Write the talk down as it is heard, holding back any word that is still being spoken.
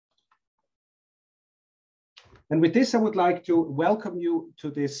And with this, I would like to welcome you to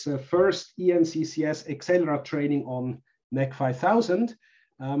this first ENCCS Accelerate training on Nek5000.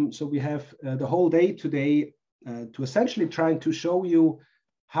 So we have the whole day today to essentially trying to show you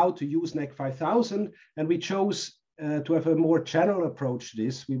how to use Nek5000. And we chose to have a more general approach to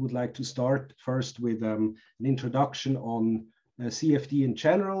this. We would like to start first with an introduction on CFD in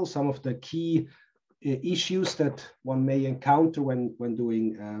general, some of the key issues that one may encounter when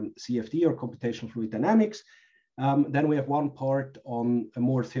doing CFD or computational fluid dynamics. Then we have one part on a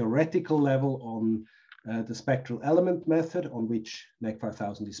more theoretical level on the spectral element method on which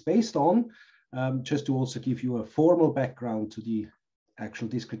Nek5000 is based on, just to also give you a formal background to the actual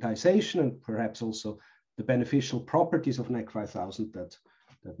discretization and perhaps also the beneficial properties of Nek5000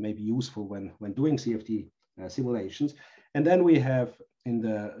 that may be useful when doing CFD simulations. And then we have in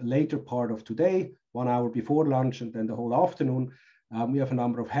the later part of today, 1 hour before lunch and then the whole afternoon, we have a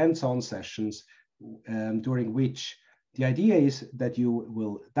number of hands-on sessions during which the idea is that you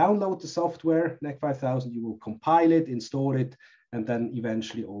will download the software, Nek5000, you will compile it, install it, and then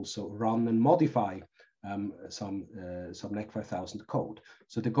eventually also run and modify some Nek5000 code.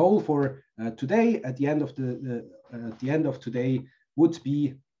 So the goal for today, at the end of today, would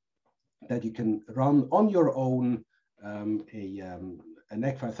be that you can run on your own a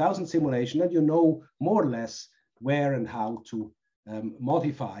Nek5000 simulation, and you know more or less where and how to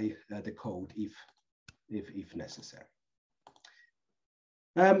modify the code if necessary.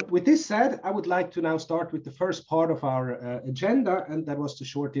 With this said, I would like to now start with the first part of our agenda, and that was the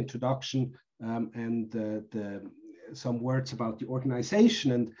short introduction and some words about the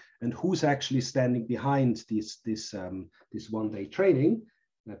organization and who's actually standing behind this one-day training.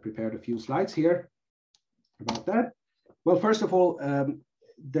 I prepared a few slides here about that. Well, first of all,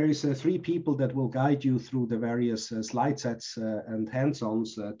 there is 3 people that will guide you through the various slide sets and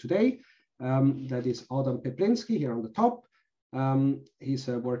hands-ons today. That is Adam Peplinski here on the top. He's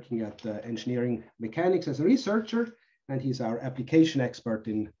working at engineering mechanics as a researcher, and he's our application expert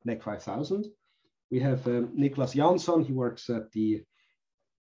in Nek5000. We have Niklas Jansson. He works at the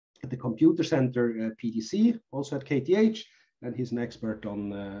computer center PDC, also at KTH, and he's an expert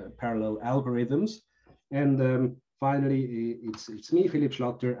on parallel algorithms. And finally, it's me, Philipp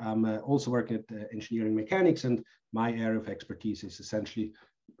Schlatter. I'm also working at engineering mechanics, and my area of expertise is essentially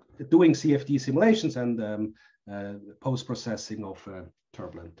doing CFD simulations and post-processing of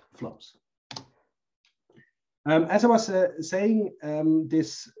turbulent flows. As I was saying,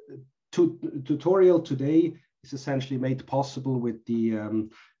 this tutorial today is essentially made possible with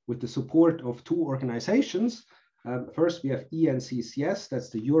the support of 2 organizations. First, we have ENCCS, that's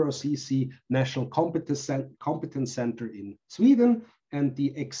the EuroCC National Competence Center in Sweden, and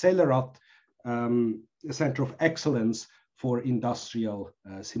the Accelerate Center of Excellence for Industrial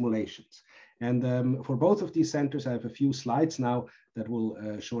Simulations. And for both of these centers, I have a few slides now that will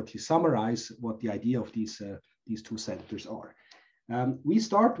shortly summarize what the idea of these 2 centers are. We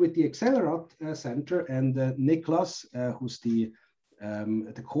start with the Accelerate Center, and Niklas, who's the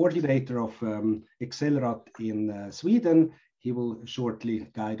coordinator of Accelerate in Sweden, he will shortly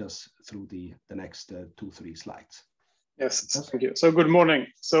guide us through the next 2-3 slides. Yes, thank you. So good morning.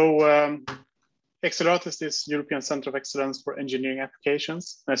 So Accelerate is this European Center of Excellence for Engineering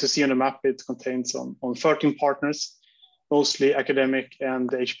Applications. As you see on the map, it contains on 13 partners, mostly academic and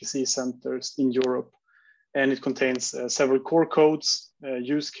HPC centers in Europe. And it contains several core codes,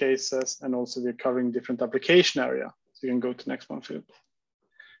 use cases, and also we're covering different application area. So you can go to the next one, Philip.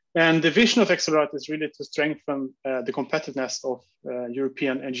 And the vision of Accelerate is really to strengthen the competitiveness of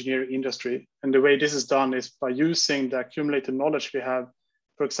European engineering industry. And the way this is done is by using the accumulated knowledge we have,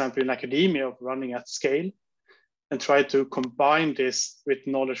 for example, in academia of running at scale, and try to combine this with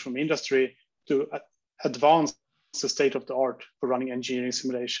knowledge from industry to advance the state of the art for running engineering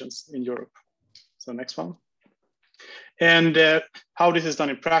simulations in Europe. So next one. And how this is done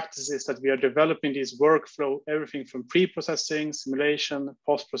in practice is that we are developing this workflow, everything from pre-processing, simulation,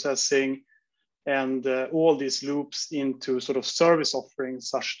 post-processing, and all these loops into sort of service offerings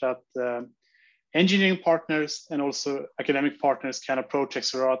such that engineering partners and also academic partners can approach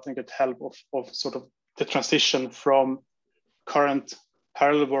Accelerate and get help of sort of the transition from current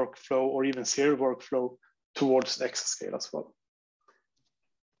parallel workflow or even serial workflow towards exascale as well.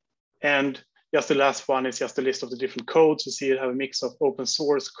 And just the last one is just a list of the different codes. You see you have a mix of open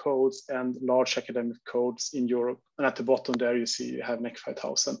source codes and large academic codes in Europe. And at the bottom there, you see you have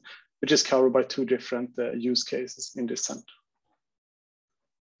Nek5000, which is covered by 2 different use cases in this center.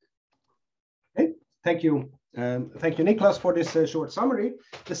 Okay, thank you. Thank you, Niklas, for this short summary.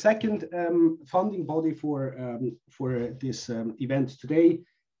 The second funding body for this event today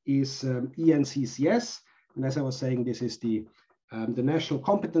is ENCCS. And as I was saying, this is the National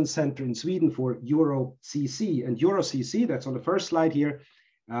Competence Center in Sweden for EuroCC. And EuroCC, that's on the first slide here,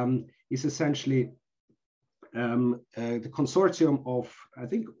 is essentially the consortium of, I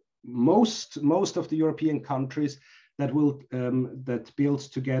think, most of the European countries that will that builds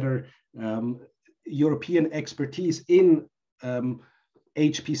together European expertise in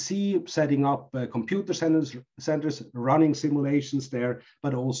HPC, setting up computer centers, running simulations there,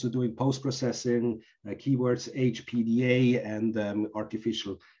 but also doing post-processing, keywords, HPDA, and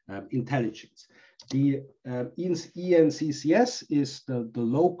artificial intelligence. The ENCCS is the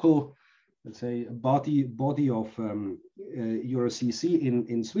local, let's say, body of EuroCC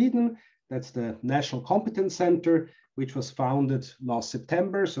in Sweden. That's the National Competence Center, which was founded last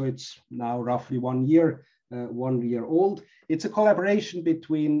September. So it's now roughly 1 year old. It's a collaboration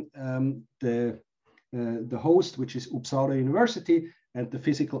between the host, which is Uppsala University, and the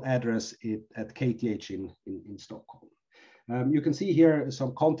physical address at KTH in Stockholm. You can see here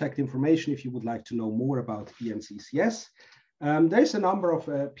some contact information if you would like to know more about ENCCS. There's a number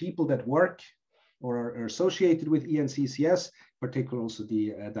of people that work or are associated with ENCCS, particularly also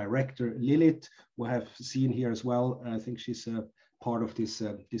the director, Lilith, who I have seen here as well. I think she's part of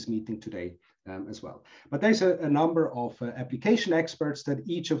this meeting today as well. But there's a number of application experts that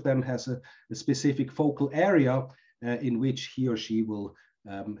each of them has a specific focal area in which he or she will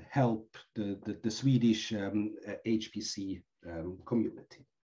help the Swedish HPC community.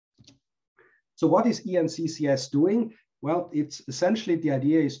 So what is ENCCS doing? Well, it's essentially, the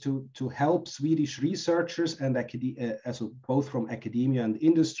idea is to help Swedish researchers and both from academia and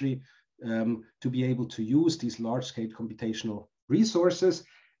industry to be able to use these large-scale computational resources.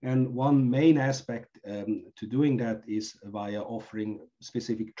 And one main aspect to doing that is via offering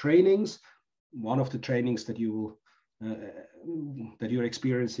specific trainings. One of the trainings that you're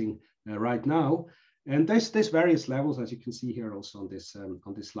experiencing right now. And there's various levels, as you can see here also on this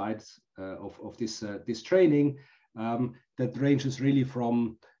slides of this training. That ranges really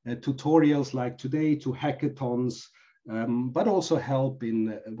from tutorials like today to hackathons, but also help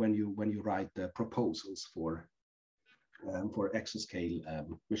in when you write proposals for exascale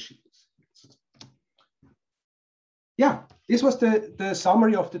machines. Yeah, this was the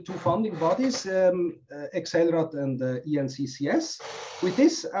summary of the two funding bodies, Accelerate and ENCCS. With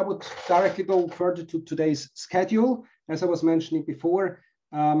this, I would directly go further to today's schedule. As I was mentioning before,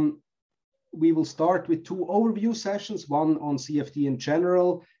 we will start with two overview sessions, one on CFD in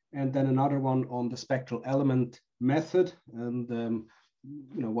general, and then another one on the spectral element method, and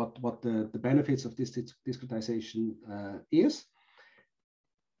you know what the benefits of this discretization is.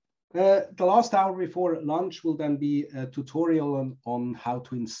 The last hour before lunch will then be a tutorial on how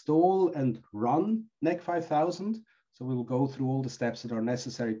to install and run Nek5000. So we will go through all the steps that are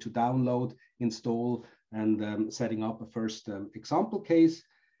necessary to download, install, and setting up a first example case.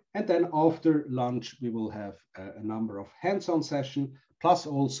 And then after lunch, we will have a number of hands-on sessions, plus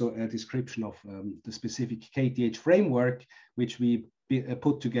also a description of the specific KTH framework, which we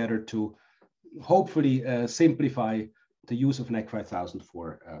put together to hopefully simplify the use of Nek5000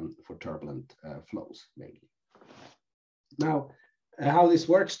 for turbulent flows, mainly. Now, how this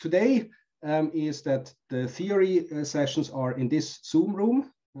works today is that the theory sessions are in this Zoom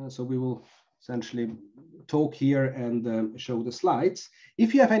room. So we will essentially talk here and show the slides.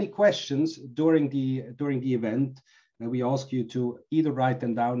 If you have any questions during the event, we ask you to either write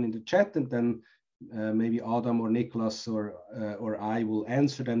them down in the chat, and then maybe Adam or Nicholas or I will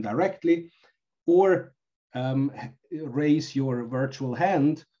answer them directly, or raise your virtual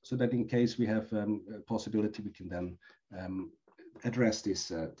hand so that in case we have a possibility, we can then address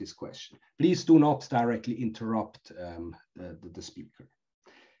this question. Please do not directly interrupt the speaker.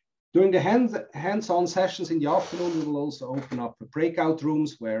 During the hands-on sessions in the afternoon, we will also open up breakout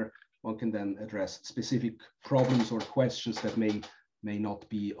rooms where one can then address specific problems or questions that may not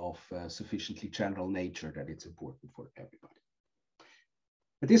be of sufficiently general nature that it's important for everybody.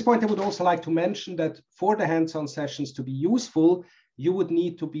 At this point, I would also like to mention that for the hands-on sessions to be useful, you would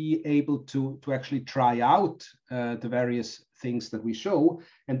need to be able to actually try out the various things that we show,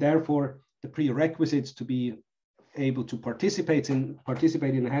 and therefore the prerequisites to be able to participate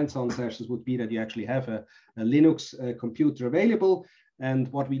in hands-on sessions would be that you actually have a Linux computer available, and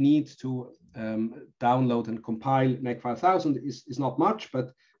what we need to download and compile Nek5000 is not much,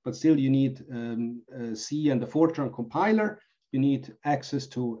 but still you need a C and a Fortran compiler. You need access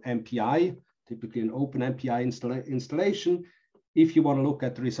to MPI, typically an open MPI installation. If you want to look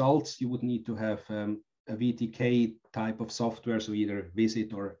at the results, you would need to have a VTK type of software, so either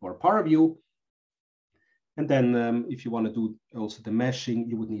Visit or ParaView. And then if you want to do also the meshing,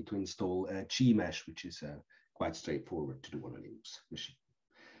 you would need to install Gmesh, which is quite straightforward to do on a Linux machine.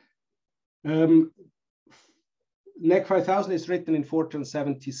 Nek5000 is written in Fortran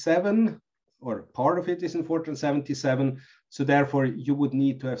 77, or part of it is in Fortran 77. So therefore, you would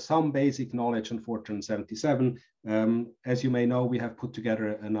need to have some basic knowledge on Fortran 77. As you may know, we have put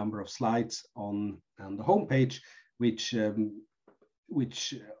together a number of slides on the homepage, which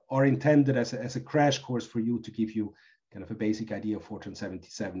are intended as a crash course for you to give you kind of a basic idea of Fortran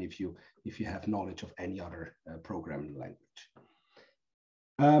 77 if you have knowledge of any other programming language.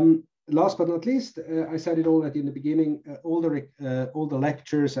 Last but not least, I said it already in the beginning, all the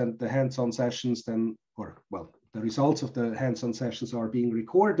lectures and the hands-on sessions the results of the hands-on sessions are being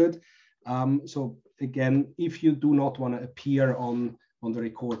recorded. So again, if you do not want to appear on the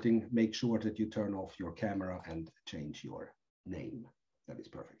recording, make sure that you turn off your camera and change your name. That is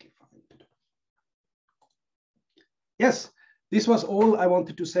perfectly fine to do. Yes, this was all I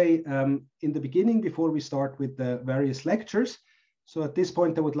wanted to say in the beginning before we start with the various lectures. So at this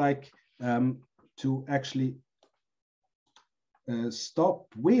point, I would like to actually stop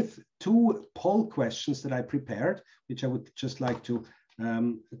with 2 poll questions that I prepared, which I would just like to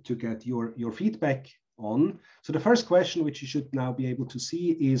get your feedback on. So the first question, which you should now be able to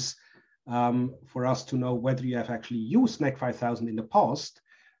see, is for us to know whether you have actually used Nek5000 in the past.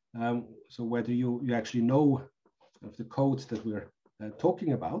 So whether you actually know of the codes that we're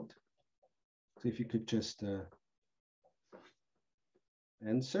talking about. So if you could just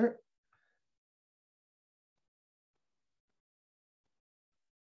answer.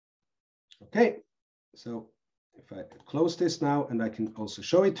 Okay, so if I close this now, and I can also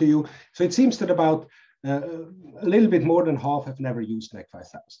show it to you. So it seems that about a little bit more than half have never used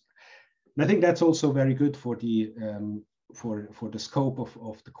Nek5000. And I think that's also very good for the scope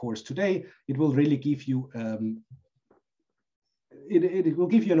of the course today. It will really give you it will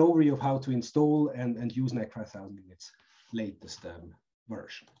give you an overview of how to install and use Nek5000 in its latest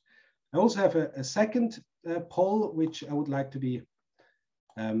version. I also have a second poll, which I would like to be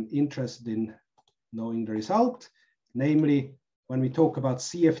interested in knowing the result. Namely, when we talk about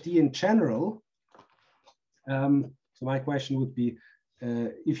CFD in general, so my question would be,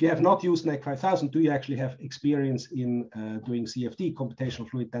 if you have not used Nek5000, do you actually have experience in doing CFD, computational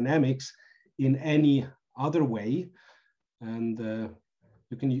fluid dynamics, in any other way? And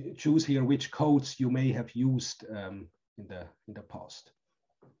you can choose here which codes you may have used in the past.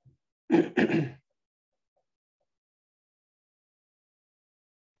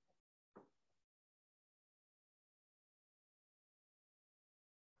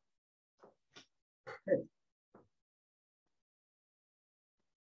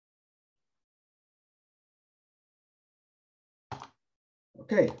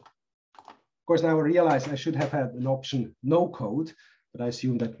 Okay. Of course, now I realize I should have had an option no code, but I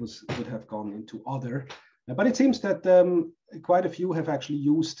assume that would have gone into other. But it seems that quite a few have actually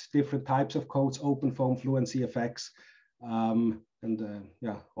used different types of codes, OpenFOAM, FluentCFX, and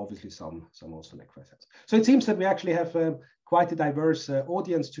yeah, obviously some also Nek5000. So it seems that we actually have quite a diverse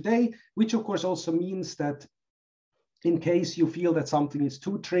audience today, which of course also means that in case you feel that something is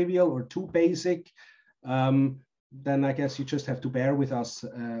too trivial or too basic, then I guess you just have to bear with us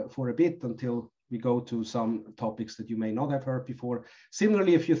for a bit until we go to some topics that you may not have heard before.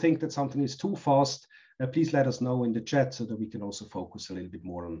 Similarly, if you think that something is too fast, please let us know in the chat so that we can also focus a little bit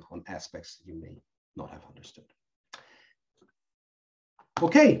more on aspects that you may not have understood.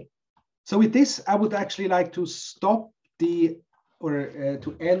 Okay, so with this, I would actually like to stop to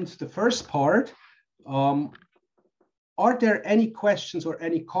end the first part. Are there any questions or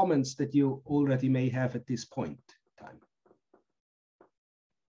any comments that you already may have at this point in time?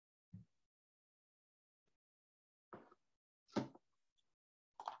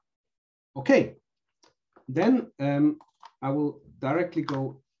 Okay, then I will directly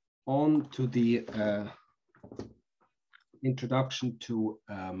go on to the introduction to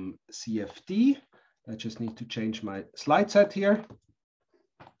CFD. I just need to change my slide set here.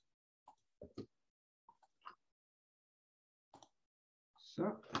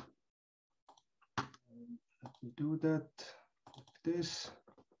 So let me do that like this.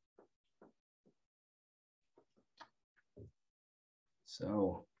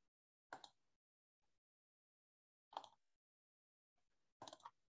 So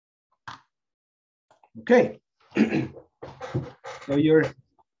okay. So you're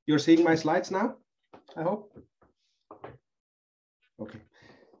seeing my slides now, I hope. Okay.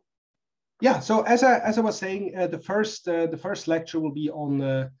 Yeah. So as I was saying, the first lecture will be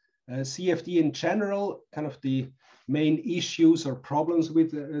on CFD in general, kind of the main issues or problems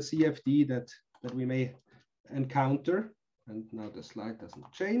with CFD that we may encounter, and now the slide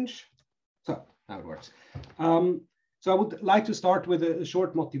doesn't change. So now it works. So I would like to start with a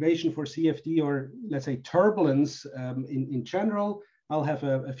short motivation for CFD, or let's say turbulence in general. I'll have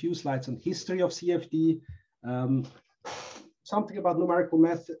a few slides on history of CFD, something about numerical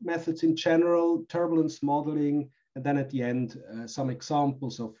methods in general, turbulence modeling, and then at the end, some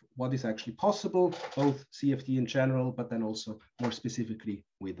examples of what is actually possible, both CFD in general, but then also more specifically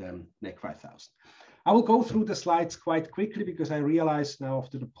with Nek5000. I will go through the slides quite quickly because I realize now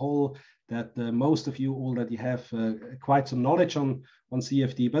after the poll that most of you already have quite some knowledge on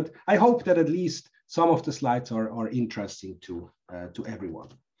CFD, but I hope that at least some of the slides are interesting to everyone.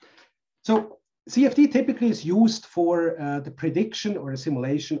 So CFD typically is used for the prediction or the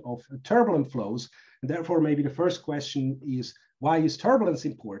simulation of turbulent flows. And therefore, maybe the first question is, why is turbulence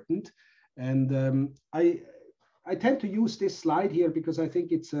important? And I tend to use this slide here because I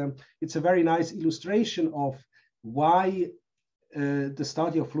think it's a very nice illustration of why the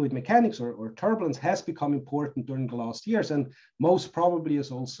study of fluid mechanics or turbulence has become important during the last years, and most probably is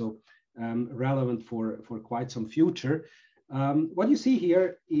also relevant for quite some future. What you see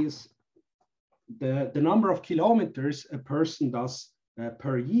here is the number of kilometers a person does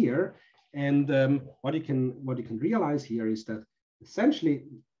per year, and what you can realize here is that essentially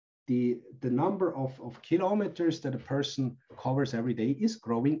the number of kilometers that a person covers every day is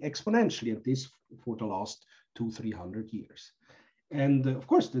growing exponentially, and this for the last 200-300 years. And of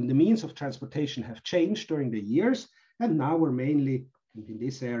course, the means of transportation have changed during the years, and now we're mainly in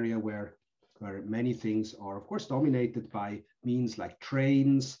this area where many things are, of course, dominated by means like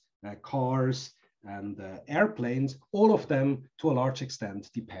trains, cars, and airplanes. All of them, to a large extent,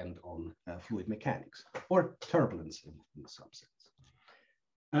 depend on fluid mechanics or turbulence in some sense.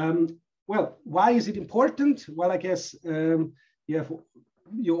 Well, why is it important? Well, I guess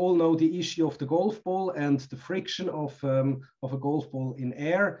you all know the issue of the golf ball and the friction of a golf ball in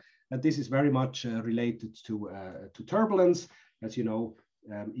air. And this is very much related to turbulence. As you know,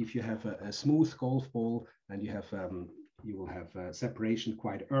 if you have a smooth golf ball and you will have separation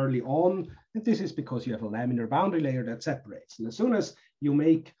quite early on. And this is because you have a laminar boundary layer that separates. And as soon as you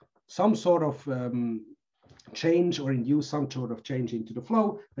make some sort of change or induce some sort of change into the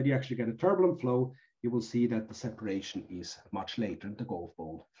flow, that you actually get a turbulent flow, you will see that the separation is much later and the golf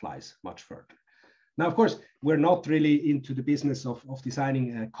ball flies much further. Now, of course, we're not really into the business of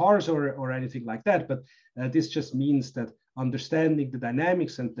designing cars or anything like that, but this just means that understanding the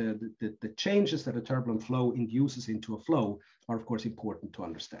dynamics and the changes that a turbulent flow induces into a flow are, of course, important to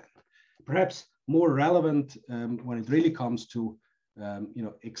understand. Perhaps more relevant when it really comes to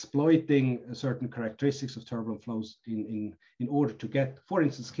exploiting certain characteristics of turbulent flows in order to get, for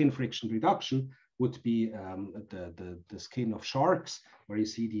instance, skin friction reduction would be the skin of sharks, where you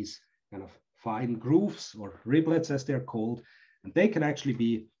see these kind of fine grooves or riblets, as they're called, and they can actually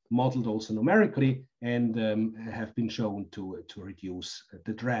be modeled also numerically and have been shown to reduce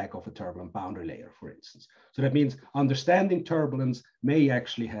the drag of a turbulent boundary layer, for instance. So that means understanding turbulence may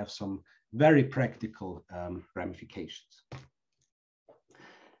actually have some very practical ramifications.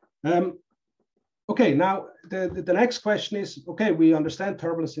 Okay, now the next question is, okay, we understand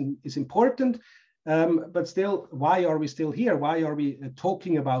turbulence is important, but still, why are we still here? Why are we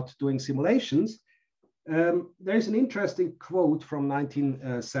talking about doing simulations? There is an interesting quote from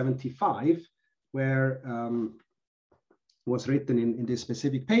 1975 where was written in this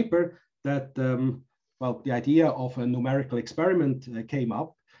specific paper that, well, the idea of a numerical experiment came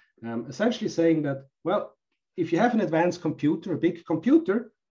up, essentially saying that, well, if you have an advanced computer, a big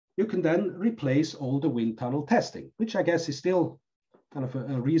computer, you can then replace all the wind tunnel testing, which I guess is still kind of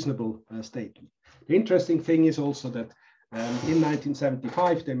a reasonable statement. The interesting thing is also that in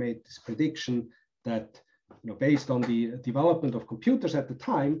 1975, they made this prediction that, based on the development of computers at the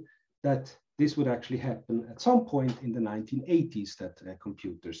time, that this would actually happen at some point in the 1980s, that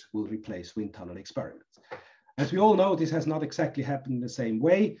computers will replace wind tunnel experiments. As we all know, this has not exactly happened in the same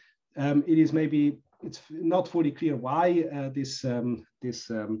way. It's not fully clear why this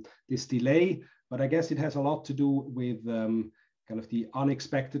delay, but I guess it has a lot to do with kind of the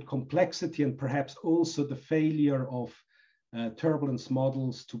unexpected complexity and perhaps also the failure of turbulence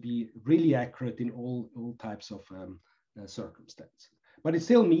models to be really accurate in all types of circumstances. But it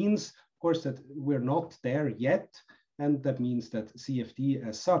still means, of course, that we're not there yet, and that means that CFD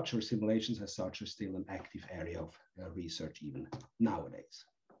as such, or simulations as such, are still an active area of research even nowadays.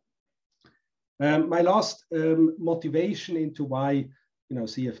 My last motivation into why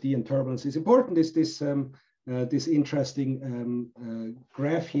CFD and turbulence is important is this interesting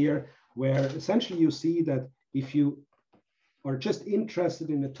graph here, where essentially you see that if you are just interested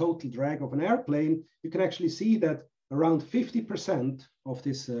in the total drag of an airplane, you can actually see that around 50% of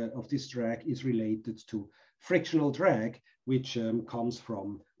this drag is related to frictional drag, which comes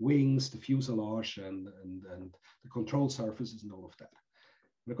from wings, the fuselage, and the control surfaces and all of that.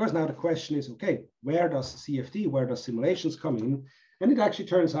 And of course, now the question is, okay, where does CFD, where does simulations come in? And it actually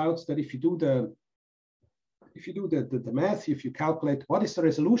turns out that if you do the math, if you calculate what is the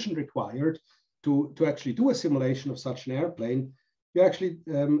resolution required to actually do a simulation of such an airplane, you actually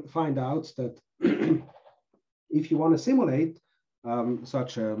find out that if you want to simulate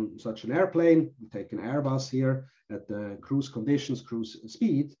such an airplane, you take an Airbus here at the cruise conditions, cruise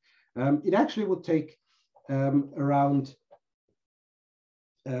speed, it actually would take around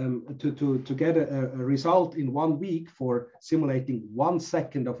to get a result in 1 week for simulating 1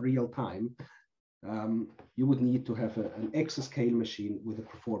 second of real time. You would need to have an exascale machine with a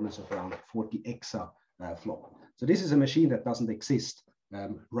performance of around 40 exaflop. So this is a machine that doesn't exist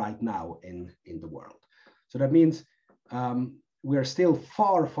right now in the world. So that means we're still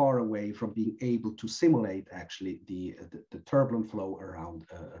far, far away from being able to simulate actually the turbulent flow around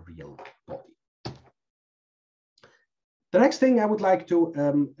a real body. The next thing I would like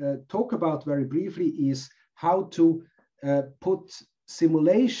to talk about very briefly is how to put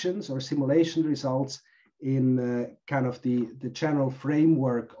simulations or simulation results in kind of the general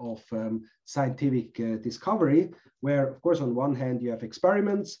framework of scientific discovery, where, of course, on one hand, you have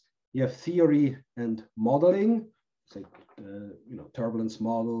experiments, you have theory and modeling, say, turbulence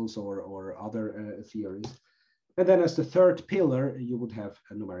models or other theories. And then as the third pillar, you would have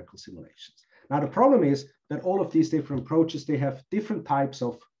numerical simulations. Now, the problem is that all of these different approaches, they have different types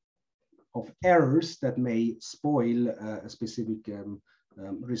of errors that may spoil a specific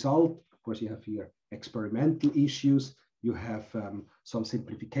result. Of course, you have here experimental issues. You have some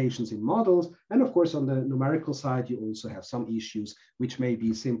simplifications in models. And of course, on the numerical side, you also have some issues which may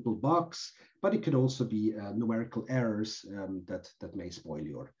be simple bugs, but it could also be numerical errors that may spoil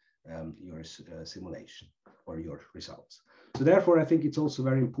your simulation or your results. So therefore, I think it's also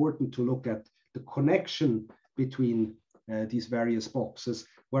very important to look at the connection between these various boxes,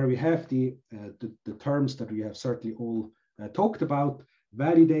 where we have the terms that we have certainly all talked about,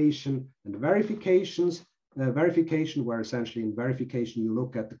 validation and verifications. Verification, where essentially in verification, you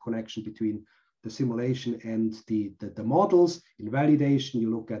look at the connection between the simulation and the models. In validation, you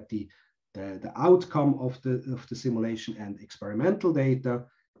look at the outcome of the simulation and experimental data.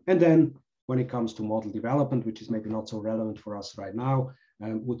 And then when it comes to model development, which is maybe not so relevant for us right now,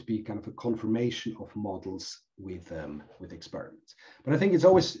 would be kind of a confirmation of models with experiments. But I think it's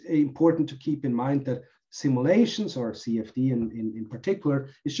always important to keep in mind that simulations, or CFD in particular,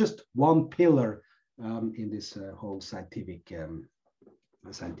 is just one pillar in this whole scientific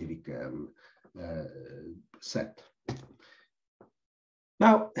set.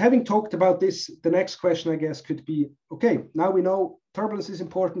 Now, having talked about this, the next question, I guess, could be, okay, now we know turbulence is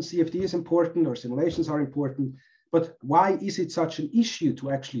important, CFD is important, or simulations are important, but why is it such an issue to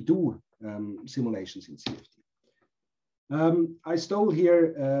actually do simulations in CFD? I stole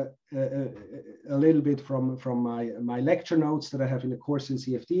here a little bit from my lecture notes that I have in the course in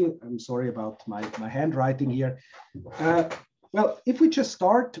CFD. I'm sorry about my handwriting here. Well, if we just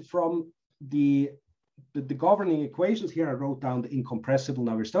start from the governing equations here, I wrote down the incompressible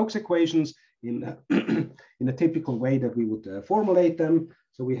Navier-Stokes equations in a typical way that we would formulate them.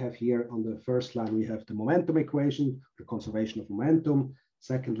 So we have here on the first line, we have the momentum equation, the conservation of momentum.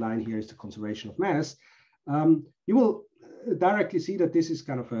 Second line here is the conservation of mass. You will directly see that this is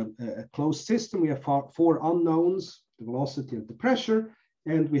kind of a closed system. We have four unknowns, the velocity and the pressure,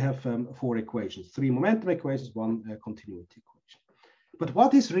 and we have 4 equations, 3 momentum equations, 1 continuity equation. But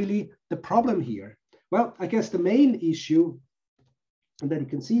what is really the problem here? Well, I guess the main issue that you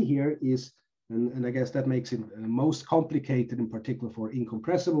can see here is, and I guess that makes it most complicated, in particular for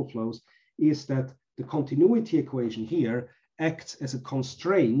incompressible flows, is that the continuity equation here acts as a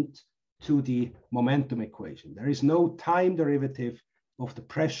constraint to the momentum equation. There is no time derivative of the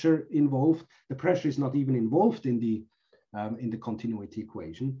pressure involved. The pressure is not even involved in the continuity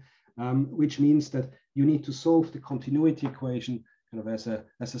equation, which means that you need to solve the continuity equation kind of as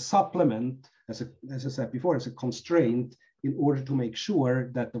a supplement, as I said before, as a constraint, in order to make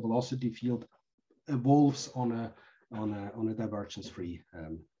sure that the velocity field evolves on a divergence-free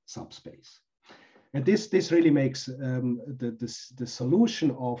subspace. And this really makes the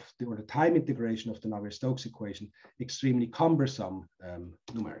solution of or the time integration of the Navier-Stokes equation extremely cumbersome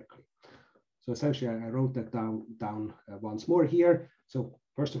numerically. So essentially, I wrote that down once more here. So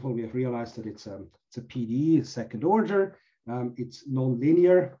first of all, we have realized that it's a PDE second order. It's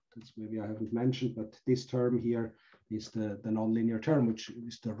non-linear. That's maybe I haven't mentioned, but this term here is the nonlinear term, which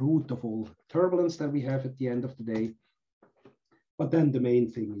is the root of all turbulence that we have at the end of the day. But then the main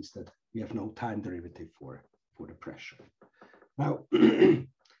thing is that we have no time derivative for the pressure. Now,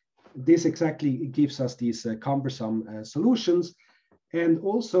 this exactly gives us these cumbersome solutions. And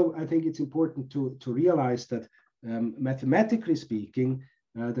also, I think it's important to realize that mathematically speaking,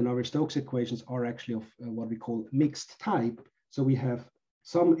 the Navier-Stokes equations are actually of what we call mixed type. So we have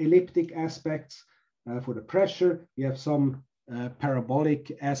some elliptic aspects for the pressure. We have some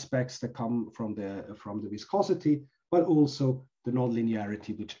parabolic aspects that come from the viscosity, but also the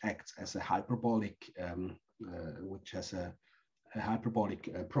nonlinearity, which acts as a hyperbolic, which has a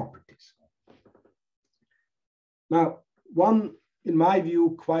hyperbolic properties. Now, one, in my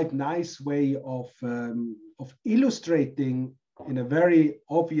view, quite nice way of illustrating in a very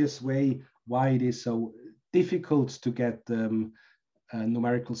obvious way why it is so difficult to get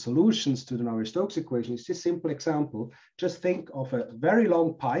numerical solutions to the Navier-Stokes equation is this simple example. Just think of a very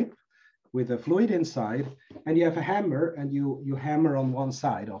long pipe with a fluid inside, and you have a hammer, and you hammer on one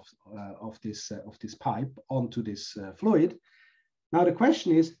side of this pipe onto this fluid. Now the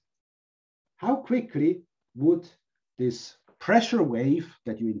question is, how quickly would this pressure wave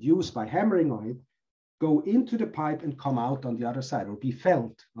that you induce by hammering on it go into the pipe and come out on the other side, or be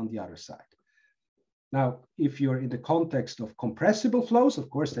felt on the other side? Now, if you're in the context of compressible flows, of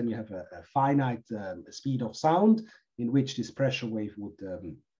course, then you have a finite speed of sound in which this pressure wave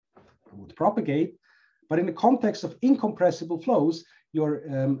would propagate. But in the context of incompressible flows, your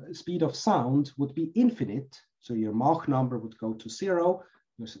speed of sound would be infinite. So your Mach number would go to 0.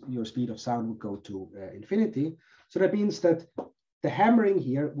 Your speed of sound would go to infinity. So that means that the hammering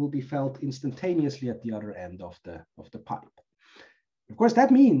here will be felt instantaneously at the other end of the pipe. Of course,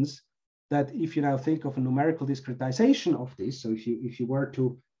 that means that if you now think of a numerical discretization of this, so if you were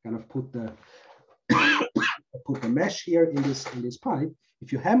to kind of put the mesh here in this pipe,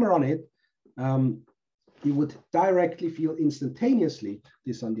 if you hammer on it, you would directly feel instantaneously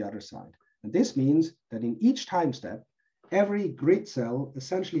this on the other side. And this means that in each time step, every grid cell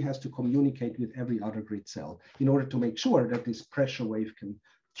essentially has to communicate with every other grid cell in order to make sure that this pressure wave can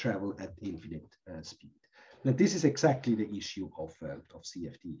travel at infinite speed. And this is exactly the issue of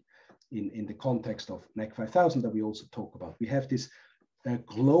CFD in the context of Nek5000 that we also talk about. We have this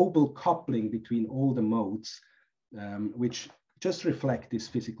global coupling between all the modes, which just reflect this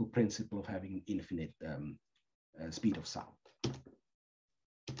physical principle of having an infinite speed of sound.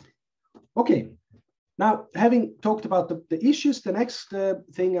 Okay, now having talked about the issues, the next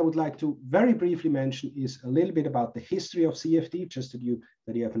thing I would like to very briefly mention is a little bit about the history of CFD, just that you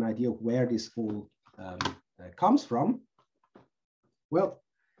have an idea of where this all comes from. Well,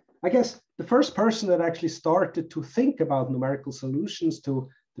 I guess the first person that actually started to think about numerical solutions to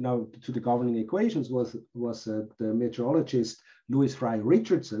the governing equations was the meteorologist Louis Fry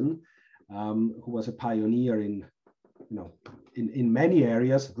Richardson, who was a pioneer in many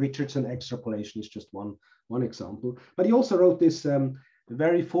areas. Richardson extrapolation is just one example, but he also wrote this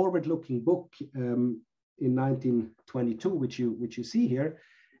very forward-looking book in 1922, which you see here.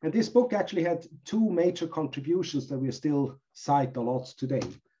 And this book actually had two major contributions that we still cite a lot today.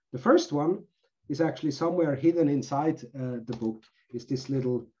 The first one is actually somewhere hidden inside the book, is this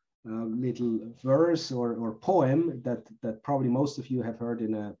little verse or poem that probably most of you have heard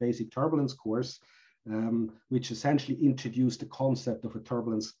in a basic turbulence course, which essentially introduced the concept of a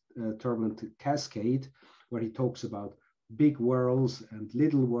turbulent cascade, where he talks about big whirls and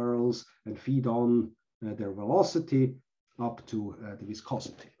little whirls and feed on their velocity up to the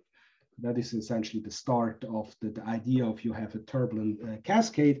viscosity. That is essentially the start of the idea of you have a turbulent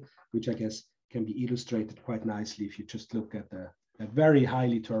cascade, which I guess can be illustrated quite nicely if you just look at a very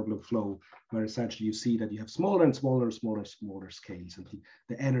highly turbulent flow, where essentially you see that you have smaller and smaller scales, and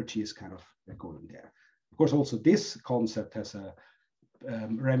the energy is kind of going there. Of course, also this concept has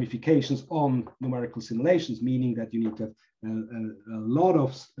ramifications on numerical simulations, meaning that you need to have a lot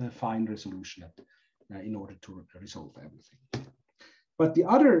of fine resolution in order to resolve everything. But the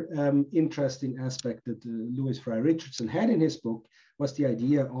other interesting aspect that Louis Fry Richardson had in his book was the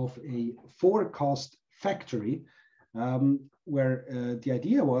idea of a forecast factory, where the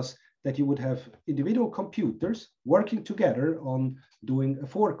idea was that you would have individual computers working together on doing a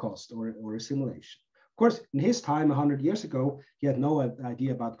forecast or a simulation. Of course, in his time, 100 years ago, he had no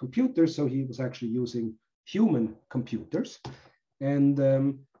idea about computers, so he was actually using human computers. And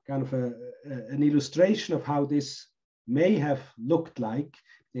kind of an illustration of how this may have looked like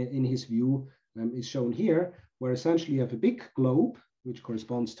in his view is shown here, where essentially you have a big globe, which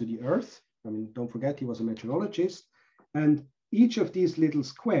corresponds to the Earth. I mean, don't forget, he was a meteorologist. And each of these little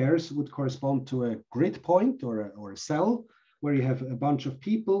squares would correspond to a grid point or a cell where you have a bunch of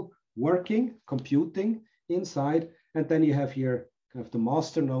people working, computing inside. And then you have here kind of the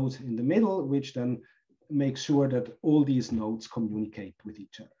master node in the middle, which then makes sure that all these nodes communicate with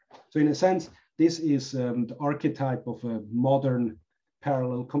each other. So in a sense, this is the archetype of a modern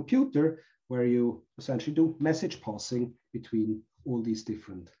parallel computer where you essentially do message passing between all these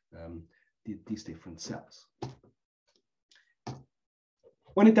different cells.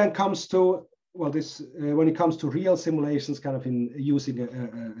 When it then comes to, well, when it comes to real simulations, kind of in using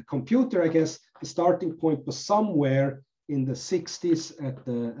a computer, I guess the starting point was somewhere in the 60s at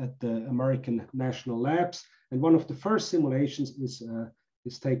the American National Labs. And one of the first simulations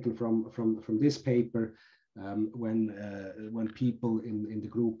is taken from this paper when people in the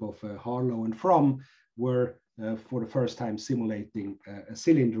group of Harlow and Fromm were for the first time simulating a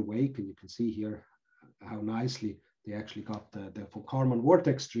cylinder wake. And you can see here how nicely they actually got the von Karman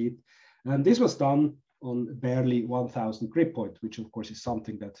vortex street. And this was done on barely 1,000 grid points, which of course is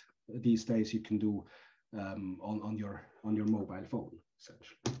something that these days you can do on your mobile phone,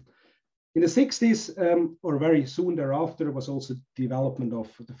 essentially. In the 60s, or very soon thereafter, was also development of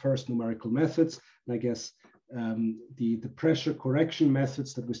the first numerical methods. And I guess the pressure correction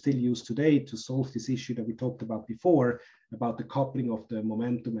methods that we still use today to solve this issue that we talked about before, about the coupling of the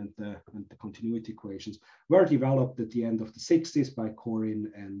momentum and the continuity equations, were developed at the end of the 60s by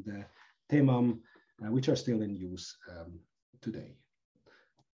Corin and Temam, which are still in use today.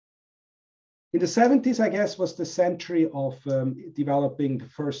 In the 70s, I guess, was the century of developing the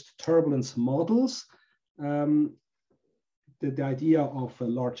first turbulence models. The idea of a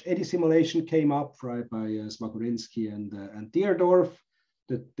large eddy simulation came up by Smagorinsky and Deardorff.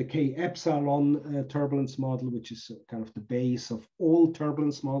 The K-epsilon turbulence model, which is kind of the base of all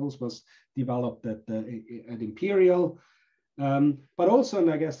turbulence models, was developed at Imperial. But also,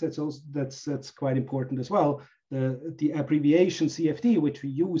 and I guess that's quite important as well, the abbreviation CFD, which we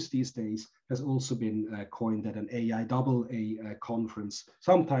use these days, has also been coined at an AIAA conference,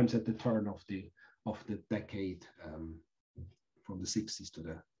 sometimes at the turn of the decade, from the 60s to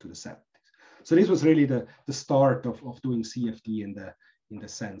the 70s. So this was really the start of doing CFD in the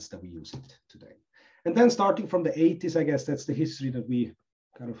sense that we use it today. And then starting from the 80s, I guess that's the history that we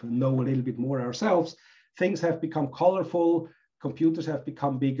kind of know a little bit more ourselves. Things have become colorful, computers have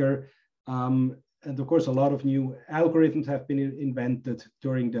become bigger, and of course, a lot of new algorithms have been invented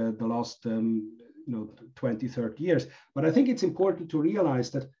during the last 20, 30 years. But I think it's important to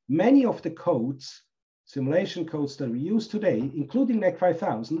realize that many of the codes, simulation codes that we use today, including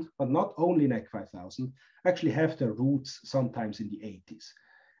Nek5000, but not only Nek5000, actually have their roots sometimes in the 80s.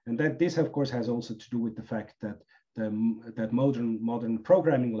 And that this, of course, has also to do with the fact that that modern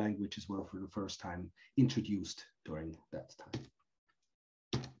programming languages were for the first time introduced during that time.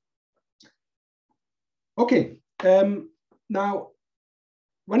 Okay, now,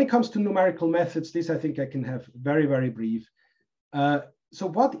 when it comes to numerical methods, this I think I can have very, very brief. So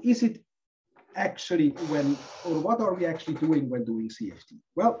what is it actually what are we actually doing when doing CFD?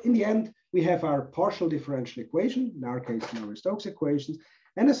 Well, in the end, we have our partial differential equation, in our case, Navier-Stokes equations,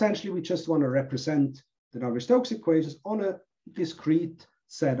 and essentially we just want to represent the Navier-Stokes equations on a discrete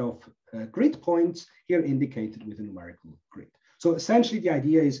set of grid points, here indicated with a numerical grid. So essentially the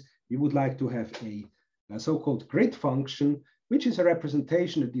idea is we would like to have a so-called grid function, which is a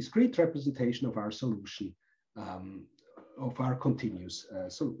representation, a discrete representation of our solution, of our continuous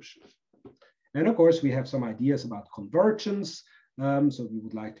solution. And of course, we have some ideas about convergence. So we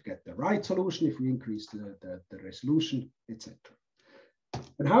would like to get the right solution if we increase the resolution, etc.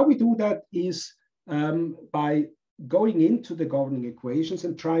 And how we do that is by going into the governing equations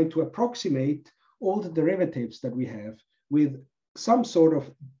and trying to approximate all the derivatives that we have with some sort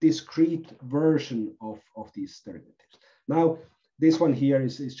of discrete version of these derivatives. Now, this one here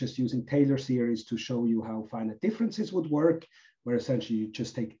is just using Taylor series to show you how finite differences would work, where essentially you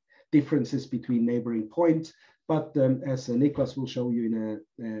just take differences between neighboring points. But as Niklas will show you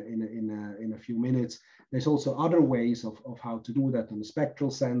in a few minutes, there's also other ways of how to do that in a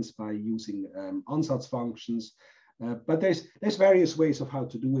spectral sense by using ansatz functions. But there's various ways of how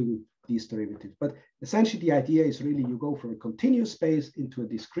to doing these derivatives. But essentially the idea is really you go from a continuous space into a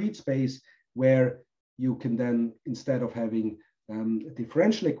discrete space where you can then, instead of having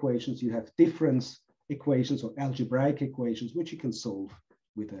differential equations, you have difference equations or algebraic equations, which you can solve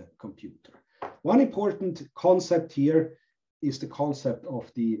with a computer. One important concept here is the concept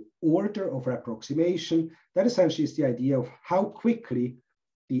of the order of approximation. That essentially is the idea of how quickly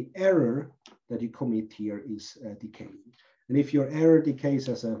the error that you commit here is decaying. And if your error decays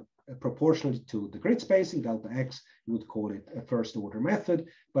as a proportionally to the grid spacing, delta x, you would call it a first order method.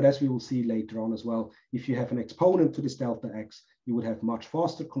 But as we will see later on as well, if you have an exponent to this delta x, you would have much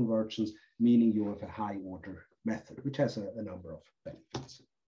faster convergence, meaning you have a high order method, which has a number of benefits.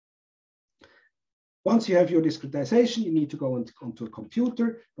 Once you have your discretization, you need to go onto a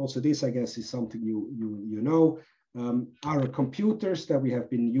computer. Also, this, I guess, is something you know. Our computers that we have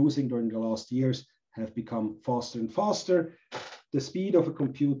been using during the last years have become faster and faster. The speed of a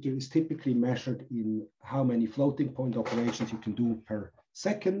computer is typically measured in how many floating point operations you can do per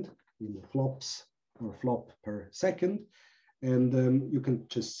second, in flops or flop per second. And you can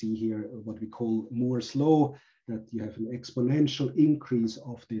just see here what we call Moore's law, that you have an exponential increase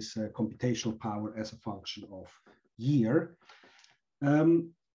of this computational power as a function of year.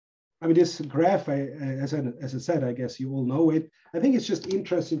 I mean, this graph, as I said, I guess you all know it. I think it's just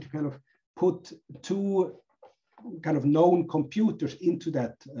interesting to kind of put two kind of known computers into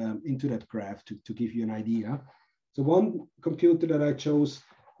that graph to give you an idea. So one computer that I chose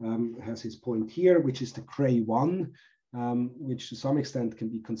has its point here, which is the Cray 1, which to some extent can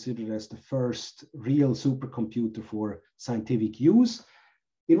be considered as the first real supercomputer for scientific use.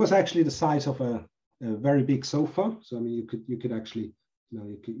 It was actually the size of a very big sofa. So I mean, you could actually,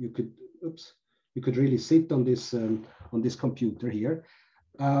 you could really sit on this computer here,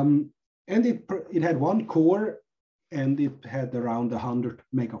 and it had one core, and it had around 100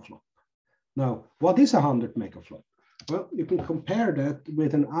 megaflop. Now, what is 100 megaflop? Well, you can compare that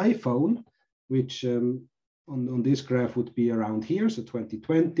with an iPhone, which on this graph would be around here, so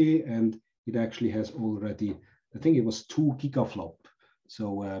 2020, and it actually has already, I think it was 2 gigaflop.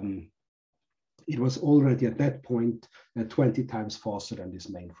 So it was already at that point 20 times faster than this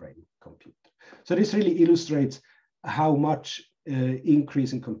mainframe computer. So this really illustrates how much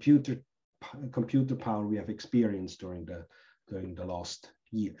increase in computer power we have experienced during the last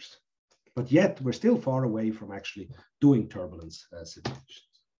years. But yet we're still far away from actually doing turbulence simulations.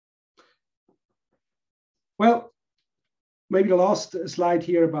 Well, maybe the last slide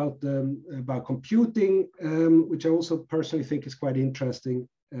here about computing, which I also personally think is quite interesting.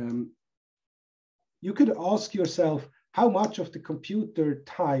 You could ask yourself how much of the computer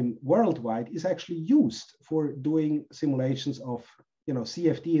time worldwide is actually used for doing simulations of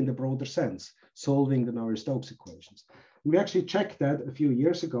CFD in the broader sense, solving the Navier-Stokes equations. And we actually checked that a few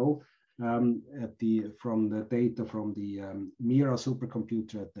years ago from the data from the Mira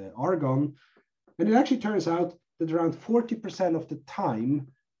supercomputer at the Argonne. And it actually turns out that around 40% of the time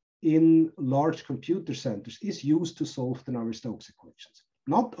in large computer centers is used to solve the Navier-Stokes equations.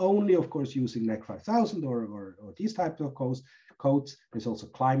 Not only, of course, using Nek5000 or these types of codes, there's also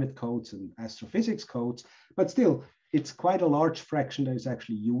climate codes and astrophysics codes, but still, it's quite a large fraction that is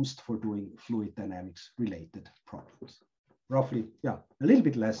actually used for doing fluid dynamics related problems. Roughly, yeah, a little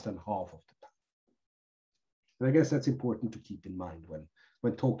bit less than half of the time. And I guess that's important to keep in mind when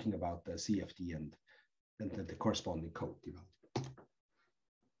talking about the CFD and the corresponding code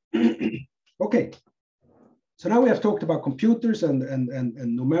development. Okay, so now we have talked about computers and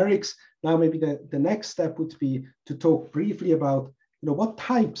numerics. Now maybe the next step would be to talk briefly about what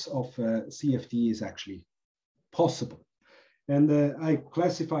types of CFD is actually possible. And I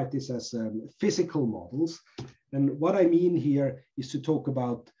classified this as physical models. And what I mean here is to talk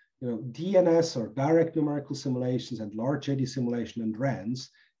about DNS or direct numerical simulations and large eddy simulation and RANs.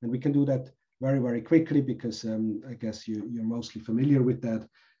 And we can do that very, very quickly because I guess you're mostly familiar with that.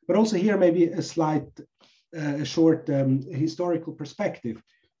 But also here, maybe a short historical perspective.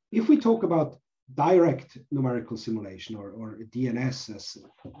 If we talk about direct numerical simulation or DNS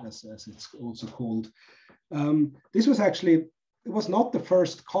as it's also called, this was actually, it was not the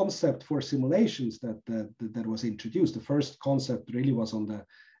first concept for simulations that was introduced. The first concept really was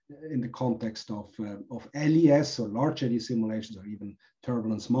in the context of LES or large eddy simulations or even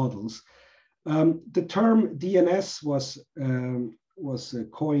turbulence models. The term DNS was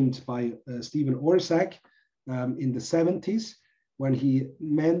coined by Stephen Orszag in the 70s, when he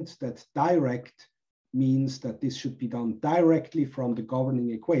meant that direct means that this should be done directly from the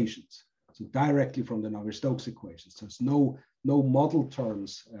governing equations, so directly from the Navier-Stokes equations. There's no model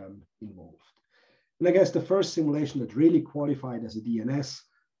terms involved. And I guess the first simulation that really qualified as a DNS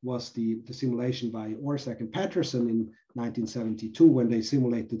was the simulation by Orszag and Patterson in 1972, when they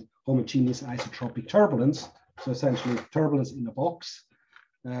simulated homogeneous isotropic turbulence, so essentially turbulence in a box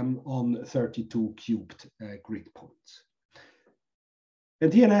on 32 cubed grid points.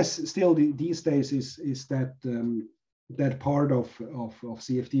 And DNS still these days is that part of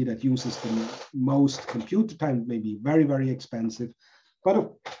CFD that uses the most computer time, maybe very, very expensive.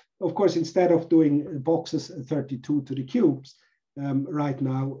 But of course, instead of doing boxes 32 to the cubes, right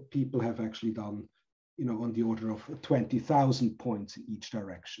now, people have actually done, on the order of 20,000 points in each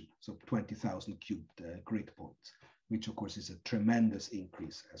direction. So 20,000 cubed grid points, which of course is a tremendous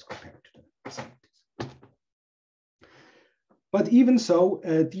increase as compared to the 70s. But even so,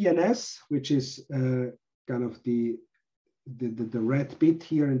 DNS, which is kind of the red bit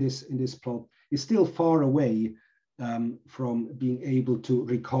here in this plot, is still far away from being able to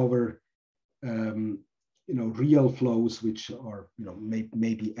recover real flows, which are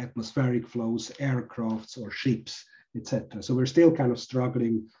maybe atmospheric flows, aircrafts or ships, etc. So we're still kind of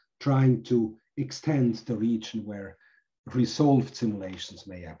struggling, trying to extend the region where resolved simulations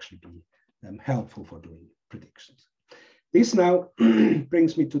may actually be helpful for doing predictions. This now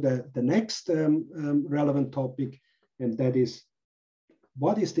brings me to the next relevant topic, and that is,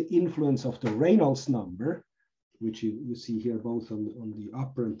 what is the influence of the Reynolds number, which you see here both on the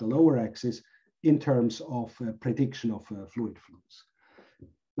upper and the lower axis, in terms of prediction of fluid flows.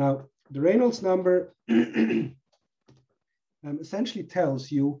 Now, the Reynolds number essentially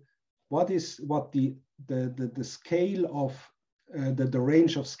tells you what the scale of the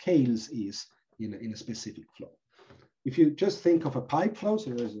range of scales is in a specific flow. If you just think of a pipe flow, so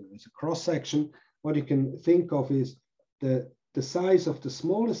there's a cross section, what you can think of is the size of the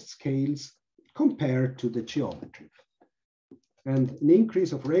smallest scales compared to the geometry. And an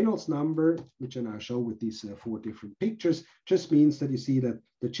increase of Reynolds number, which I now show with these 4 different pictures, just means that you see that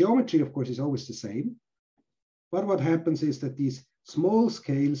the geometry, of course, is always the same. But what happens is that these small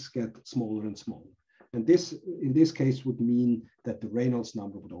scales get smaller and smaller. And this, in this case, would mean that the Reynolds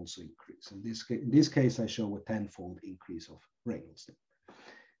number would also increase. In this case, I show a 10-fold increase of Reynolds number.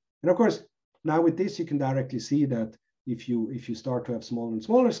 And of course, now with this, you can directly see that if you start to have smaller and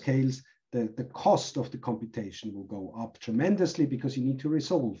smaller scales, the cost of the computation will go up tremendously because you need to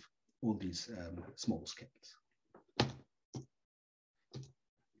resolve all these small scales.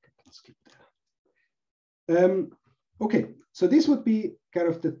 Okay, so this would be kind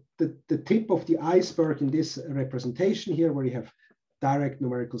of the tip of the iceberg in this representation here, where you have direct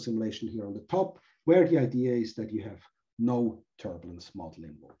numerical simulation here on the top, where the idea is that you have no turbulence model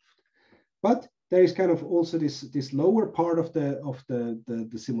involved. But there is kind of also this lower part of the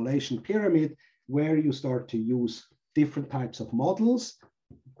simulation pyramid, where you start to use different types of models,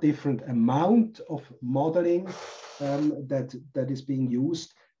 different amount of modeling that is being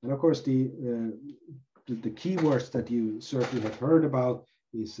used. And of course, the keywords that you certainly have heard about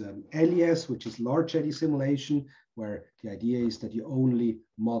is LES, which is large eddy simulation, where the idea is that you only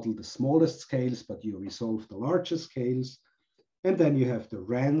model the smallest scales, but you resolve the largest scales. And then you have the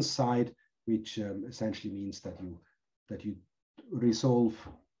RANS side, which essentially means that you resolve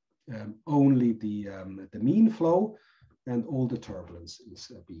only the mean flow, and all the turbulence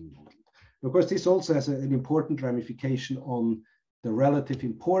is being modeled. Of course, this also has an important ramification on the relative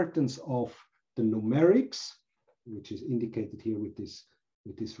importance of the numerics, which is indicated here with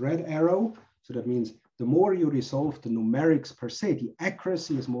this red arrow. So that means the more you resolve the numerics per se, the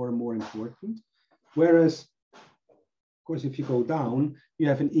accuracy is more and more important. Whereas, of course, if you go down, you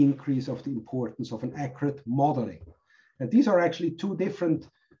have an increase of the importance of an accurate modeling. And these are actually two different,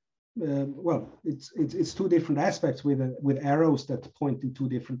 it's two different aspects with arrows that point in two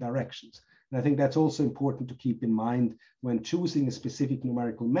different directions. And I think that's also important to keep in mind when choosing a specific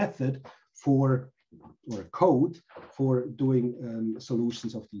numerical method or a code for doing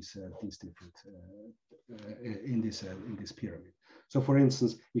solutions of these different in this pyramid. So, for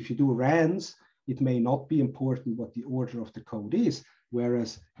instance, if you do RANS, it may not be important what the order of the code is,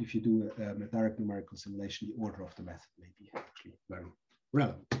 whereas if you do a direct numerical simulation, the order of the method may be actually very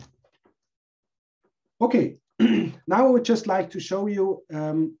relevant. Okay, now I would just like to show you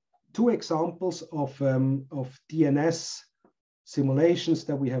 2 examples of DNS simulations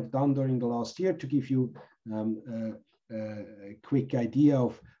that we have done during the last year to give you a quick idea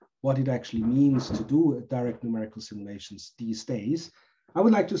of what it actually means to do direct numerical simulations these days. I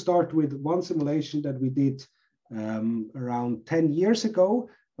would like to start with one simulation that we did around 10 years ago,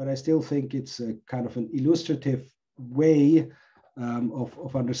 but I still think it's a kind of an illustrative way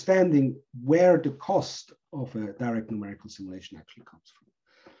of understanding where the cost of a direct numerical simulation actually comes from.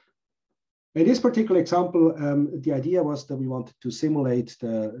 In this particular example, the idea was that we wanted to simulate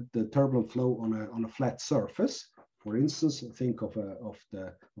the turbulent flow on a flat surface. For instance, think of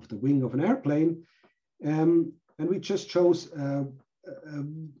the wing of an airplane, and we just chose a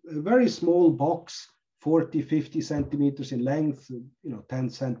very small box, 40, 50 centimeters in length, 10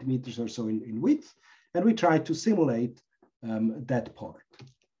 centimeters or so in width, and we tried to simulate that part.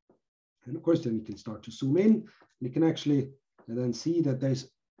 And of course, then you can start to zoom in. You can actually then see that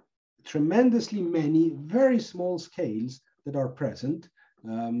there's tremendously many very small scales that are present.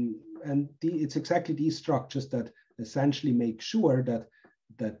 It's exactly these structures that essentially make sure that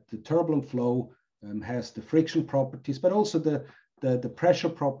the turbulent flow has the friction properties, but also the pressure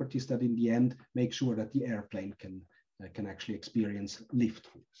properties that in the end make sure that the airplane can actually experience lift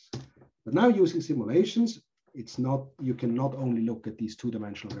force. But now using simulations, you can not only look at these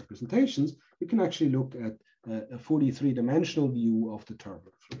two-dimensional representations, you can actually look at a fully three-dimensional view of the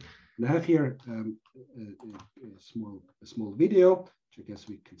turbulent flow. And I have here a small video, which I guess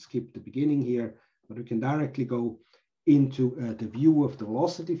we can skip the beginning here, but we can directly go into the view of the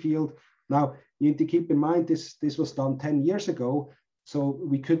velocity field. Now, you need to keep in mind this was done 10 years ago, so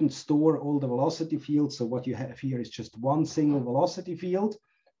we couldn't store all the velocity fields. So what you have here is just one single velocity field.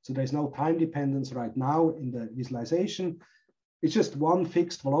 So there's no time dependence right now in the visualization. It's just one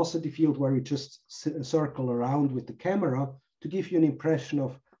fixed velocity field where you just circle around with the camera to give you an impression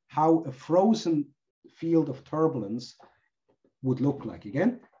of how a frozen field of turbulence would look like.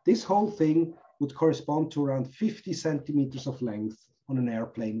 Again, this whole thing would correspond to around 50 centimeters of length on an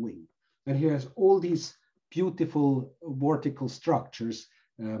airplane wing. And here has all these beautiful vertical structures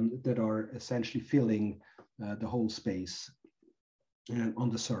that are essentially filling the whole space on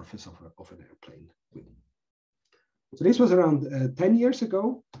the surface of an airplane wing. So this was around 10 years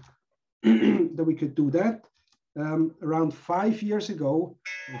ago that we could do that. Around 5 years ago,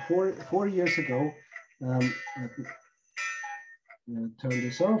 4 years ago, let me turn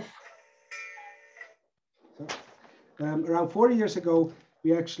this off. So, around 4 years ago,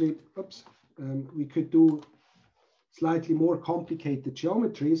 we actually, we could do slightly more complicated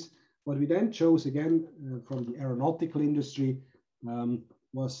geometries. What we then chose, again, from the aeronautical industry,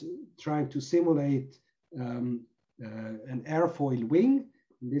 was trying to simulate an airfoil wing.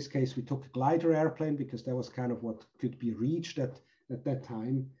 In this case, we took a glider airplane because that was kind of what could be reached at that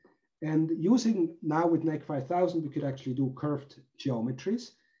time. And using now with Nek5000, we could actually do curved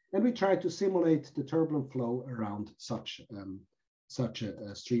geometries. And we tried to simulate the turbulent flow around such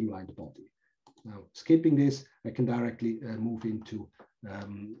a streamlined body. Now, skipping this, I can directly move into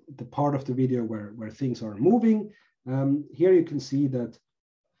the part of the video where things are moving. Here you can see that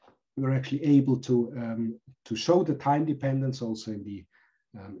we're actually able to show the time dependence also in the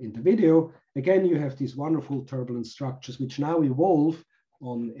video. Again, you have these wonderful turbulent structures which now evolve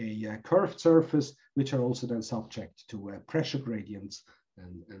on a curved surface, which are also then subject to pressure gradients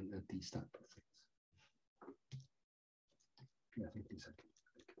and these type of things. Yeah, I think these I can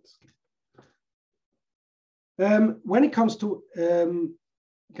skip. When it comes to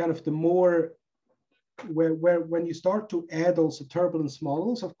kind of the more when you start to add also turbulence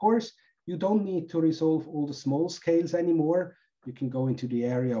models, of course, you don't need to resolve all the small scales anymore. You can go into the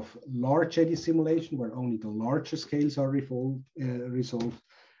area of large eddy simulation where only the larger scales are resolved.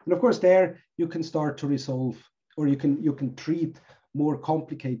 And of course, there you can start to resolve, or you can treat more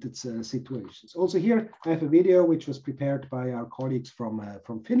complicated situations. Also here, I have a video which was prepared by our colleagues from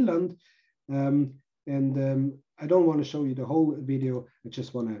Finland. I don't want to show you the whole video. I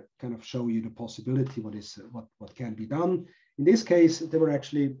just want to kind of show you the possibility, what can be done. In this case, they were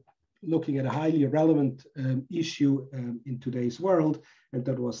actually looking at a highly relevant issue in today's world, and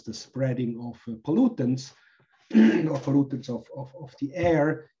that was the spreading of pollutants, or pollutants of the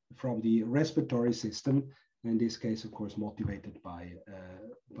air from the respiratory system. In this case, of course, motivated by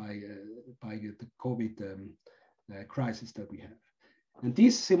the COVID crisis that we have. And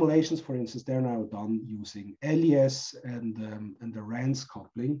these simulations, for instance, they're now done using LES and the RANS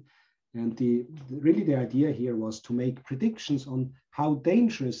coupling. And really the idea here was to make predictions on how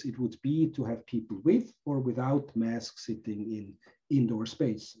dangerous it would be to have people with or without masks sitting in indoor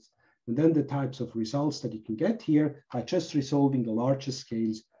spaces. And then the types of results that you can get here by just resolving the largest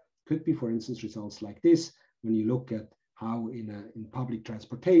scales could be, for instance, results like this, when you look at how in public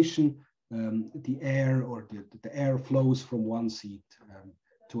transportation, the air or the air flows from one seat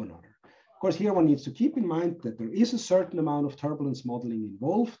to another. Of course, here one needs to keep in mind that there is a certain amount of turbulence modeling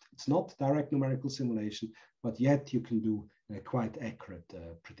involved. It's not direct numerical simulation, but yet you can do quite accurate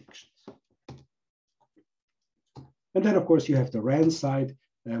predictions. And then, of course, you have the RAN side,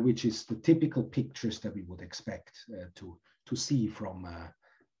 which is the typical pictures that we would expect to see from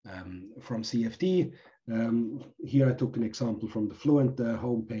CFD. Here I took an example from the Fluent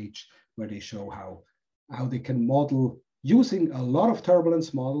homepage, where they show how they can model using a lot of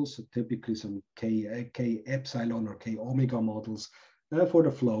turbulence models, so typically some K epsilon or K omega models for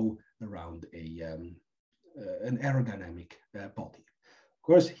the flow around an aerodynamic body. Of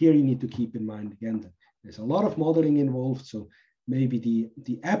course, here you need to keep in mind again that there's a lot of modeling involved, so maybe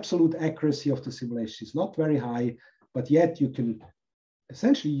the absolute accuracy of the simulation is not very high, but yet you can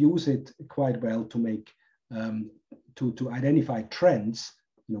essentially use it quite well to make to identify trends.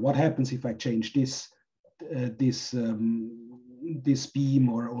 You know, what happens if I change this this beam,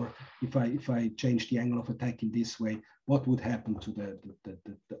 or if I change the angle of attack in this way, what would happen to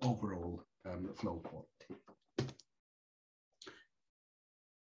the overall flow quality?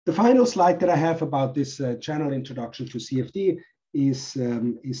 The final slide that I have about this channel introduction to CFD is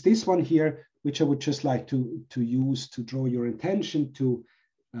this one here, which I would just like to use to draw your attention to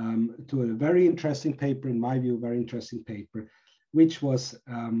a very interesting paper, in my view, very interesting paper, which was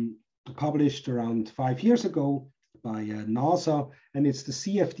published around 5 years ago by NASA, and it's the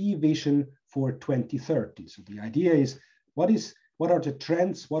CFD vision for 2030. So the idea is, what are the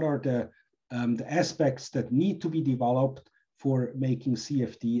trends, what are the aspects that need to be developed for making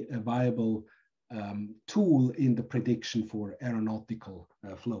CFD a viable tool in the prediction for aeronautical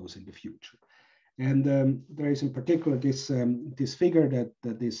flows in the future. And there is in particular this figure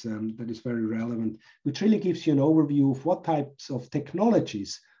that is very relevant, which really gives you an overview of what types of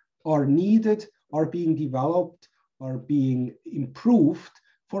technologies are needed, are being developed, are being improved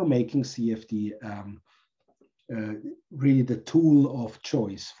for making CFD really the tool of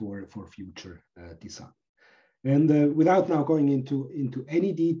choice for future design. And without now going into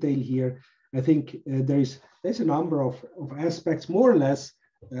any detail here, I think there's a number of aspects, more or less,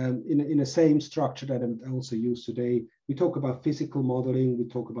 in the same structure that I also use today. We talk about physical modeling, we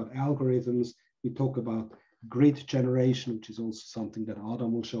talk about algorithms, we talk about grid generation, which is also something that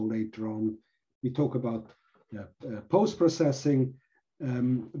Adam will show later on. We talk about post-processing,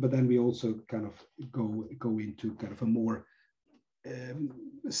 but then we also kind of go into kind of a more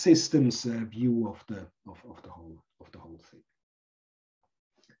systems view of the whole thing.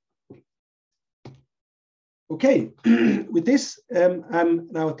 Okay, with this, I'm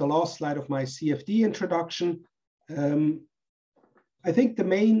now at the last slide of my CFD introduction. I think the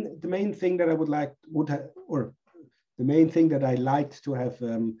main thing that I the main thing that I liked to have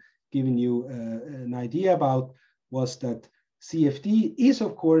given you an idea about was that CFD is,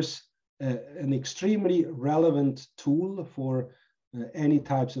 of course, an extremely relevant tool for any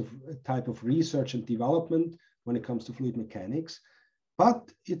type of research and development when it comes to fluid mechanics.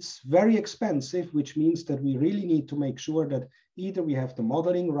 But it's very expensive, which means that we really need to make sure that either we have the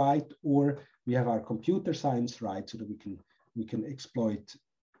modeling right or we have our computer science right, so that we can exploit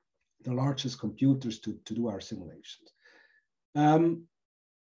the largest computers to do our simulations.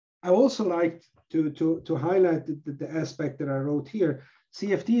 I also like to highlight the aspect that I wrote here.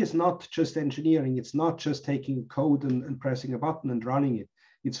 CFD is not just engineering. It's not just taking code and pressing a button and running it.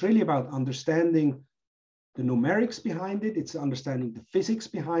 It's really about understanding the numerics behind it. It's understanding the physics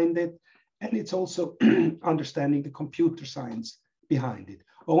behind it. And it's also understanding the computer science behind it.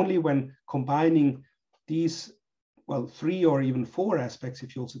 Only when combining these, well, 3 or even 4 aspects,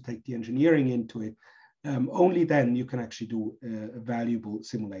 if you also take the engineering into it, only then you can actually do valuable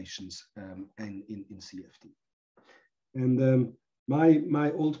simulations in CFD. And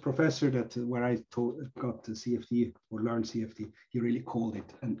my old professor where I got the CFD or learned CFD, he really called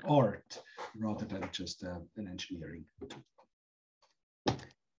it an art rather than just an engineering tool.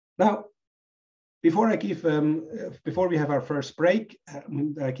 Now, before we have our first break,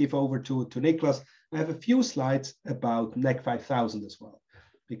 I give over to Niklas. I have a few slides about Nek5000 as well,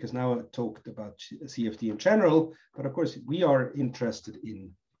 because now I talked about CFD in general, but of course we are interested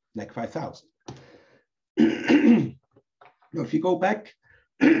in Nek5000. Now, if you go back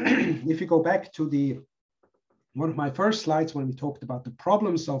to one of my first slides when we talked about the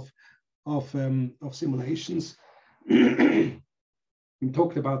problems of simulations, we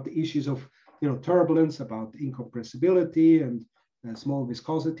talked about the issues of turbulence, about incompressibility and small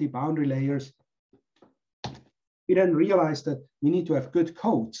viscosity, boundary layers. We then realized that we need to have good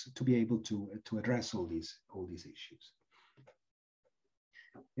codes to be able to address all these issues.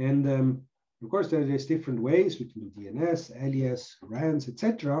 And of course, there's different ways. We can do DNS, LES, RANs,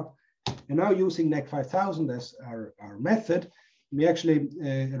 etc. And now using Nek5000 as our method, we actually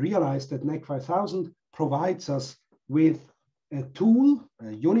realized that Nek5000 provides us with a tool,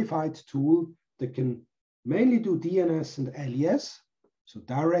 a unified tool that can mainly do DNS and LES, so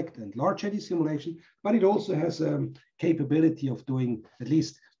direct and large eddy simulation, but it also has a capability of doing, at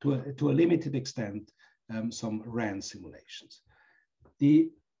least to a limited extent, some RAN simulations.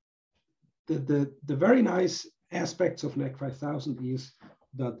 The very nice aspects of Nek5000 is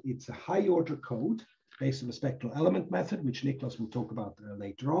that it's a high order code based on the spectral element method, which Niklas will talk about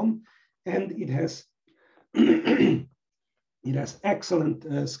later on. And it has,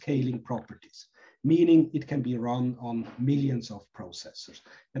 excellent scaling properties, meaning it can be run on millions of processors.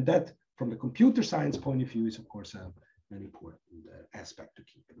 And that, from the computer science point of view, is of course an important aspect to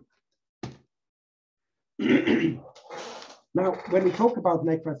keep in mind. Now, when we talk about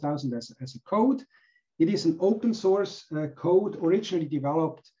Nek5000 as a code, it is an open source code originally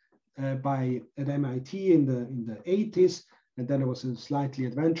developed by at MIT in the 80s, and then it was a slightly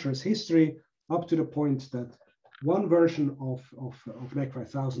adventurous history up to the point that one version of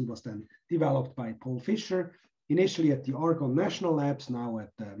Nek5000 was then developed by Paul Fisher, initially at the Argonne National Labs, now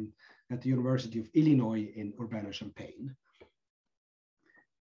at the University of Illinois in Urbana-Champaign.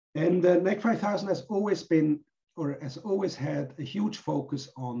 And Nek5000 has always been, or has always had, a huge focus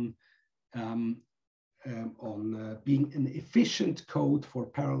on being an efficient code for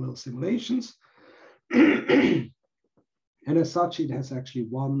parallel simulations. And as such, it has actually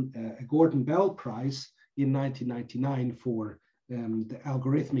won a Gordon Bell Prize in 1999 for the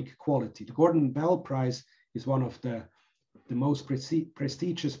algorithmic quality. The Gordon Bell Prize is one of the most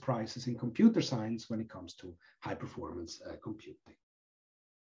prestigious prizes in computer science when it comes to high performance computing.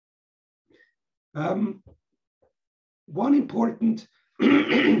 One important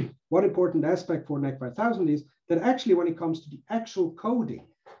aspect for Nek5000 is that actually when it comes to the actual coding,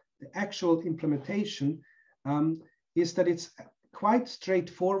 the actual implementation, is that it's quite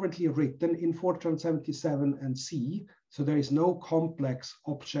straightforwardly written in Fortran 77 and C. So there is no complex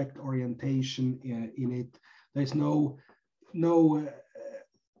object orientation in it. There's no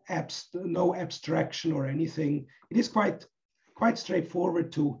abstraction or anything. It is quite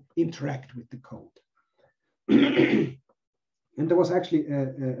straightforward to interact with the code. And there was actually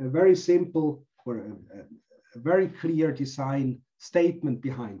a very simple or a very clear design statement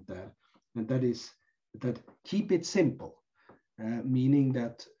behind that, and that is that keep it simple, meaning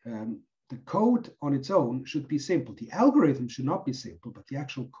that the code on its own should be simple. The algorithm should not be simple, but the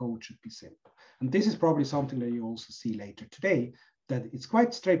actual code should be simple. And this is probably something that you also see later today, that it's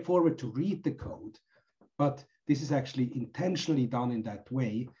quite straightforward to read the code, but this is actually intentionally done in that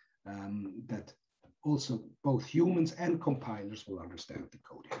way that also both humans and compilers will understand the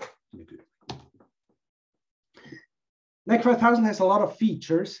code in a good way. Nek5000 has a lot of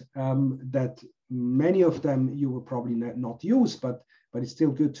features that many of them you will probably not use, but it's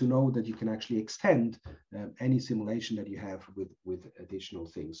still good to know that you can actually extend any simulation that you have with additional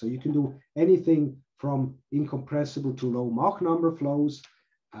things. So you can do anything from incompressible to low Mach number flows.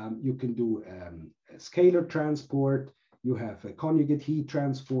 You can do scalar transport. You have a conjugate heat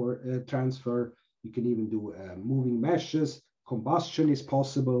transfer. You can even do moving meshes. Combustion is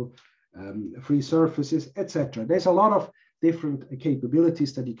possible. Free surfaces, etc. There's a lot of different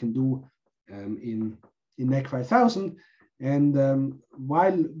capabilities that you can do in Nek5000. And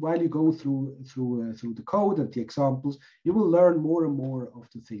while you go through the code and the examples, you will learn more and more of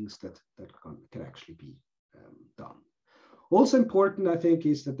the things that can actually be done. Also important, I think,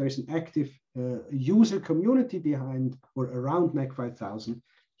 is that there's an active user community behind or around Nek5000.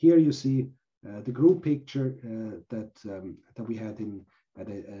 Here you see the group picture that we had at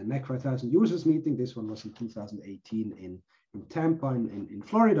a Nek5000 users meeting. This one was in 2018 in Tampa in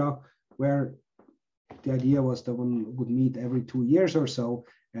Florida, where the idea was that one would meet every 2 years or so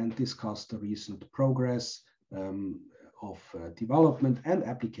and discuss the recent progress of development and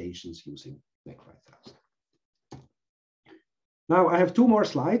applications using Nek5000. Now I have 2 more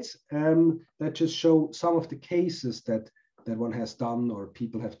slides that just show some of the cases that one has done or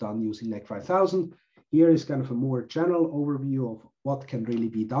people have done using Nek5000. Here is kind of a more general overview of what can really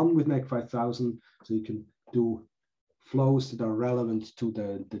be done with Nek5000. So you can do flows that are relevant to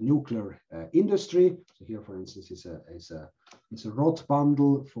the nuclear industry. So here, for instance, is a rod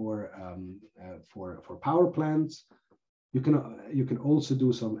bundle for power plants. You can also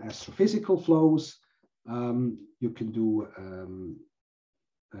do some astrophysical flows. You can do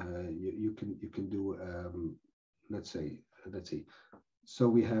let's see. So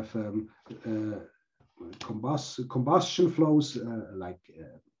we have combustion flows like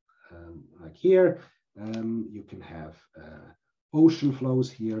here. You can have ocean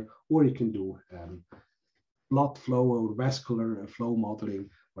flows here, or you can do blood flow or vascular flow modeling,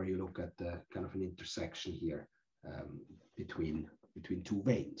 where you look at the kind of an intersection here between 2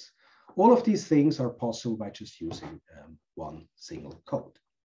 veins. All of these things are possible by just using one single code.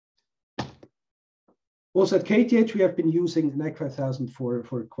 Also at KTH, we have been using Nek5000 for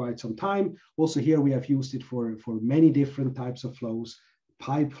quite some time. Also here, we have used it for many different types of flows,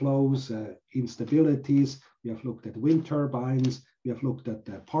 pipe flows, instabilities. We have looked at wind turbines. We have looked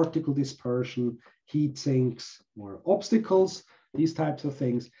at particle dispersion, heat sinks, or obstacles, these types of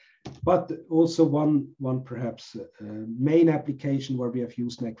things. But also one perhaps main application where we have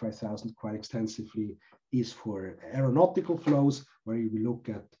used Nek5000 quite extensively is for aeronautical flows, where you look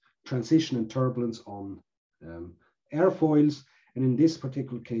at transition and turbulence on airfoils. And in this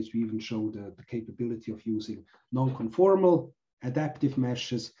particular case, we even show the capability of using non-conformal adaptive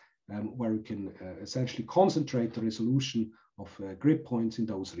meshes where we can essentially concentrate the resolution of grid points in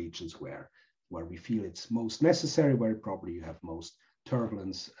those regions where we feel it's most necessary, where probably you have most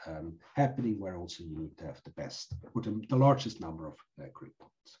turbulence happening, where also you need to have the best or the largest number of grid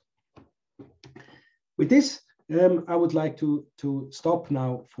points. With this, I would like to stop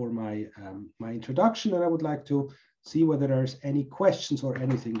now for my my introduction, and I would like to see whether there's any questions or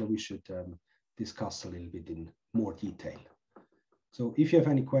anything that we should discuss a little bit in more detail. So if you have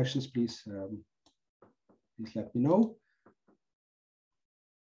any questions, please let me know.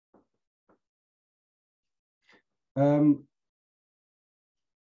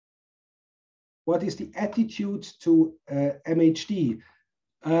 What is the attitude to MHD?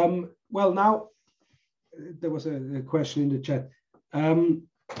 Well, now there was a question in the chat.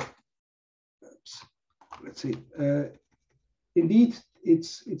 Let's see. Indeed,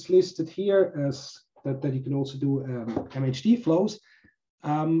 it's listed here as that you can also do MHD flows.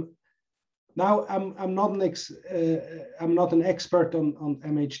 Now, I'm not an expert on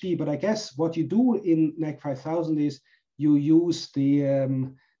MHD, but I guess what you do in Nek5000 is you use the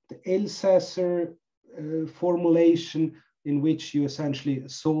Elsasser formulation, in which you essentially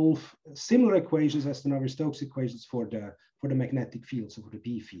solve similar equations as the Navier-Stokes equations for the magnetic field, so for the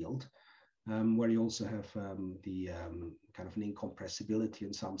B field, where you also have the kind of an incompressibility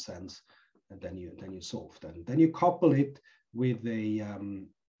in some sense, and then you solve that. And then you couple it with a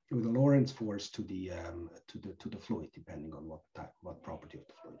Lorentz force to the fluid, depending on what property of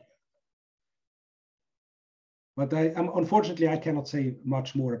the fluid you have. But unfortunately, I cannot say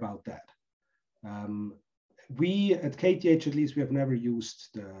much more about that. We at KTH, at least, we have never used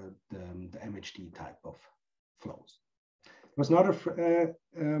the MHD type of flows. There was another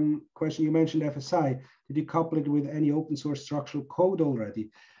question. You mentioned FSI. Did you couple it with any open source structural code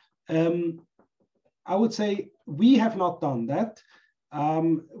already? I would say we have not done that.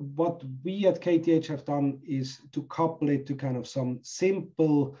 What we at KTH have done is to couple it to kind of some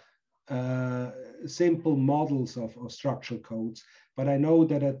simple models of structural codes. But I know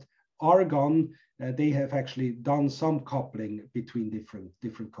that at Argonne, they have actually done some coupling between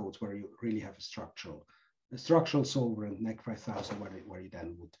different codes where you really have a structural solver and Nek5000 where you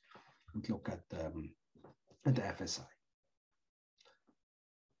then would look at the FSI.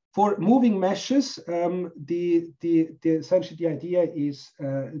 For moving meshes, essentially the idea is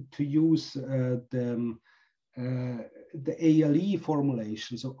to use the ALE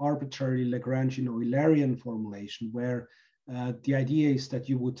formulation, so arbitrary Lagrangian or Eulerian formulation, where the idea is that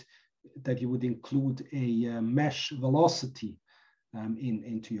you would include a mesh velocity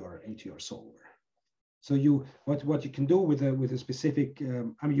into your solver. So what you can do with a specific,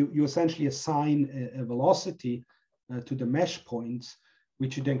 I mean, you essentially assign a velocity to the mesh points,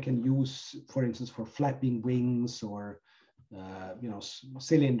 which you then can use, for instance, for flapping wings or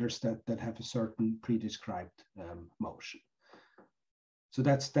cylinders that have a certain pre-described motion. So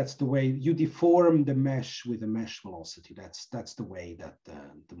that's the way you deform the mesh with a mesh velocity. That's the way that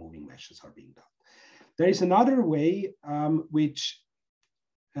the moving meshes are being done. There is another way which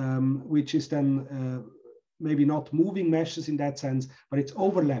is then maybe not moving meshes in that sense, but it's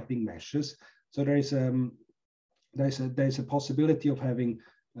overlapping meshes. So there's a possibility of having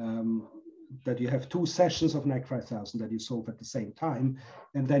that you have two sessions of Nek5000 that you solve at the same time,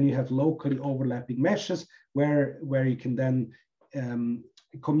 and then you have locally overlapping meshes where you can then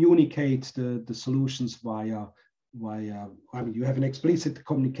communicate the solutions via I mean, you have an explicit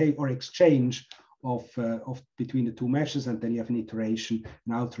communicate or exchange of between the two meshes, and then you have an iteration,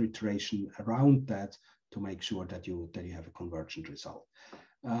 an outer iteration around that to make sure that you have a convergent result.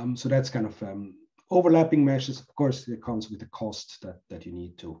 So that's kind of overlapping meshes. Of course, it comes with a cost that you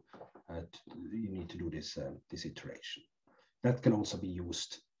need to do this iteration. That can also be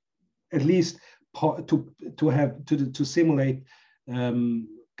used, at least to simulate kind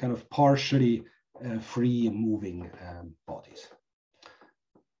of partially free moving bodies.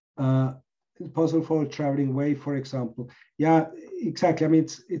 Possible for traveling wave, for example. Yeah, exactly. I mean,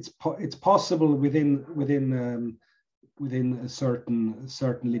 it's possible within certain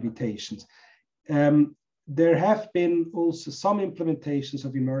limitations. There have been also some implementations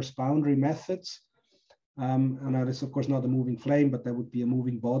of immersed boundary methods. And that is, of course, not a moving flame, but that would be a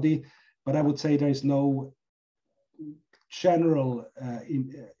moving body. But I would say there is no general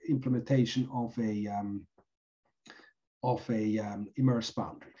implementation of a immersed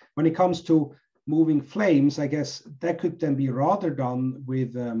boundary. When it comes to moving flames, I guess that could then be rather done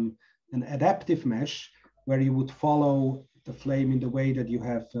with an adaptive mesh, where you would follow the flame in the way that you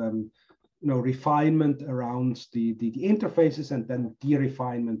have refinement around the interfaces, and then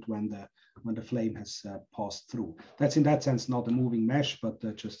de-refinement when the flame has passed through. That's in that sense not a moving mesh, but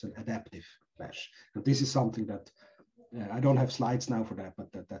just an adaptive mesh. And this is something that I don't have slides now for that,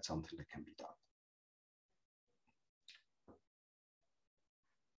 but that's something that can be done.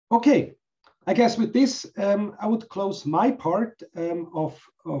 Okay, I guess with this, I would close my part of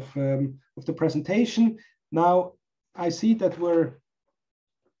the presentation. Now, I see that we're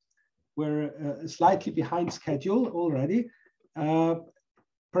slightly behind schedule already.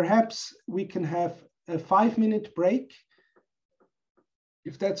 Perhaps we can have a 5-minute break,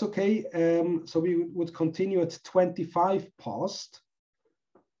 if that's okay. So we would continue at 25 past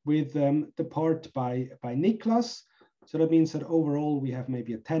with the part by Niklas. So that means that overall we have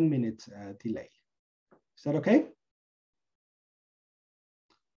maybe a 10-minute delay. Is that okay?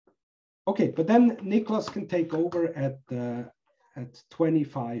 Okay, but then Niklas can take over at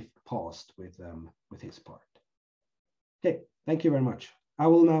 25 past with his part. Okay, thank you very much. I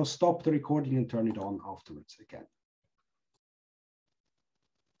will now stop the recording and turn it on afterwards again.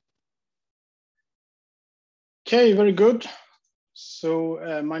 Okay, very good. So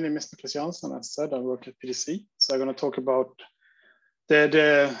my name is Niklas Jansson. As I said, I work at PDC. So I'm going to talk about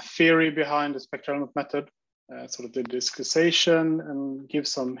the theory behind the spectral-element method, sort of the discretization, and give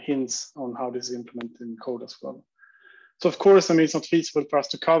some hints on how this is implemented in code as well. So of course, I mean, it's not feasible for us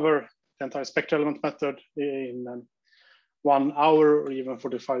to cover the entire spectral-element method in 1 hour or even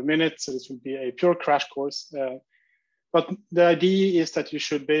 45 minutes. So this will be a pure crash course. But the idea is that you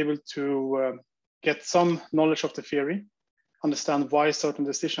should be able to get some knowledge of the theory, understand why certain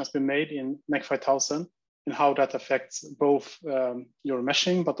decision has been made in Nek5000 and how that affects both your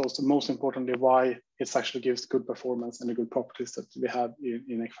meshing, but also most importantly, why it actually gives good performance and the good properties that we have in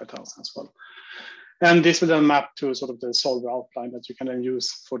Nek5000 as well. And this will then map to sort of the solver outline that you can then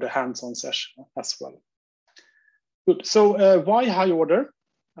use for the hands-on session as well. Good. So why high order?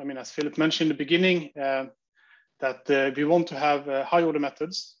 I mean, as Philip mentioned in the beginning, that we want to have high order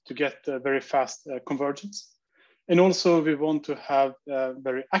methods to get very fast convergence. And also we want to have a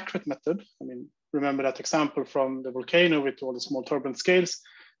very accurate method. I mean, remember that example from the volcano with all the small turbulence scales.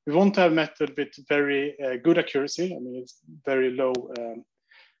 We want to have a method with very good accuracy. I mean, it's very low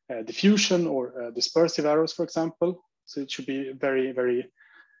diffusion or dispersive errors, for example. So it should be very, very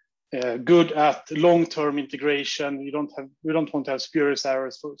good at long-term integration. We don't want to have spurious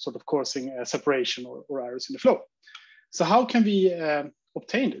errors for sort of causing separation or errors in the flow. So how can we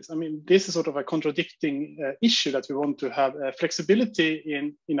obtain this? I mean, this is sort of a contradicting issue that we want to have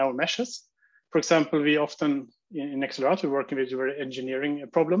flexibility in our meshes. For example, we often in Accelerator we're working with very engineering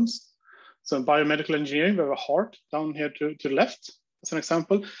problems. So in biomedical engineering, we have a heart down here to the left, as an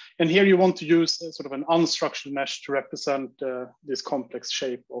example. And here you want to use sort of an unstructured mesh to represent this complex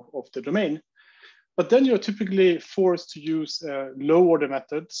shape of the domain. But then you're typically forced to use low order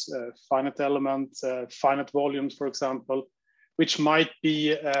methods, finite elements, finite volumes, for example, which might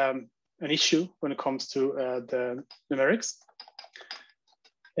be an issue when it comes to the numerics.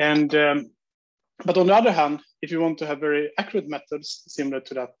 And but on the other hand, if you want to have very accurate methods, similar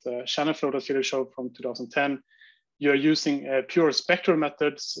to that channel flow that Philip showed from 2010, you're using pure spectral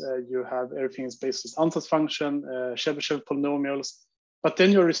methods. You have everything is based on ansatz function, Chebyshev polynomials, but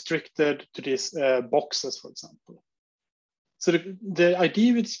then you're restricted to these boxes, for example. So the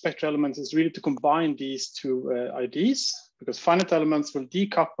idea with spectral elements is really to combine these two ideas, because finite elements will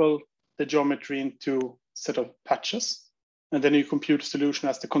decouple the geometry into a set of patches, and then you compute a solution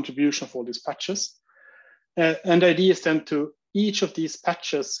as the contribution of all these patches. And the idea is then to each of these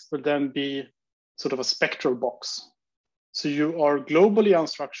patches will then be sort of a spectral box. So you are globally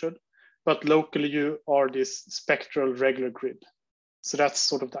unstructured, but locally you are this spectral regular grid. So that's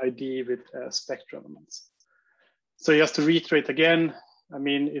sort of the idea with spectral elements. So just to reiterate again, I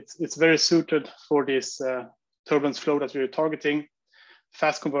mean, it's very suited for this turbulence flow that we're targeting,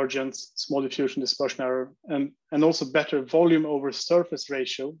 fast convergence, small diffusion dispersion error, and also better volume over surface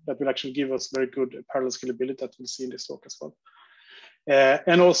ratio that will actually give us very good parallel scalability that we'll see in this talk as well.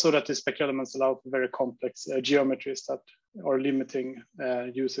 And also that the spectral elements allow for very complex geometries that are limiting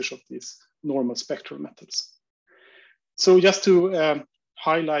usage of these normal spectral methods. So just to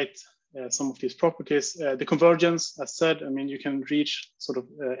highlight some of these properties, the convergence, as said, I mean, you can reach sort of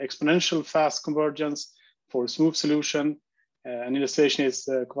exponential fast convergence for a smooth solution. An illustration is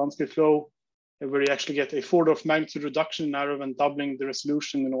Kovansky flow, where you actually get a 4 order of magnitude reduction in error when doubling the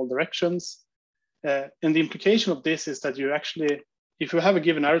resolution in all directions. And the implication of this is that you actually, if you have a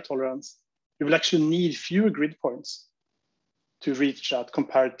given error tolerance, you will actually need fewer grid points to reach that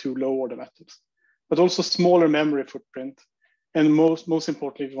compared to low order methods, but also smaller memory footprint. And most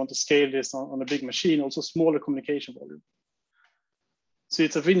importantly, if you want to scale this on a big machine, also smaller communication volume. So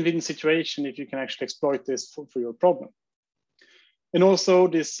it's a win-win situation if you can actually exploit this for your problem. And also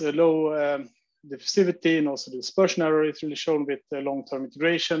this low diffusivity and also the dispersion error is really shown with long-term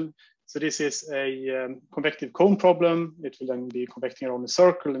integration. So this is a convective cone problem. It will then be convecting around a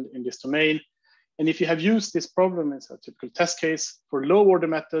circle in this domain. And if you have used this problem as a typical test case for low order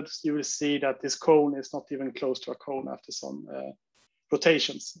methods, you will see that this cone is not even close to a cone after some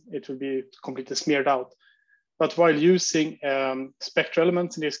rotations. It will be completely smeared out. But while using spectral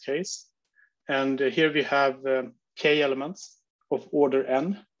elements in this case, and here we have k elements of order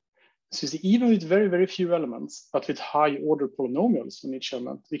n. So you see, even with very, very few elements, but with high order polynomials in each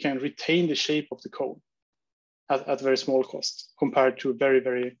element, we can retain the shape of the cone at very small cost compared to very,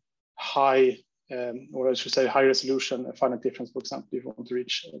 very high, or I should say high resolution finite difference, for example, if you want to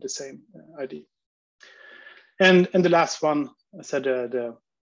reach the same ID. And the last one, I said the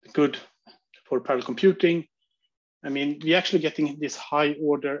good for parallel computing. I mean, we're actually getting this high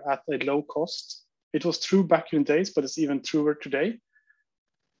order at a low cost. It was true back in the days, but it's even truer today.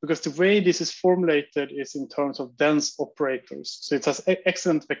 Because the way this is formulated is in terms of dense operators. So it has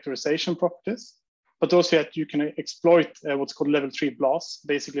excellent vectorization properties, but also that you can exploit what's called level 3 BLAS,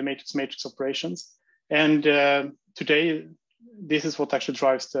 basically matrix operations. And today, this is what actually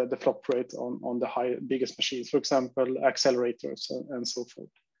drives the flop rate on the biggest machines, for example, accelerators and so forth.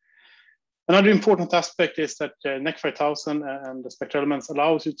 Another important aspect is that Nek5000 and the spectral elements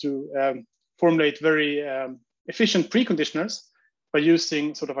allows you to formulate very efficient preconditioners by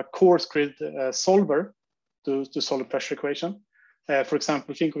using sort of a coarse grid solver to solve a pressure equation. For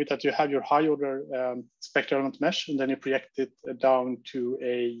example, think of it that you have your high order spectral element mesh, and then you project it down to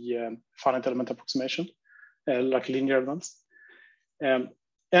a finite element approximation, like linear elements.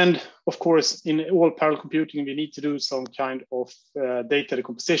 And of course, in all parallel computing, we need to do some kind of data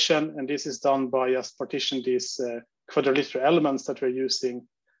decomposition, and this is done by just partition these quadrilateral elements that we're using,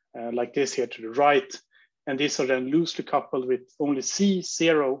 like this here to the right. And these are then loosely coupled with only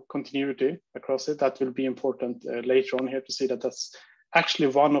C0 continuity across it. That will be important later on here to see that that's actually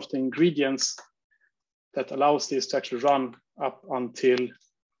one of the ingredients that allows this to actually run up until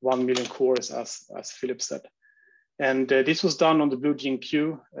 1 million cores, as Philip said. And this was done on the Blue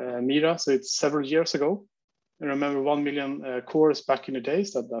GNQ Mira, so it's several years ago. I remember 1 million cores back in the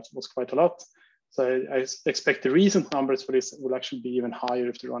days, that was quite a lot. So I expect the recent numbers for this will actually be even higher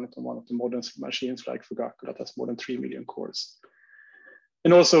if they run it on one of the modern machines like Fugaku that has more than 3 million cores.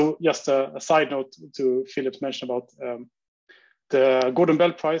 And also just a side note to Philip's mention about the Gordon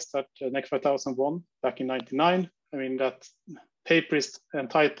Bell Prize that Nek5000 won back in '99. I mean, that paper is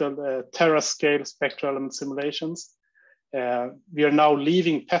entitled Terascale Spectral Element Simulations. We are now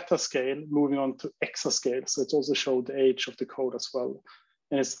leaving petascale, moving on to exascale. So it also showed the age of the code as well.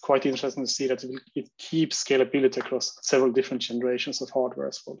 And it's quite interesting to see that it keeps scalability across several different generations of hardware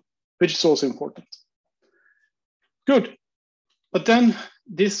as well, which is also important. Good. But then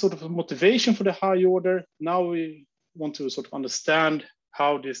this sort of motivation for the high order, now we want to sort of understand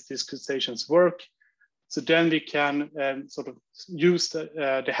how these discretizations work. So then we can sort of use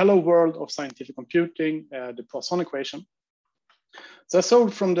the hello world of scientific computing, the Poisson equation. So I saw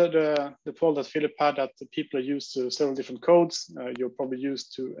from the poll that Philip had that the people are used to several different codes. You're probably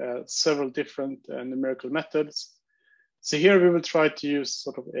used to several different numerical methods. So here we will try to use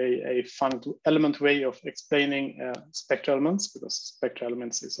sort of a finite element way of explaining spectral elements, because spectral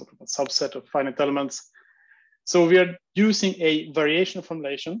elements is sort of a subset of finite elements. So we are using a variation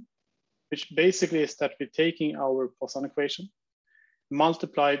formulation, which basically is that we're taking our Poisson equation,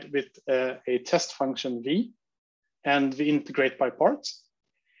 multiplied with a test function v, and we integrate by parts.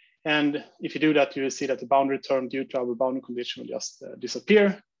 And if you do that, you will see that the boundary term due to our boundary condition will just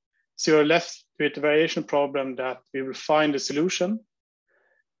disappear. So you're left with a variation problem that we will find a solution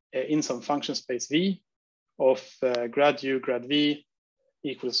in some function space v of grad u, grad v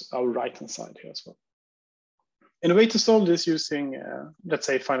equals our right-hand side here as well. And a way to solve this using, let's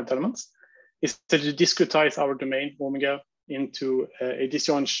say, finite elements is to discretize our domain omega into a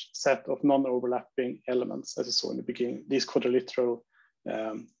disjoint set of non-overlapping elements, as you saw in the beginning, these quadrilateral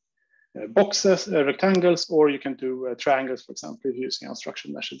boxes, rectangles, or you can do triangles, for example, if you're using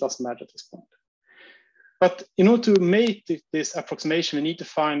unstructured mesh. It doesn't matter at this point. But in order to make this approximation, we need to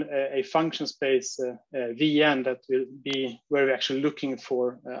find a function space Vn that will be where we're actually looking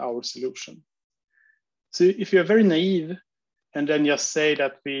for our solution. So if you're very naive and then just say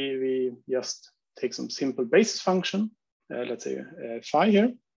that we just take some simple basis function, let's say phi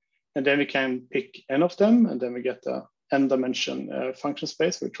here, and then we can pick n of them, and then we get the n dimension function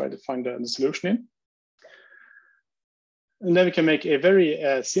space we try to find the solution in. And then we can make a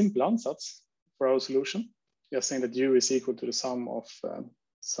very simple ansatz for our solution. We are saying that U is equal to the sum of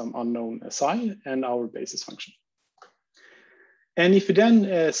some unknown psi and our basis function. And if we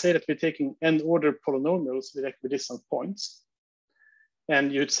then say that we're taking n-order polynomials with equidistant points,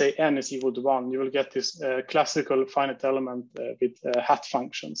 and you'd say n is equal to 1, you will get this classical finite element with hat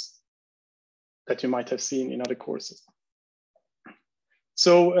functions that you might have seen in other courses.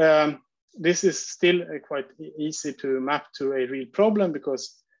 So this is still quite easy to map to a real problem,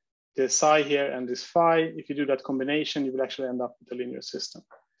 because the psi here and this phi, if you do that combination, you will actually end up with a linear system.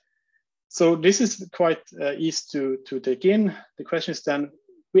 So this is quite easy to take in. The question is then,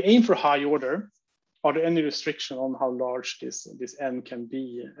 we aim for high order. Are there any restriction on how large this n can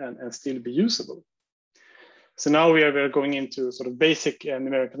be and still be usable? So now we are going into sort of basic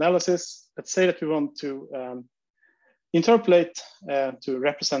numeric analysis. Let's say that we want to interpolate to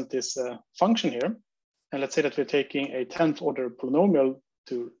represent this function here. And let's say that we're taking a 10th order polynomial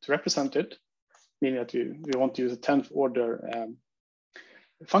to represent it, meaning that we want to use a 10th order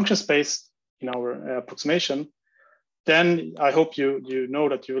function space in our approximation. Then I hope you know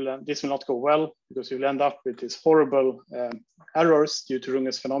that this will not go well, because you'll end up with these horrible errors due to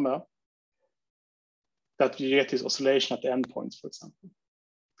Runge's phenomena, that you get this oscillation at the endpoints, for example,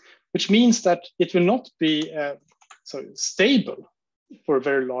 which means that it will not be stable for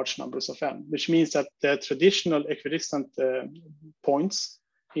very large numbers of n, which means that the traditional equidistant points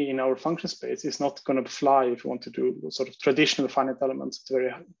in our function space is not going to fly if you want to do sort of traditional finite elements at a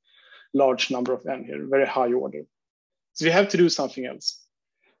very large number of n here, very high order. So we have to do something else.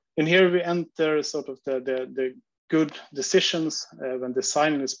 And here we enter sort of the good decisions when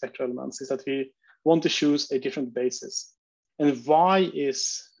designing the spectral elements, is that we want to choose a different basis. And why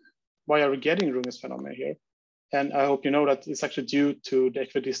are we getting Runge's phenomena here? And I hope you know that it's actually due to the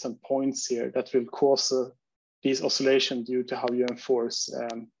equidistant points here that will cause these oscillations due to how you enforce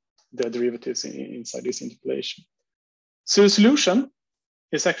the derivatives inside this interpolation. So the solution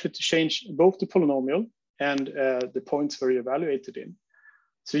is actually to change both the polynomial and the points where you're evaluated in.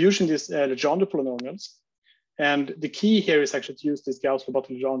 So using these Legendre polynomials, and the key here is actually to use these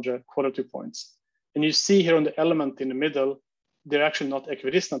Gauss-Legendre quality points. And you see here on the element in the middle, they're actually not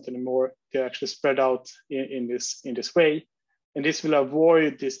equidistant anymore. They're actually spread out in this way. And this will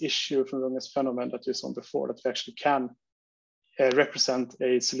avoid this issue from Runge's phenomenon that you saw before, that we actually can represent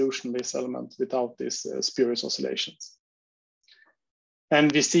a solution of this element without these spurious oscillations.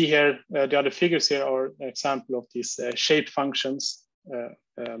 And we see here, the other figures here are an example of these shape functions,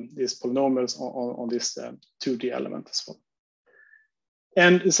 these polynomials on this 2D element as well.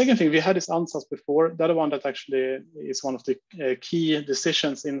 And the second thing, we had this ansatz before. The other one that actually is one of the key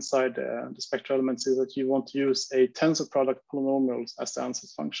decisions inside the spectral elements is that you want to use a tensor product polynomials as the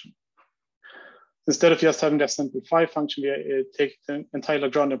ansatz function. Instead of just having the simple phi function, we take the entire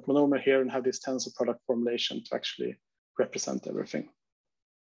Lagrangian polynomial here and have this tensor product formulation to actually represent everything.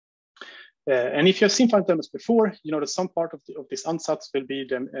 And if you have seen finite elements before, you know that some part of this ansatz will be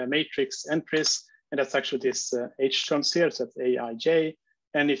the matrix entries, and that's actually this H terms here, so that's Aij.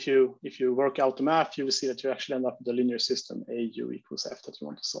 And if you work out the math, you will see that you actually end up with a linear system, AU equals F, that you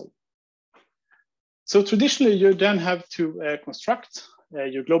want to solve. So traditionally, you then have to construct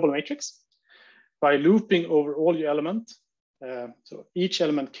your global matrix by looping over all your element. So each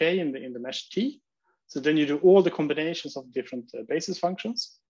element K in the meshed T. So then you do all the combinations of different basis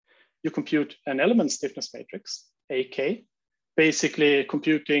functions. You compute an element stiffness matrix, AK, basically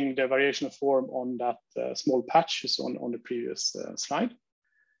computing the variation of form on that small patch you saw on the previous slide,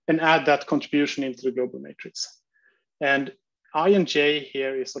 and add that contribution into the global matrix. And I and J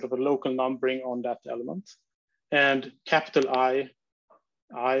here is sort of a local numbering on that element. And capital I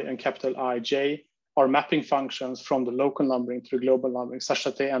and capital IJ are mapping functions from the local numbering to the global numbering, such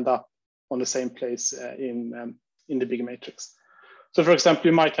that they end up on the same place in the big matrix. So for example,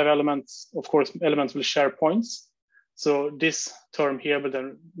 you might have elements, of course, elements will share points. So this term here will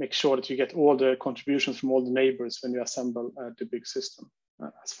then make sure that you get all the contributions from all the neighbors when you assemble the big system,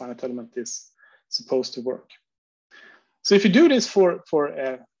 as finite element is supposed to work. So if you do this for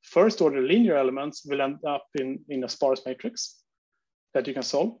first order linear elements, we'll end up in a sparse matrix that you can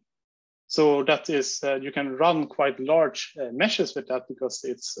solve. So that is, you can run quite large meshes with that because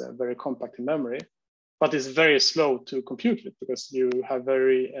it's very compact in memory, but it's very slow to compute it because you have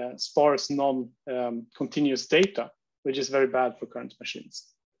very sparse non-continuous data, which is very bad for current machines.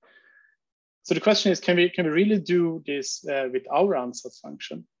 So the question is, can we really do this with our ansatz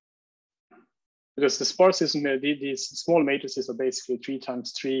function? Because the sparse system, these small matrices are basically 3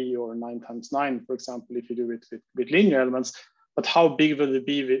 times 3 or 9 times 9, for example, if you do it with linear elements. But how big will it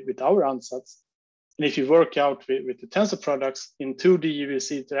be with our ansatz? And if you work out with the tensor products in 2D, you will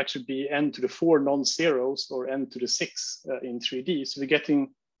see it actually be n to the 4 non-zeros or n to the 6 in 3D. So we're getting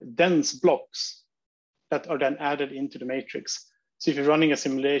dense blocks that are then added into the matrix. So if you're running a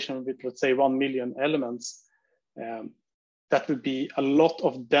simulation with, let's say, 1 million elements, that would be a lot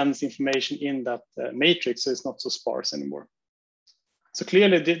of dense information in that matrix, so it's not so sparse anymore. So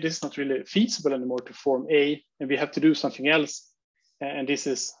clearly, this is not really feasible anymore to form A, and we have to do something else. And this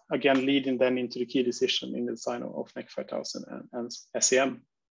is, again, leading then into the key decision in the design of Nek5000 and SEM.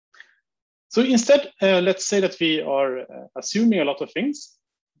 So instead, let's say that we are assuming a lot of things,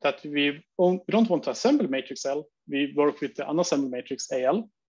 that we don't want to assemble matrix L. We work with the unassembled matrix AL,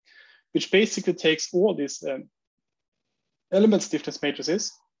 which basically takes all these element stiffness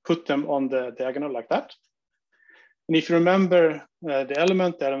matrices, put them on the diagonal like that. And if you remember the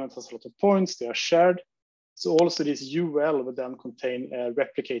element has a lot of points, they are shared. So also this UL would then contain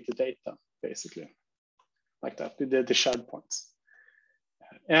replicated data, basically, like that, with the shared points.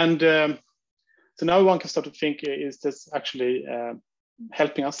 And so now one can start to think, is this actually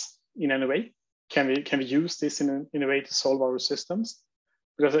helping us in any way? Can we use this in a way to solve our systems?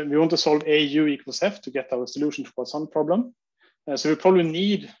 Because we want to solve AU equals F to get our solution to Poisson problem. So we probably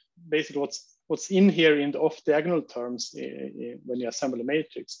need basically what's in here in the off-diagonal terms when you assemble a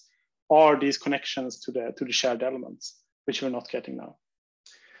matrix are these connections to the shared elements, which we're not getting now.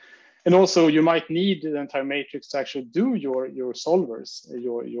 And also you might need the entire matrix to actually do your solvers,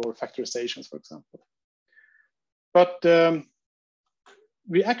 your factorizations, for example. But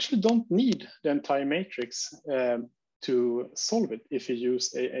we actually don't need the entire matrix to solve it if you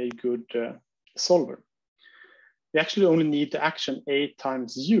use a good solver. We actually only need the action A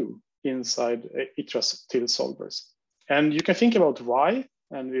times U inside iterative solvers. And you can think about why,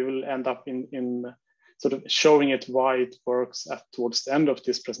 and we will end up in sort of showing it why it works towards the end of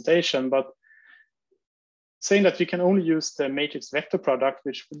this presentation. But saying that we can only use the matrix vector product,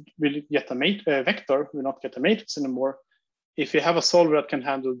 which will get a vector, will not get a matrix anymore. If you have a solver that can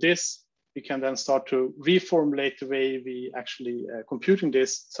handle this, we can then start to reformulate the way we actually computing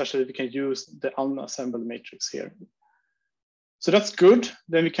this, such that we can use the unassembled matrix here. So that's good.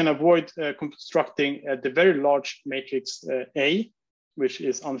 Then we can avoid constructing the very large matrix A, which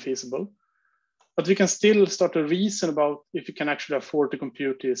is unfeasible. But we can still start to reason about if we can actually afford to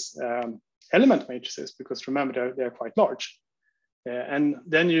compute these element matrices, because remember, they're quite large. And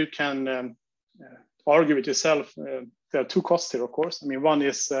then you can argue with yourself. There are two costs here, of course. I mean, one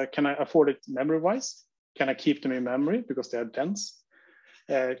is, can I afford it memory-wise? Can I keep them in memory because they are dense?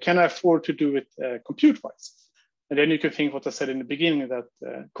 Can I afford to do it compute-wise? And then you can think what I said in the beginning,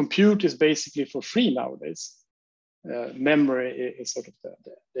 that compute is basically for free nowadays. Memory is sort of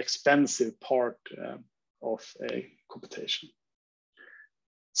the expensive part of a computation.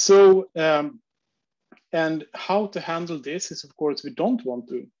 So, and how to handle this is, of course, we don't want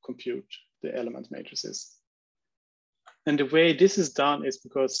to compute the element matrices. And the way this is done is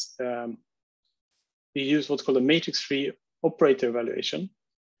because we use what's called a matrix-free operator evaluation.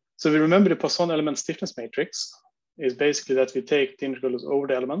 So we remember the Poisson element stiffness matrix is basically that we take the integrals over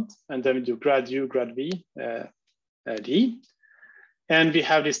the element, and then we do grad U, grad V, D. And we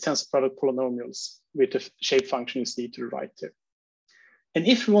have these tensor product polynomials with the shape function you see to the right here. And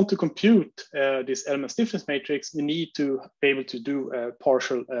if we want to compute this element stiffness matrix, we need to be able to do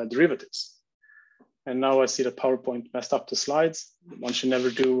partial derivatives. And now I see that PowerPoint messed up the slides. One should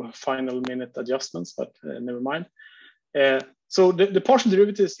never do final minute adjustments, but never mind. So the partial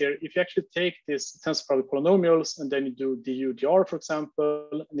derivatives here, if you actually take this tensor product polynomials and then you do du dr, for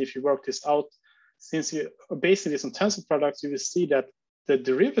example, and if you work this out, since you are basing this on tensor products, you will see that the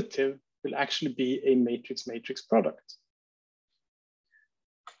derivative will actually be a matrix-matrix product.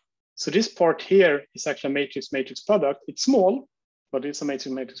 So this part here is actually a matrix-matrix product. It's small, but it's a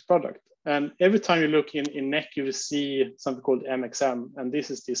matrix-matrix product. And every time you look in Nek, you will see something called MXM, and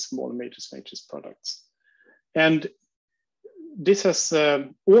this is these small matrix-matrix products. And this has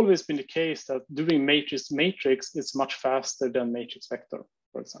always been the case that doing matrix-matrix is much faster than matrix-vector,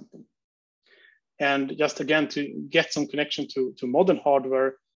 for example. And just again, to get some connection to modern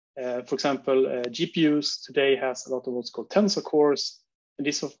hardware, for example, GPUs today has a lot of what's called tensor cores. And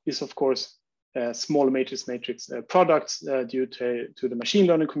this is, of course, small matrix-matrix products due to the machine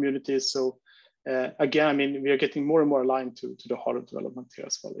learning communities. So again, I mean, we are getting more and more aligned to the hardware development here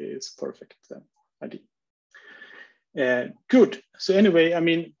as well. It's a perfect idea. Good. So anyway, I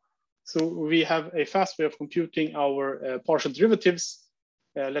mean, so we have a fast way of computing our partial derivatives.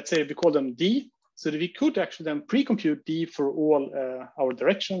 Let's say we call them D. So that we could actually then pre-compute D for all our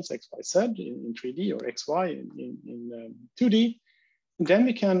directions, X, Y, Z in 3D or X, Y in 2D. then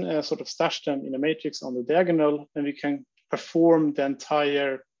we can sort of stash them in a matrix on the diagonal, and we can perform the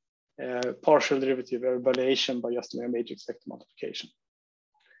entire partial derivative evaluation by just doing a matrix vector multiplication.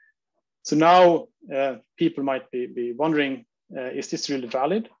 So now people might be wondering, is this really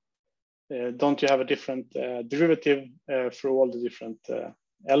valid? Don't you have a different derivative for all the different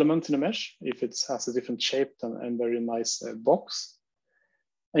elements in a mesh if it has a different shape and very nice box?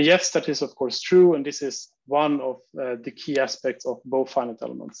 And yes, that is of course true. And this is one of the key aspects of both finite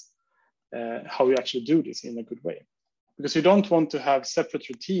elements, how you actually do this in a good way. Because you don't want to have separate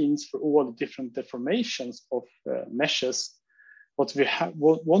routines for all the different deformations of meshes. What we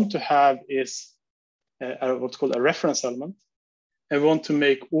want to have is what's called a reference element. And we want to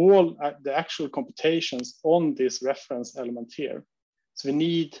make all the actual computations on this reference element here. So we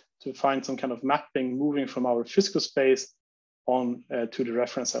need to find some kind of mapping moving from our physical space on to the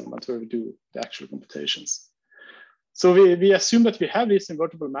reference element where we do the actual computations. So we assume that we have this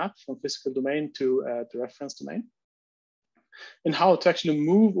invertible map from physical domain to the reference domain. And how to actually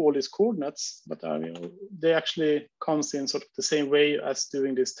move all these coordinates, but they actually comes in sort of the same way as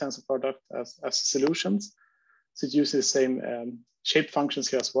doing this tensor product as solutions. So it uses the same shape functions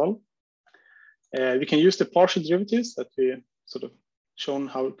here as well. We can use the partial derivatives that we sort of shown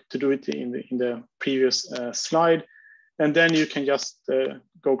how to do it in the previous slide. And then you can just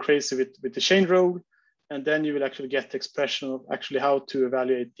go crazy with the chain rule. And then you will actually get the expression of actually how to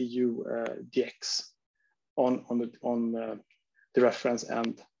evaluate du dx on the reference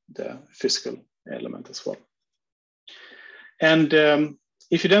and the physical element as well. And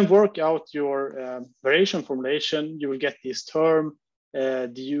if you then work out your variation formulation, you will get this term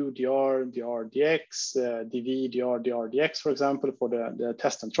du dr dx, dv dr dx, for example, for the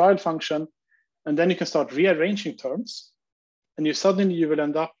test and trial function. And then you can start rearranging terms. And you will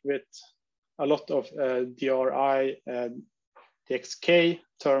end up with a lot of dri dxk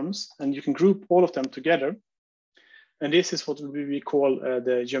terms, and you can group all of them together. And this is what we call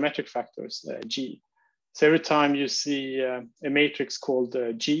the geometric factors, G. So every time you see a matrix called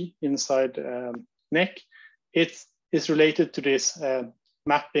G inside Nek, it is related to this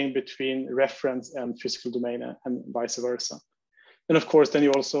mapping between reference and physical domain and vice versa. And of course, then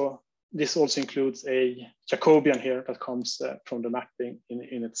this also includes a Jacobian here that comes from the mapping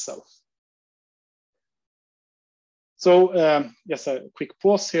in itself. So just a quick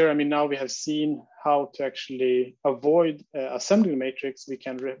pause here. I mean, now we have seen how to actually avoid assembling matrix. We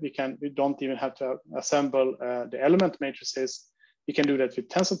don't even have to assemble the element matrices. We can do that with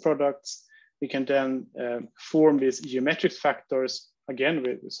tensor products. We can then form these geometric factors again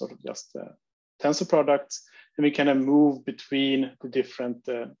with sort of just tensor products, and we can then move between the different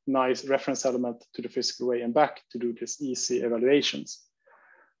nice reference element to the physical way and back to do these easy evaluations.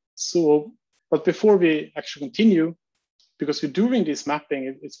 So, but before we actually continue, because we're doing this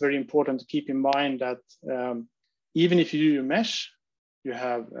mapping, it's very important to keep in mind that even if you do your mesh, you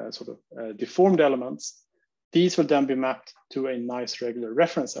have sort of deformed elements. These will then be mapped to a nice regular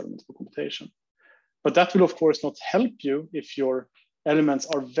reference element for computation. But that will, of course, not help you if your elements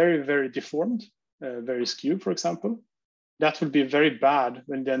are very, very deformed, very skewed, for example. That will be very bad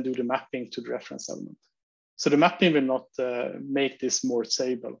when you then do the mapping to the reference element. So the mapping will not make this more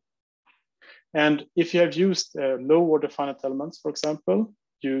stable. And if you have used low order finite elements, for example,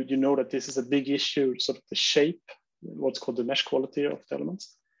 you know that this is a big issue, sort of the shape, what's called the mesh quality of the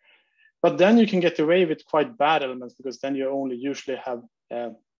elements. But then you can get away with quite bad elements because then you only usually have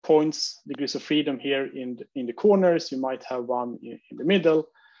points, degrees of freedom here in the corners. You might have one in the middle.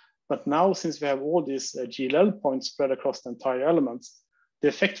 But now, since we have all these GLL points spread across the entire elements, the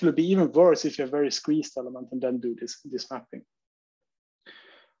effect will be even worse if you have a very squeezed element and then do this mapping.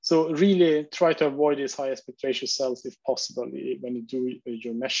 So really try to avoid these high aspect ratio cells if possible when you do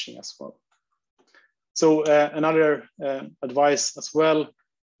your meshing as well. So another advice as well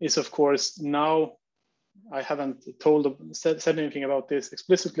is, of course, now I haven't said anything about this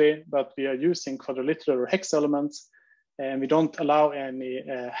explicitly, but we are using quadriliteral or hex elements, and we don't allow any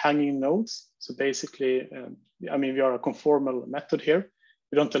hanging nodes. So basically, I mean, we are a conformal method here.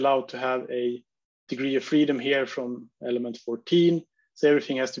 We don't allow to have a degree of freedom here from element 14. So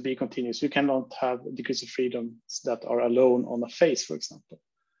everything has to be continuous. You cannot have degrees of freedom that are alone on a face, for example.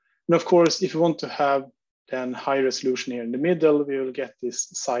 And of course, if you want to have then high resolution here in the middle, we will get this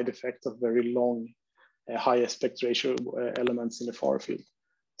side effect of very long, high aspect ratio elements in the far field.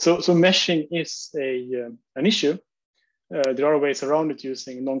 So meshing is an issue. There are ways around it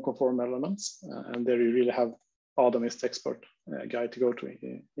using non-conformal elements, and there you really have Adam is the expert guy to go to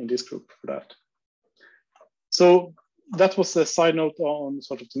in this group for that. So that was a side note on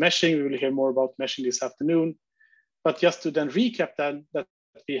sort of the meshing. We will hear more about meshing this afternoon. But just to then recap that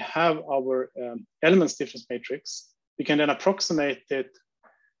we have our elements difference matrix, we can then approximate it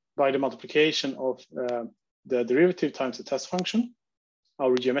by the multiplication of the derivative times the test function,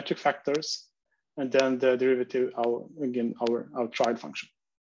 our geometric factors, and then the derivative, our trial function.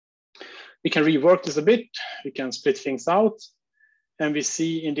 We can rework this a bit. We can split things out, and we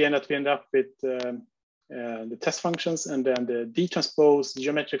see in the end that we end up with the test functions and then the d transpose, the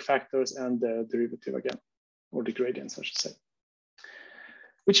geometric factors, and the derivative again, or the gradients, I should say.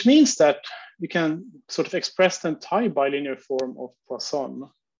 Which means that we can sort of express the entire bilinear form of Poisson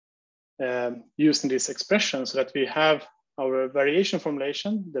using this expression, so that we have our variation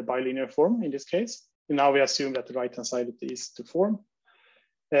formulation, the bilinear form in this case. And now we assume that the right-hand side of this to form,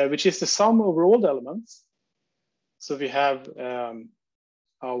 which is the sum over all the elements. So we have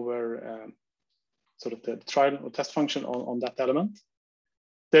our sort of the trial or test function on that element.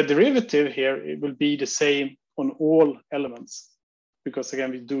 The derivative here, it will be the same on all elements, because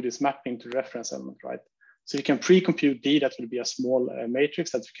again, we do this mapping to reference element, right? So you can pre-compute D, that will be a small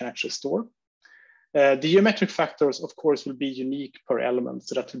matrix that we can actually store. The geometric factors, of course, will be unique per element.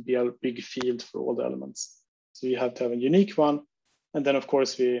 So that will be a big field for all the elements. So you have to have a unique one. And then, of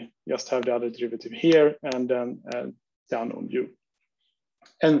course, we just have the other derivative here and then down on U.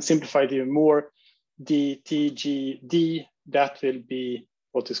 And simplify it even more, D, T, G, D, that will be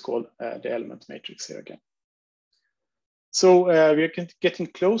what is called the element matrix here again. So we're getting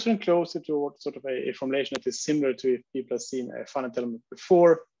closer and closer to sort of a formulation that is similar to if people have seen a finite element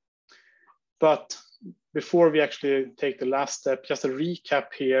before. But before we actually take the last step, just a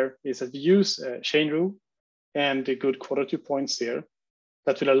recap here is that we use chain rule and the good quadrature points here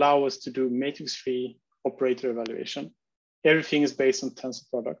that will allow us to do matrix-free operator evaluation. Everything is based on tensor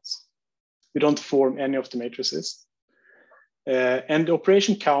products. We don't form any of the matrices. And the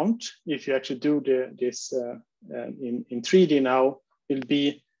operation count, if you actually do this in 3D now, will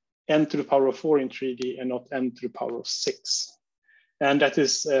be n to the power of 4 in 3D and not n to the power of 6. And that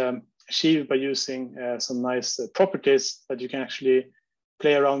is achieved by using some nice properties that you can actually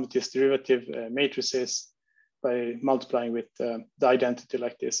play around with this derivative matrices by multiplying with the identity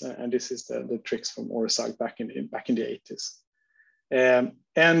like this. And this is the tricks from Orsag back in the 80s.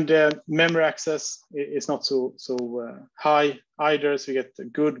 Memory access is not so high either. So you get a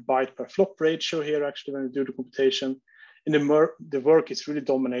good byte per flop ratio here actually when you do the computation. And the work is really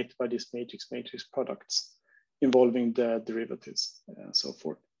dominated by these matrix products involving the derivatives and so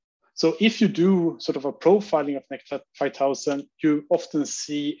forth. So if you do sort of a profiling of Nek5000, you often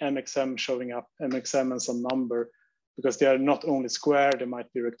see MXM showing up, MXM and some number, because they are not only square, they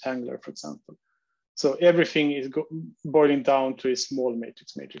might be rectangular, for example. So everything is boiling down to a small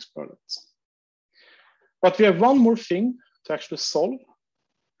matrix products. But we have one more thing to actually solve.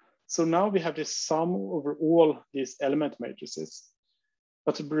 So now we have this sum over all these element matrices.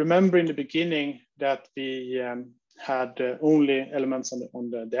 But remember in the beginning that we had only elements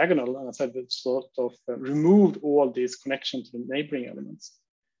on the diagonal, and I said we sort of removed all these connections to the neighboring elements.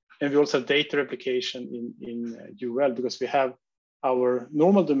 And we also have data replication in UL because we have our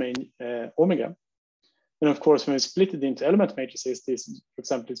normal domain omega. And of course, when we split it into element matrices, this, for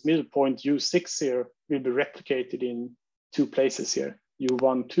example, this middle point U6 here will be replicated in two places here,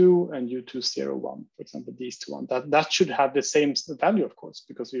 U12 and U201, for example, these two ones. That should have the same value, of course,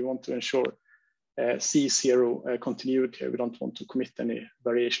 because we want to ensure C0 continuity here. We don't want to commit any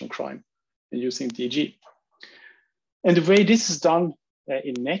variational crime using DG. And the way this is done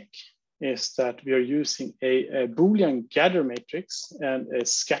in NEC is that we are using a Boolean gather matrix and a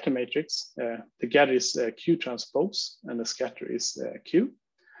scatter matrix. The gather is Q transpose and the scatter is Q.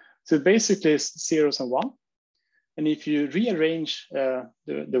 So basically it's zeros and one. And if you rearrange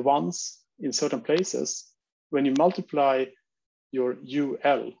the ones in certain places, when you multiply your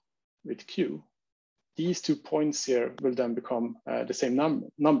UL with Q, these 2 points here will then become the same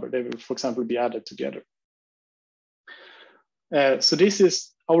number. They will, for example, be added together. So this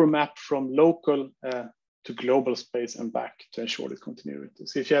is our map from local to global space and back to ensure this continuity.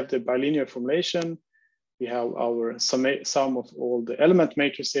 So if you have the bilinear formulation, we have our sum of all the element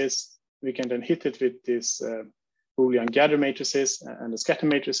matrices. We can then hit it with this Boolean gather matrices and the scatter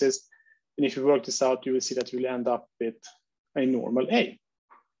matrices. And if you work this out, you will see that you will end up with a normal A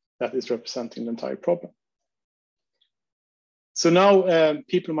that is representing the entire problem. So now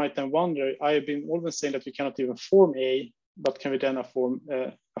people might then wonder, I have been always saying that we cannot even form A, but can we then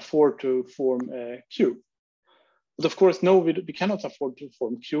afford to form Q? But of course, no, we cannot afford to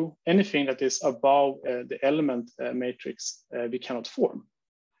form Q. Anything that is above the element matrix, we cannot form.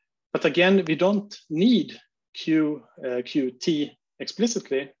 But again, we don't need Q, QT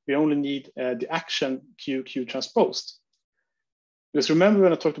explicitly, we only need the action QQ transposed. Because remember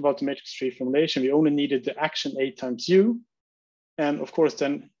when I talked about the matrix tree formulation, we only needed the action A times U. And of course,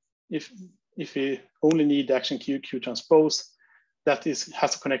 then if we only need the action QQ transpose, that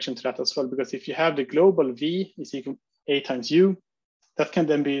has a connection to that as well. Because if you have the global V is equal to A times U, that can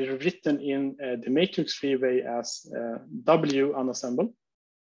then be written in the matrix tree way as W unassembled,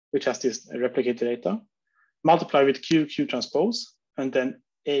 which has this replicated data, multiply with QQ transpose, and then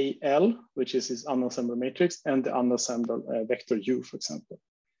AL, which is this unassembled matrix, and the unassembled vector U, for example.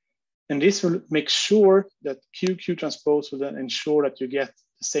 And this will make sure that QQ transpose will then ensure that you get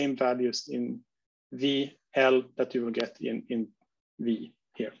the same values in VL that you will get in V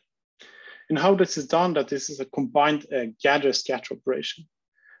here. And how this is done, that this is a combined gather scatter operation.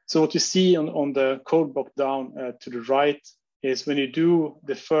 So what you see on the code block down to the right is when you do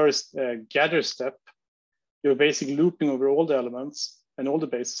the first gather step, you're basically looping over all the elements and all the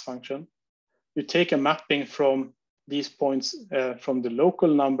basis function. You take a mapping from these points from the local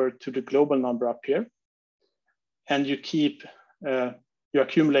number to the global number up here. And you keep, you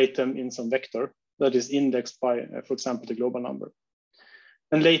accumulate them in some vector that is indexed by, for example, the global number.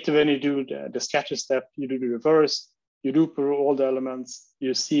 And later when you do the scatter step, you do the reverse, you loop over all the elements,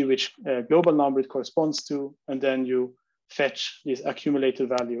 you see which global number it corresponds to, and then you fetch this accumulated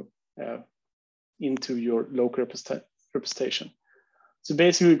value into your local representation. So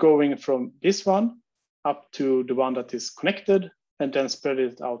basically going from this one up to the one that is connected, and then spread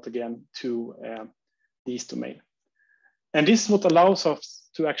it out again to these domain. And this is what allows us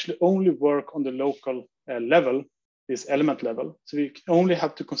to actually only work on the local level, this element level. So we only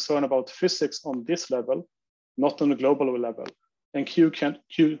have to concern about physics on this level, not on the global level. And QT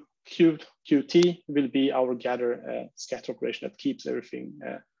will be our gather scatter operation that keeps everything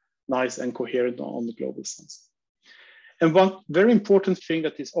nice and coherent on the global sense. And one very important thing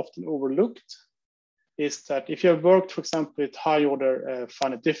that is often overlooked is that if you have worked, for example, with high order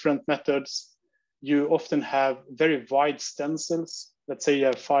finite difference methods, you often have very wide stencils. Let's say you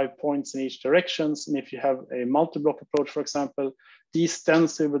have 5 points in each directions. And if you have a multi-block approach, for example, these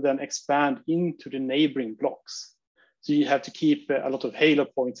stencils will then expand into the neighboring blocks. So you have to keep a lot of halo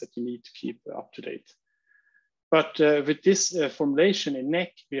points that you need to keep up to date. But with this formulation in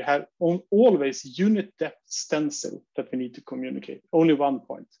Nek, we have always unit depth stencil that we need to communicate, only 1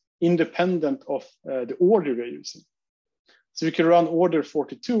 point, independent of the order we're using. So we can run order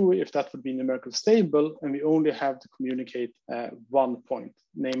 42 if that would be numerically stable, and we only have to communicate 1 point,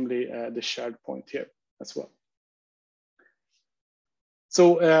 namely the shared point here as well.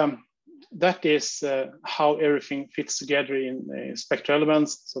 So that is how everything fits together in spectral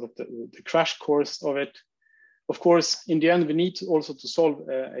elements, sort of the crash course of it. Of course, in the end, we need to also to solve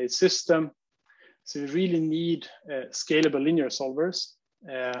a system. So we really need scalable linear solvers.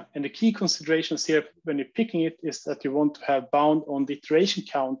 And the key considerations here when you're picking it is that you want to have bound on the iteration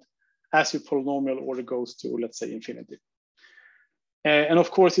count as your polynomial order goes to, let's say, infinity. And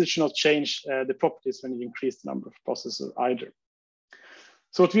of course, it should not change the properties when you increase the number of processors either.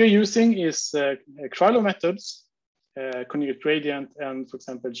 So what we are using is Krylov methods, conjugate gradient, and for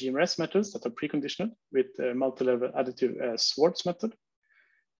example, GMRS methods that are preconditioned with multi-level additive Schwartz method.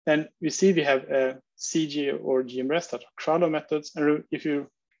 And we see we have CG or GMRS that are Krylov methods. And if you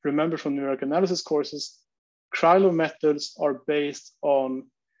remember from numerical analysis courses, Krylov methods are based on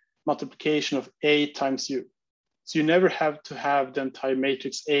multiplication of A times U. So you never have to have the entire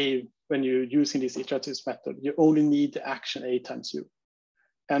matrix A when you're using this iterative method. You only need the action A times U.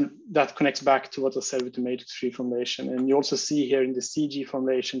 And that connects back to what I said with the matrix tree formulation. And you also see here in the CG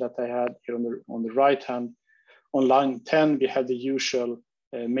formulation that I had here on the right hand, on line 10, we have the usual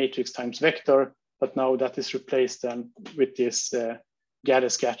matrix times vector, but now that is replaced then with this gather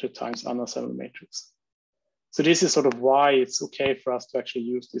scatter times unassembled matrix. So this is sort of why it's okay for us to actually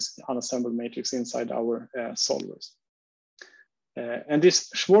use this unassembled matrix inside our solvers. And this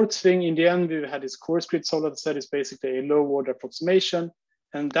Schwartz thing, in the end, we had this coarse grid solver that said is basically a low order approximation.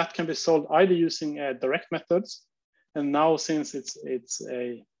 And that can be solved either using direct methods. And now since it's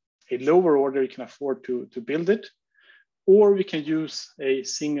a lower order, you can afford to build it. Or we can use a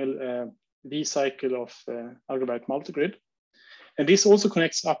single V cycle of algebraic multigrid. And this also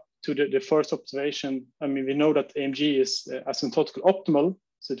connects up to the first observation. I mean, we know that AMG is asymptotically optimal,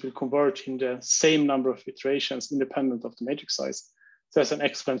 so it will converge in the same number of iterations independent of the matrix size. So that's an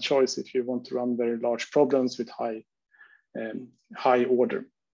excellent choice if you want to run very large problems with high order.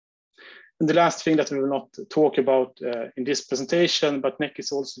 And the last thing that we will not talk about in this presentation, but Nek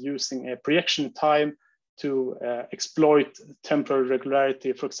is also using a projection time to exploit temporal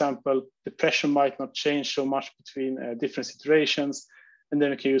regularity. For example, the pressure might not change so much between different situations, and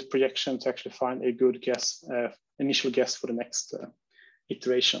then we can use projection to actually find a good guess, initial guess for the next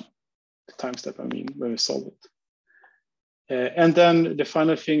iteration, the time step, I mean, when we solve it. And then the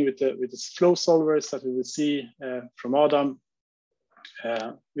final thing with this flow solvers that we will see from Adam,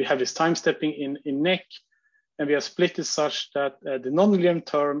 we have this time stepping in Nek, and we have split it such that the nonlinear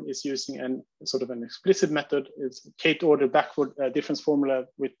term is using sort of an explicit method. It's Kate order backward difference formula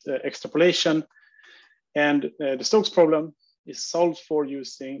with extrapolation. And the Stokes problem is solved for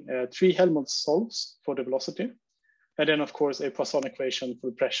using 3 Helmholtz solves for the velocity. And then, of course, a Poisson equation for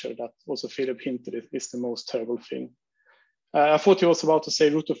the pressure that also Philip hinted is the most terrible thing. I thought he was about to say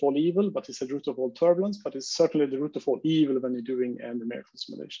root of all evil, but he said root of all turbulence, but it's certainly the root of all evil when you're doing numerical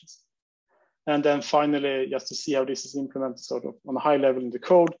simulations. And then finally, just to see how this is implemented sort of on a high level in the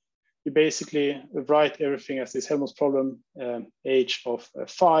code, you basically write everything as this Helmholtz problem, h of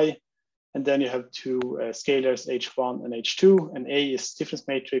phi, and then you have 2 scalars, h1 and h2, and A is stiffness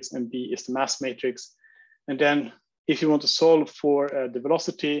matrix and B is the mass matrix. And then if you want to solve for the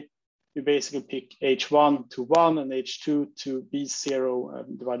velocity, you basically pick h1 to 1 and h2 to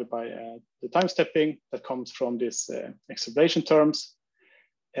b0 divided by the time stepping that comes from this extrapolation terms.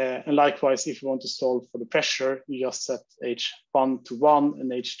 And likewise, if you want to solve for the pressure, you just set h1 to 1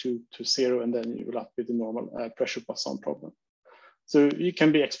 and h2 to 0, and then you will up with the normal pressure Poisson problem. So it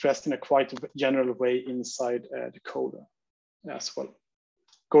can be expressed in a quite general way inside the code as well.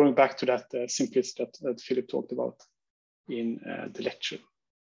 Going back to that simplicity that Philip talked about in the lecture.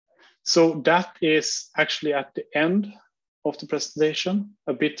 So that is actually at the end of the presentation,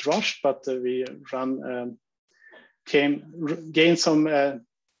 a bit rushed, but we gained some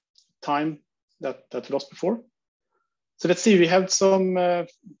time that we lost before. So let's see, we have some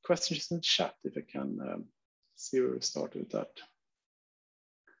questions in the chat, if I can see where we start with that.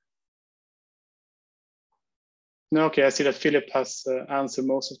 No, okay, I see that Philip has answered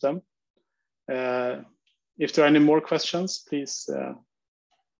most of them. If there are any more questions, please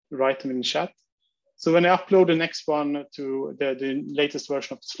write them in the chat. So when I upload the next one to the latest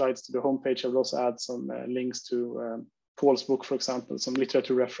version of the slides to the homepage, I will also add some links to Paul's book, for example, some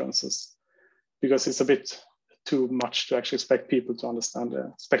literature references, because it's a bit too much to actually expect people to understand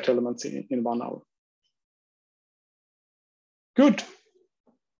the spectral elements in 1 hour. Good.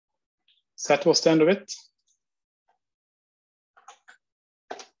 So that was the end of it.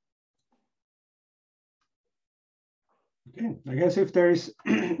 Okay, I guess if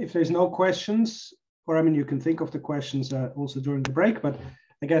there's no questions, or I mean, you can think of the questions also during the break, but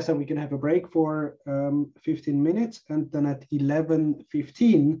I guess that we can have a break for 15 minutes, and then at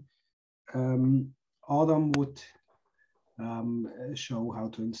 11:15, Adam would show how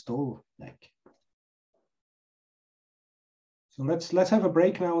to install Nek. So let's have a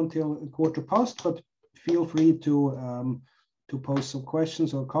break now until 1/4 but feel free to post some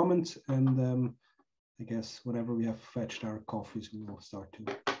questions or comments, and I guess whenever we have fetched our coffees, we will start to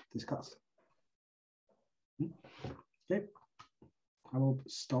discuss. Okay, I will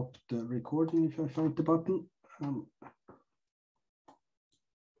stop the recording if I find the button.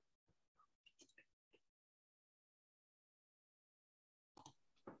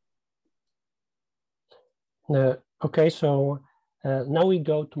 Okay, so now we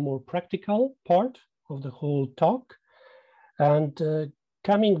go to more practical part of the whole talk, and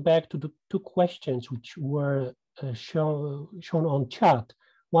coming back to the 2 questions which were shown on chat.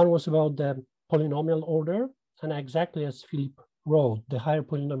 One was about the polynomial order, and exactly as Philip wrote, the higher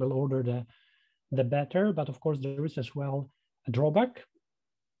polynomial order, the better. But of course, there is as well a drawback.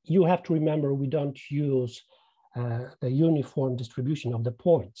 You have to remember we don't use the uniform distribution of the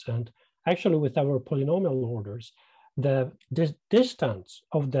points. And actually, with our polynomial orders, the distance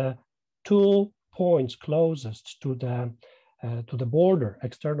of the 2 points closest to the border,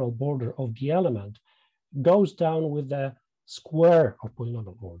 external border of the element, goes down with the square of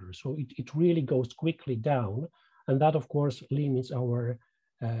polynomial order. So it really goes quickly down. And that, of course, limits our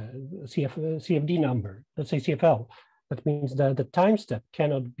CFD number, let's say CFL. That means that the time step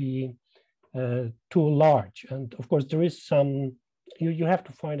cannot be too large. And of course, there is some, you have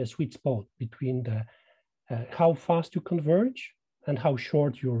to find a sweet spot between the how fast you converge and how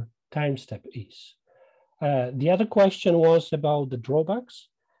short your time step is. The other question was about the drawbacks,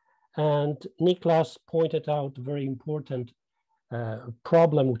 and Niklas pointed out a very important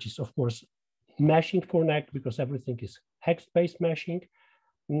problem, which is of course meshing for Nek, because everything is hex-based meshing.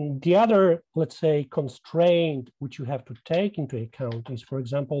 The other, let's say, constraint which you have to take into account is, for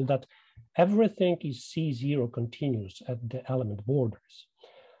example, that everything is C0 continuous at the element borders.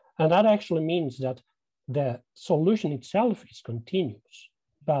 And that actually means that the solution itself is continuous,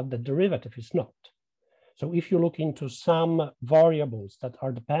 but the derivative is not. So if you look into some variables that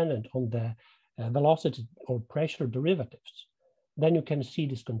are dependent on the velocity or pressure derivatives, then you can see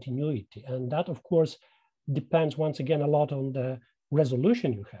discontinuity. And that, of course, depends once again a lot on the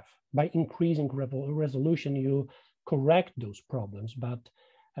resolution you have. By increasing resolution, you correct those problems. But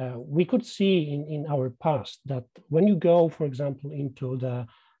we could see in our past that when you go, for example, into the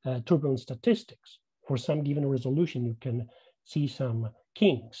turbulence statistics, for some given resolution, you can see some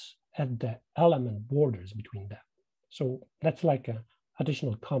kinks at the element borders between them. So that's like an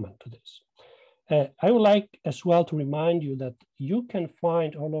additional comment to this. I would like as well to remind you that you can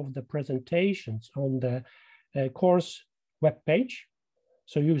find all of the presentations on the course webpage.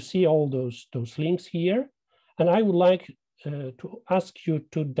 So you see all those links here. And I would like to ask you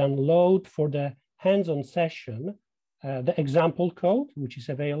to download for the hands-on session the example code, which is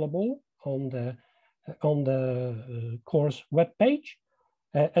available on the course webpage,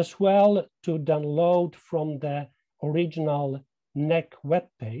 as well to download from the original NEC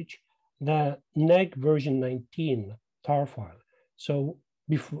webpage the NEC version 19 tar file. So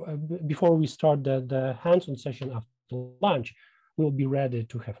before we start the hands-on session after lunch, we'll be ready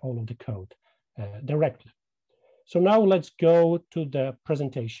to have all of the code directly. So now let's go to the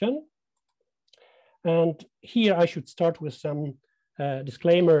presentation. And here I should start with some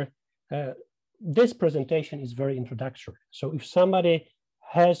disclaimer. This presentation is very introductory. So if somebody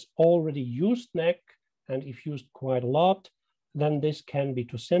has already used NEC, and if used quite a lot, then this can be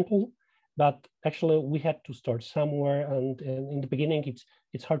too simple. But actually, we had to start somewhere, and in the beginning,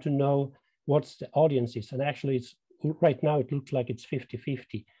 it's hard to know what's the audience is. And actually, it's right now it looks like it's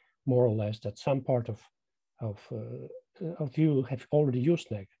 50-50, more or less. That some part of you have already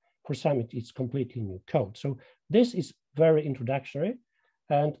used NEC. For some, it's completely new code. So this is very introductory,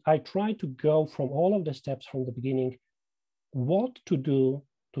 and I try to go from all of the steps from the beginning, what to do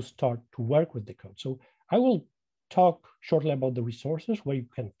to start to work with the code. So I will talk shortly about the resources, where you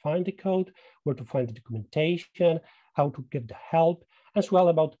can find the code, where to find the documentation, how to get the help, as well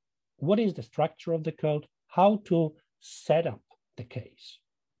about what is the structure of the code, how to set up the case.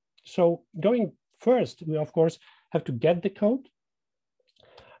 So going first, we of course have to get the code.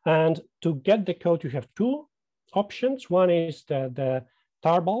 And to get the code, you have two options. One is the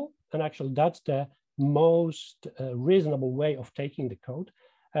tarball, and actually that's the most reasonable way of taking the code.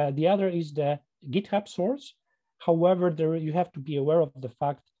 The other is the GitHub source. However, you have to be aware of the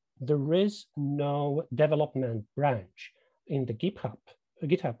fact there is no development branch in the GitHub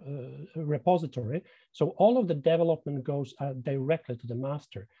repository. So all of the development goes directly to the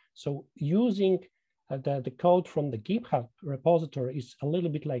master. So using the code from the GitHub repository is a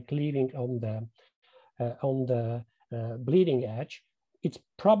little bit like living on the bleeding edge. It's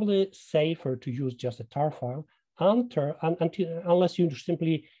probably safer to use just a tar file unless you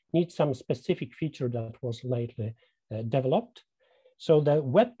simply need some specific feature that was lately developed. So the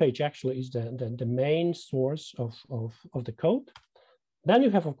web page actually is the main source of the code. Then you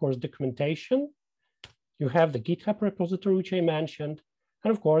have, of course, documentation. You have the GitHub repository, which I mentioned.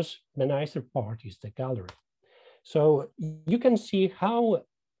 And of course, the nicer part is the gallery. So you can see how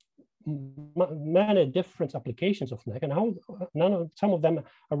many different applications of NEC and how some of them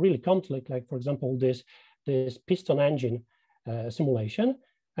are really complex, like for example, this piston engine simulation.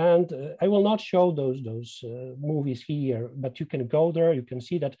 And I will not show those movies here, but you can go there, you can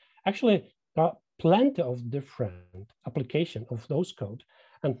see that actually there are plenty of different applications of those code.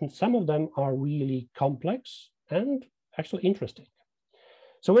 And some of them are really complex and actually interesting.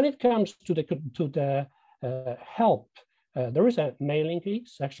 So when it comes to the help, there is a mailing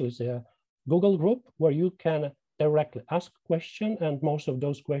list. Actually, it's a Google group where you can directly ask questions, and most of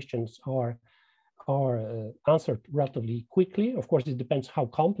those questions are answered relatively quickly. Of course, it depends how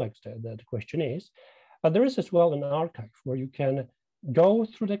complex the question is. But there is as well an archive where you can go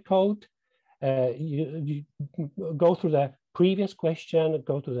through the code, you go through the previous question,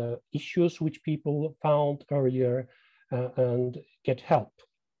 go to the issues which people found earlier, and get help.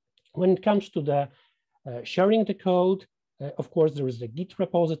 When it comes to the sharing the code, of course, there is the Git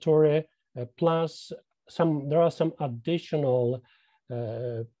repository, plus there are some additional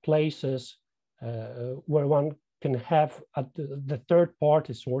places where one can have the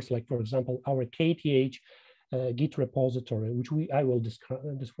third-party source, like, for example, our KTH Git repository, which I will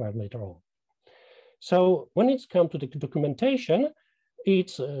describe later on. So when it's come to the documentation,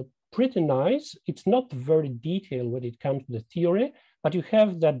 it's pretty nice. It's not very detailed when it comes to the theory, but you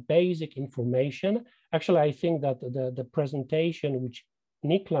have that basic information. Actually, I think that the presentation which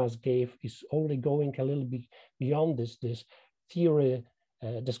Niklas gave is already going a little bit beyond this theory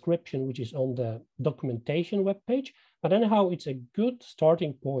description, which is on the documentation webpage. But anyhow, it's a good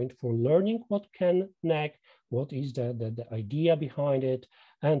starting point for learning what can Nek, what is the idea behind it,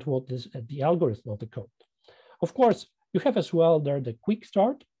 and what is the algorithm of the code. Of course, you have as well there the quick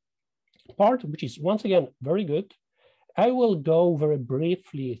start part, which is once again very good. I will go very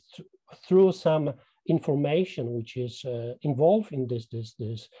briefly through some information which is involved in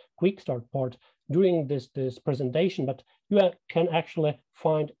this quick start part during this presentation, but you can actually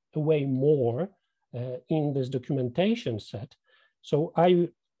find a way more in this documentation set. So I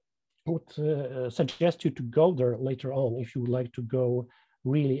would suggest you to go there later on if you would like to go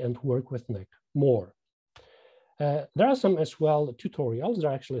really and work with Nek more. There are some as well tutorials. There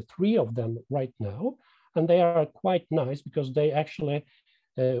are actually 3 of them right now, and they are quite nice because they actually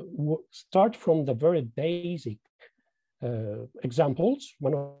start from the very basic examples.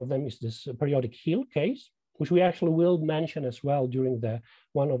 One of them is this periodic Hill case, which we actually will mention as well during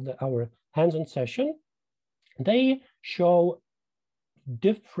our hands-on session. They show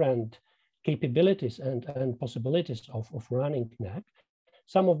different capabilities and possibilities of running Nek.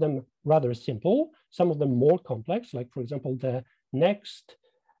 Some of them rather simple, some of them more complex, like for example, the next,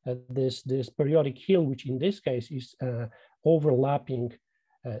 this periodic Hill, which in this case is overlapping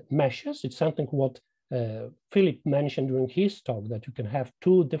meshes. It's something what Philip mentioned during his talk, that you can have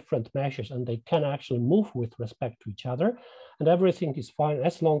 2 different meshes and they can actually move with respect to each other, and everything is fine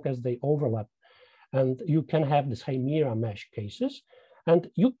as long as they overlap. And you can have this Chimera mesh cases. And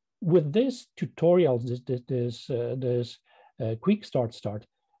you, with this tutorials, this quick start,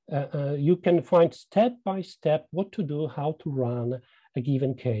 you can find step by step what to do, how to run a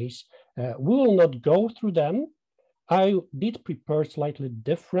given case. We will not go through them. I did prepare slightly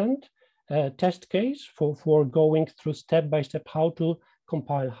different test case for going through step by step how to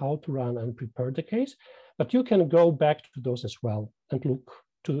compile, how to run and prepare the case, but you can go back to those as well and look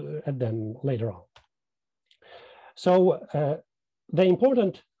at them later on. So the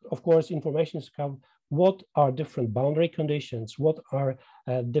important, of course, information is what are different boundary conditions, what are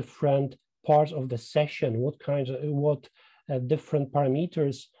different parts of the session, what different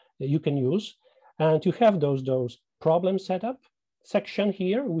parameters you can use. And you have those problem setup section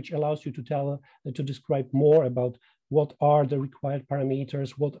here, which allows you to describe more about what are the required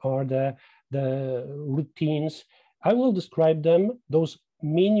parameters, what are the routines. I will describe them, those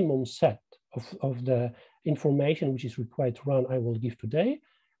minimum set of the information which is required to run, I will give today.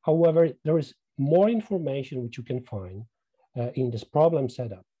 However, there is more information which you can find in this problem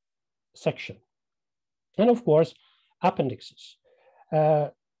setup section. And of course, appendixes.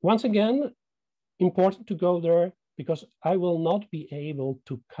 Once again, important to go there because I will not be able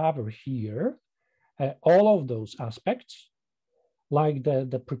to cover here all of those aspects, like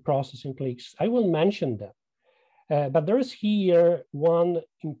the pre-processing clicks. I will mention them. But there is here one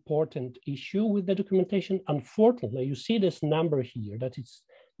important issue with the documentation. Unfortunately, you see this number here, that is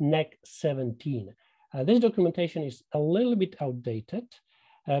Nek5000. This documentation is a little bit outdated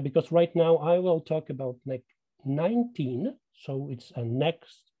because right now I will talk about Nek19, so it's a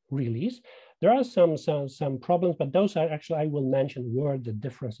next release. There are some problems, but those are actually, I will mention where the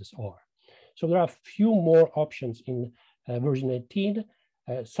differences are. So there are a few more options in version 18,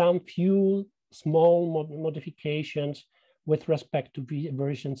 some few small modifications with respect to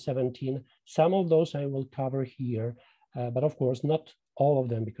version 17. Some of those I will cover here, but of course not all of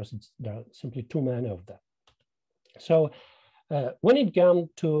them because there are simply too many of them. So when it comes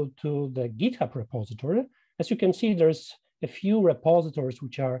to the GitHub repository, as you can see, there's a few repositories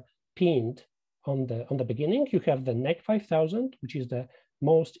which are pinned on the beginning. You have the Nek5000, which is the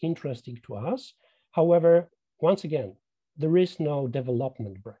most interesting to us. However, once again, there is no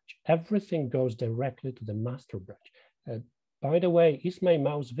development branch. Everything goes directly to the master branch. By the way, is my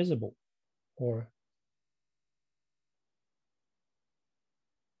mouse visible? Or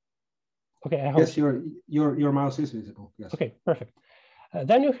okay, I hope yes, your mouse is visible. Yes. Okay, perfect.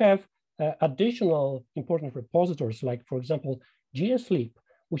 Then you have additional important repositories, like for example, GSLeap,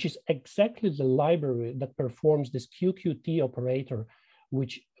 which is exactly the library that performs this QQT operator,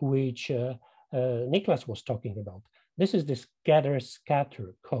 which Niklas was talking about. This is this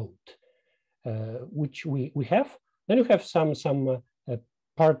gather-scatter code, which we have. Then you have some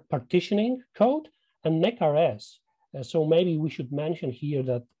partitioning code and NEC-RS. So maybe we should mention here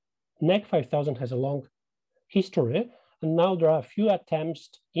that Nek5000 has a long history, and now there are a few attempts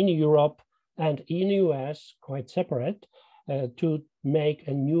in Europe and in the US, quite separate, to make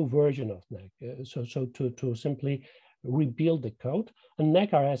a new version of Nek. So to simply rebuild the code. And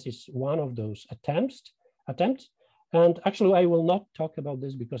NEC-RS is one of those attempts. And actually, I will not talk about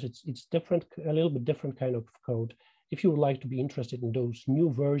this because it's different, a little bit different kind of code if you would like to be interested in those new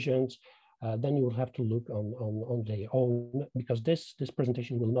versions, then you will have to look on their own, because this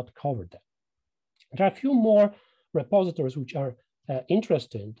presentation will not cover that. There are a few more repositories which are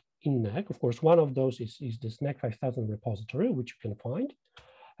interested in NEC. Of course, one of those is this Nek5000 repository, which you can find.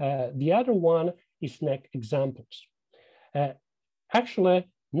 The other one is NEC examples. Actually,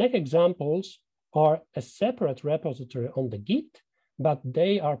 NEC examples are a separate repository on the Git, but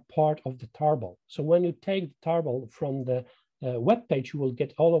they are part of the tarball. So when you take the tarball from the web page, you will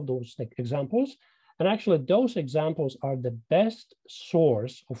get all of those NEC examples. And actually, those examples are the best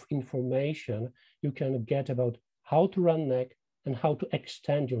source of information you can get about how to run NEC and how to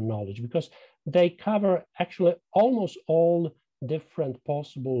extend your knowledge, because they cover actually almost all different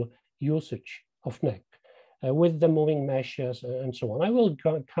possible usage of NEC with the moving meshes and so on. I will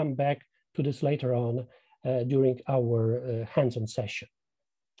come back to this later on during our hands-on session.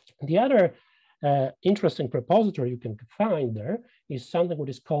 The other interesting repository you can find there is something what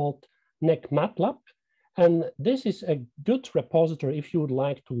is called Nek-MATLAB. And this is a good repository if you would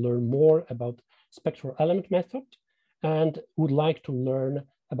like to learn more about spectral-element method and would like to learn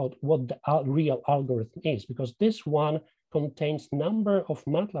about what the real algorithm is, because this one contains a number of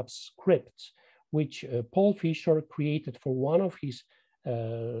MATLAB scripts which Paul Fisher created for one of his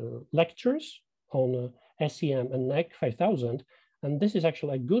lectures on SEM and Nek5000. And this is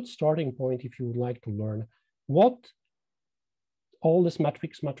actually a good starting point if you would like to learn what all this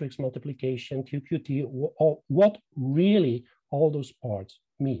matrix multiplication, QQT, what really all those parts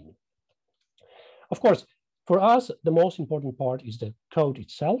mean. Of course, for us, the most important part is the code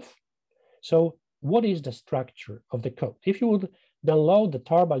itself. So what is the structure of the code? If you would download the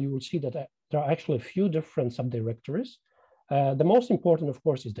tarball, you will see that there are actually a few different subdirectories. The most important, of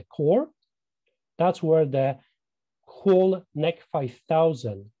course, is the core. That's where the whole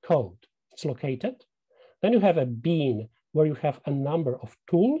Nek5000 code is located. Then you have a bean where you have a number of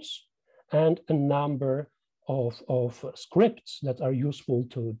tools and a number of scripts that are useful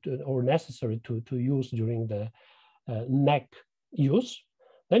or necessary to use during the NEC use.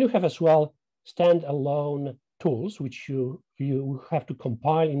 Then you have as well standalone tools, which you have to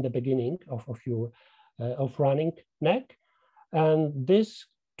compile in the beginning of running NEC. And this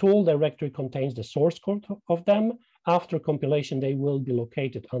tool directory contains the source code of them. After compilation, they will be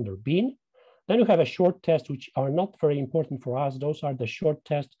located under bean. Then you have a short test, which are not very important for us. Those are the short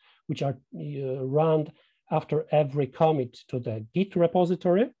tests which are run after every commit to the Git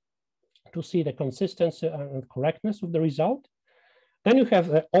repository to see the consistency and correctness of the result. Then you have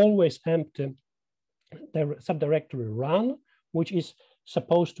the always empty subdirectory run, which is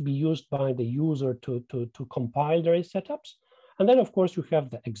supposed to be used by the user to compile their setups. And then, of course, you have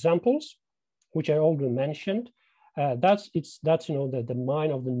the examples, which I already mentioned. That's the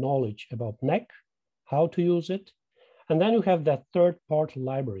mine of the knowledge about NEC, how to use it. And then you have the third-party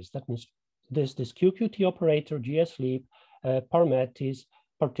libraries. That means this QQT operator, GSLeap, Parmetis,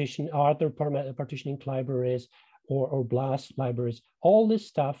 other partitioning libraries, or BLAS libraries. All this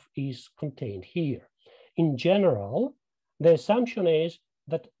stuff is contained here. In general, the assumption is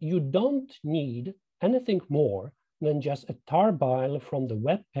that you don't need anything more than just a tarball from the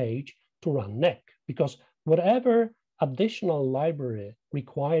web page to run NEC, because whatever additional library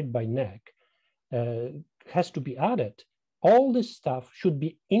required by NEC has to be added, all this stuff should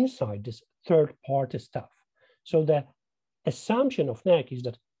be inside this third-party stuff. So the assumption of NEC is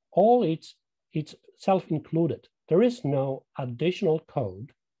that all it's self-included. There is no additional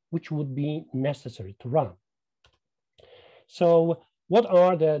code which would be necessary to run. So what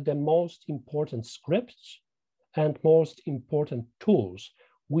are the most important scripts and most important tools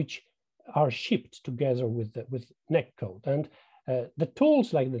which are shipped together with NEC code? And the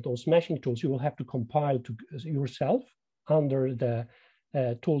tools like those meshing tools, you will have to compile to yourself under the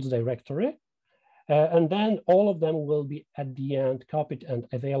tools directory. And then all of them will be at the end copied and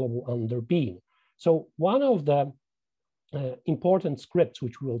available under bean. So one of the important scripts,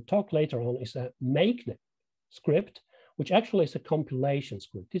 which we'll talk later on, is a make script, which actually is a compilation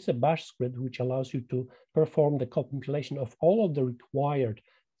script. It's a bash script which allows you to perform the compilation of all of the required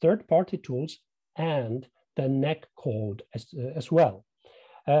third-party tools and the NEC code as well.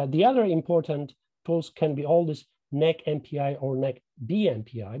 The other important tools can be all this NEC MPI or NEC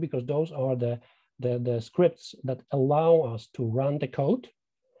BMPI, because those are the scripts that allow us to run the code.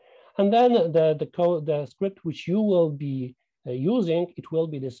 And then the script which you will be using, it will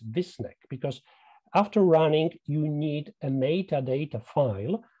be this visnec, because after running, you need a metadata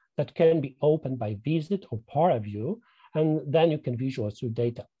file that can be opened by visit or paraview, and then you can visualize your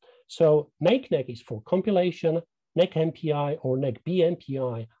data. So make-nec is for compilation, NEC MPI or NEC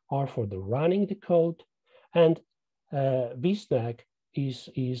BMPI are for the running the code, and vsnac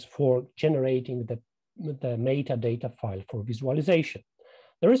is for generating the metadata file for visualization.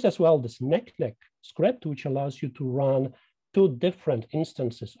 There is as well this Nek script, which allows you to run 2 different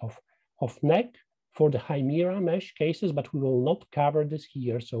instances of Nek for the Chimera mesh cases, but we will not cover this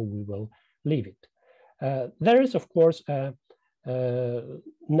here, so we will leave it. There is, of course, a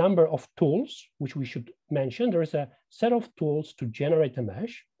number of tools which we should mention. There is a set of tools to generate a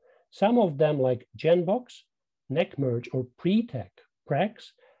mesh. Some of them, like GenBox, Nek merge, or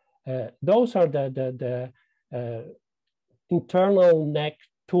prex, those are the internal Nek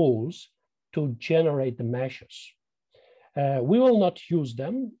tools to generate the meshes. We will not use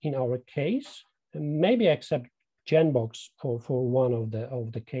them in our case, maybe except GenBox for one of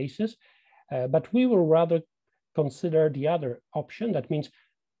the cases, but we will rather consider the other option. That means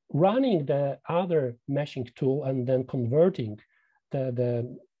running the other meshing tool and then converting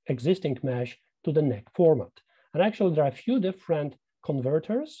the existing mesh to the Nek format. And actually, there are a few different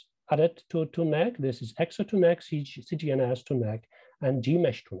converters added to Nek. This is EXO to Nek, CGNS to Nek, and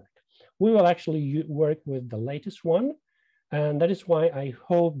Gmesh to Nek. We will actually work with the latest one, and that is why I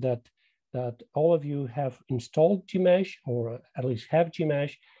hope that all of you have installed Gmesh, or at least have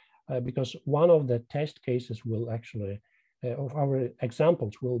Gmesh, because one of the test cases will actually, of our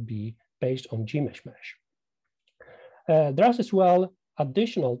examples, will be based on Gmesh mesh. There's as well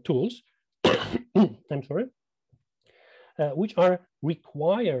additional tools, I'm sorry, which are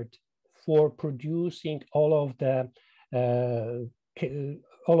required for producing all of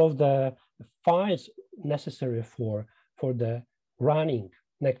the files necessary for the running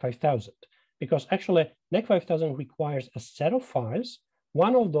Nek5000, because actually Nek5000 requires a set of files.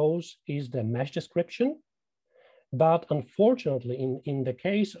 One of those is the mesh description, but unfortunately, in the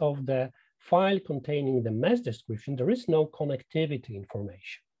case of the file containing the mesh description, there is no connectivity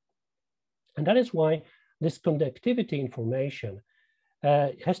information. And that is why this connectivity information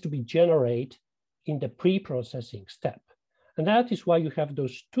has to be generated in the pre-processing step. And that is why you have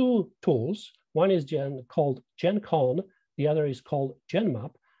those 2 tools. One is called GenCon, the other is called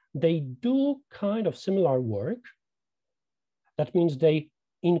GenMap. They do kind of similar work. That means they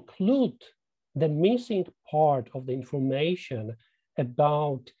include the missing part of the information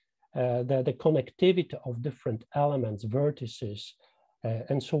about the connectivity of different elements, vertices,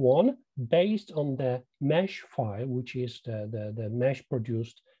 and so on, based on the mesh file, which is the mesh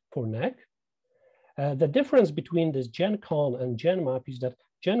produced for Nek. The difference between this GenCon and GenMap is that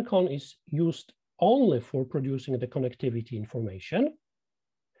GenCon is used only for producing the connectivity information.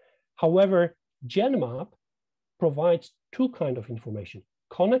 However, GenMap provides 2 kinds of information: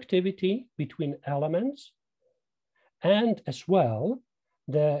 connectivity between elements, and as well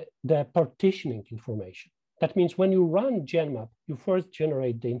the partitioning information. That means when you run GenMap, you first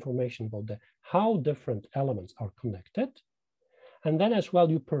generate the information about how different elements are connected, and then as well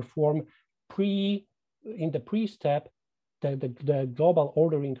you perform in the pre-step the global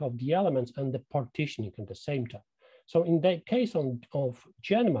ordering of the elements and the partitioning at the same time. So in the case of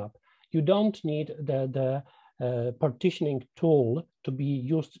GenMap, you don't need the partitioning tool to be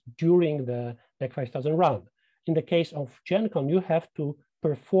used during the Nek5000 run. In the case of GenCon, you have to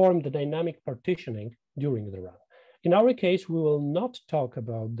perform the dynamic partitioning during the run. In our case, we will not talk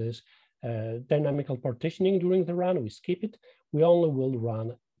about this dynamical partitioning during the run. We skip it. We only will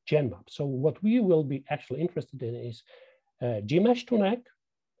run GenMap. So what we will be actually interested in is Gmesh to Nek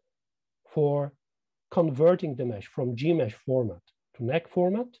for converting the mesh from Gmesh format to Nek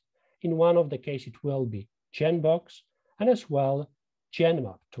format. In one of the cases, it will be GenBox, and as well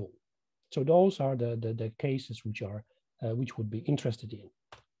GenMap tool. So those are the cases which would be interested in.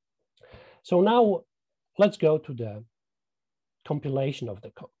 So now let's go to the compilation of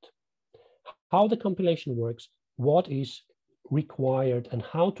the code. How the compilation works, what is required, and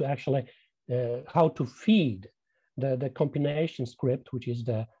how to actually how to feed the compilation script, which is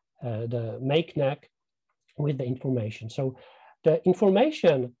the make Nek with the information. So the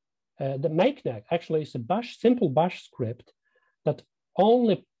information, the make Nek actually is a simple bash script that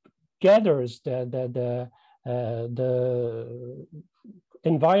only gathers the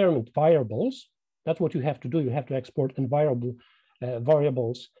environment variables. That's what you have to do. You have to export environment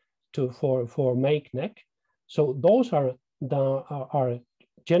variables for make Nek. So those are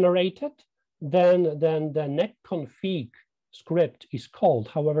generated. Then the Nek-config script is called.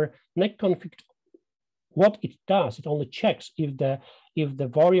 However, Nek-config, what it does, it only checks if the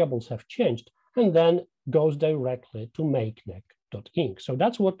variables have changed, and then goes directly to make Nek.inc. So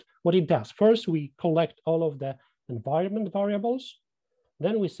that's what it does. First, we collect all of the environment variables.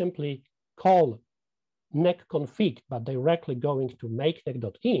 Then we simply call Nek-config, but directly going to make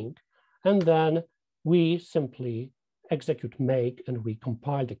Nek.inc. And then we simply execute make and we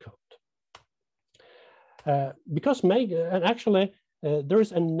compile the code. Because make, and actually there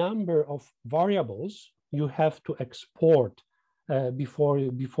is a number of variables you have to export before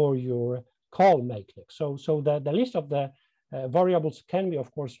you call make Nek. So the list of the variables can be,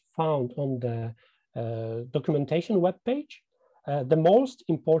 of course, found on the documentation webpage. The most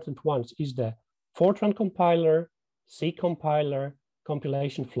important ones is the Fortran compiler, C compiler,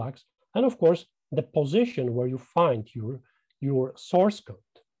 compilation flags, and of course, the position where you find your source code.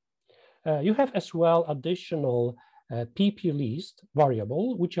 You have as well additional PP list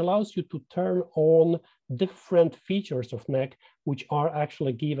variable, which allows you to turn on different features of Nek, which are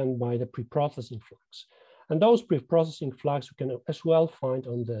actually given by the preprocessing flags. And those preprocessing flags you can as well find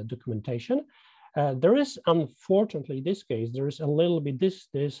on the documentation. There is, unfortunately, in this case, there is a little bit, this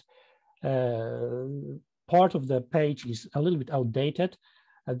part of the page is a little bit outdated.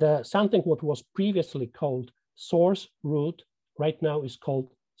 Something what was previously called source root right now is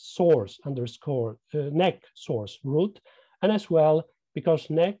called source underscore Nek source root. And as well, because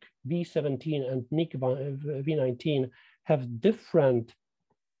Nek-5000 and Nek-5000 have different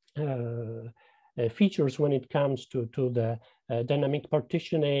features when it comes to the dynamic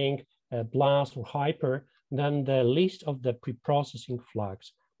partitioning, blast or hyper, then the list of the preprocessing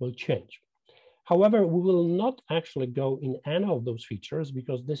flags will change. However, we will not actually go in any of those features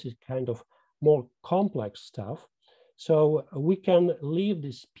because this is kind of more complex stuff. So we can leave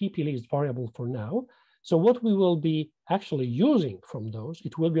this PP list variable for now. So what we will be actually using from those,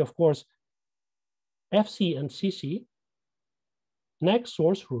 it will be, of course, FC and CC, Nek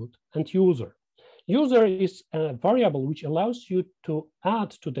source root, and user. User is a variable which allows you to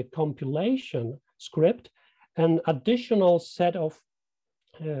add to the compilation script an additional set of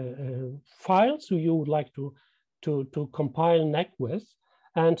files you would like to compile Nek with.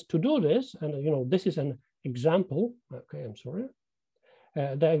 And to do this, and this is an example. Okay, I'm sorry.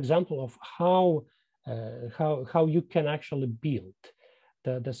 The example of how you can actually build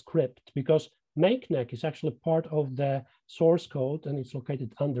the script, because make-Nek is actually part of the source code and it's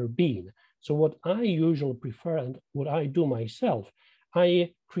located under bean. So what I usually prefer and what I do myself,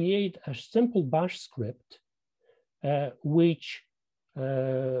 I create a simple bash script which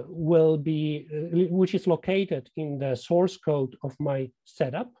is located in the source code of my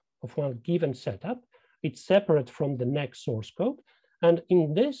setup, of one given setup. It's separate from the Nek source code. And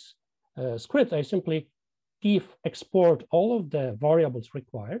in this script, I simply export all of the variables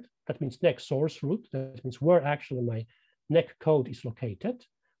required. That means Nek source root, that means where actually my Nek code is located,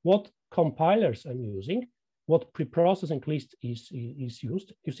 what compilers I'm using, what preprocessing list is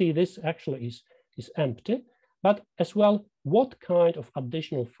used. You see, this actually is empty, but as well, what kind of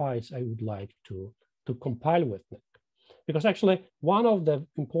additional files I would like to compile with Nek. Because actually, one of the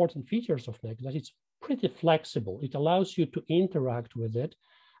important features of Nek is that it's pretty flexible. It allows you to interact with it.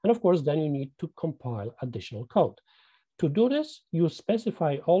 And of course, then you need to compile additional code. To do this, you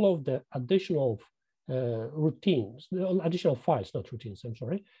specify all of the additional routines, additional files, not routines, I'm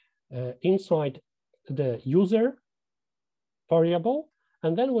sorry, inside the user variable.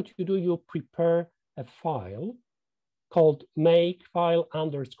 And then what you do, you prepare a file called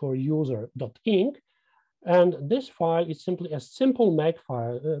makefile_user.inc. And this file is simply a simple make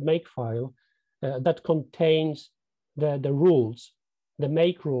file that contains the rules, the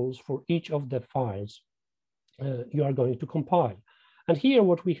make rules for each of the files you are going to compile. And here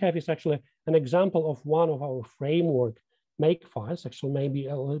what we have is actually an example of one of our framework make files, actually maybe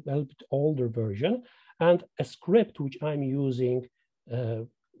a little bit older version, and a script which I'm using,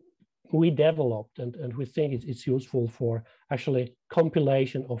 we developed and we think it's useful for actually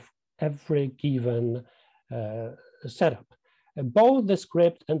compilation of every given setup. Both the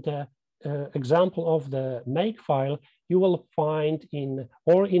script and the example of the make file you will find in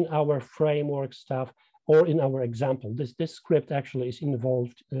our framework stuff or in our example. This script actually is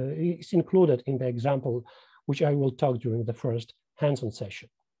included in the example, which I will talk during the first hands-on session.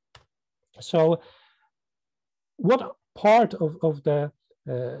 So what part of the,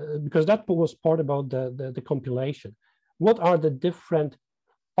 because that was part about the compilation, what are the different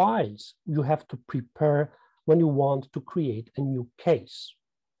files you have to prepare when you want to create a new case?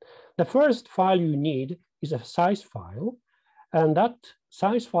 The first file you need is a size file, and that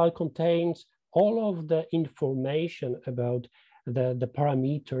size file contains all of the information about the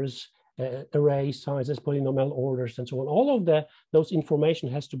parameters, array sizes, polynomial orders, and so on. All of those information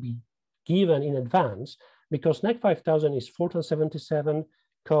has to be given in advance because Nek5000 is Fortran 77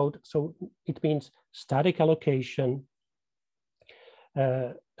 code, so it means static allocation,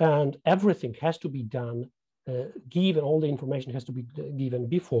 and everything has to be done, given all the information has to be given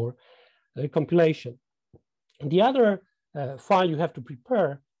before compilation. The other file you have to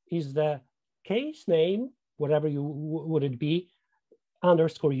prepare is the case name, whatever would it be,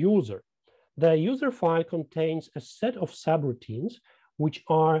 underscore user. The user file contains a set of subroutines which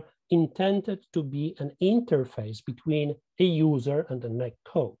are intended to be an interface between a user and the Nek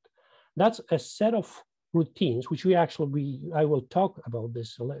code. That's a set of routines, which I will talk about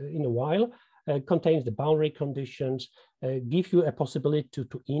this in a while, contains the boundary conditions, give you a possibility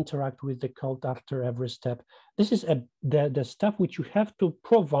to interact with the code after every step. This is the stuff which you have to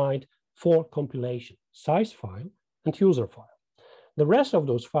provide for compilation, size file and user file. The rest of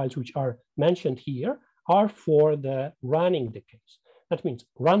those files which are mentioned here are for the running the case. That means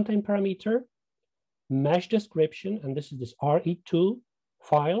runtime parameter, mesh description, and this is this RE2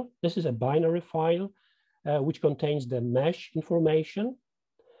 file. This is a binary file which contains the mesh information,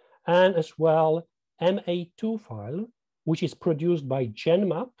 and as well MA2 file, which is produced by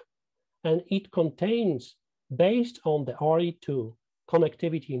GenMap, and it contains, based on the RE2,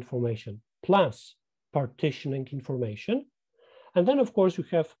 connectivity information plus partitioning information. And then, of course, you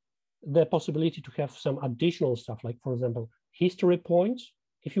have the possibility to have some additional stuff, like, for example, history points.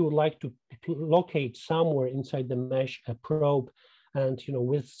 If you would like to locate somewhere inside the mesh a probe and,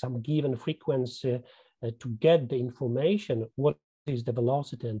 with some given frequency to get the information, what is the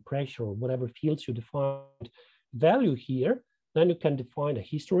velocity and pressure or whatever fields you defined value here, then you can define the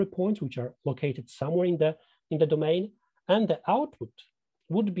history points, which are located somewhere in the domain. And the output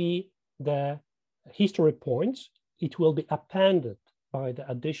would be the history points. It will be appended by the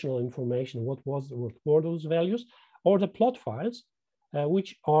additional information, what were those values, or the plot files,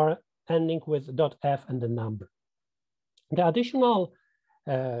 which are ending with .f and the number. The additional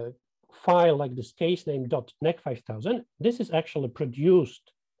file, like this case name .Nek5000, this is actually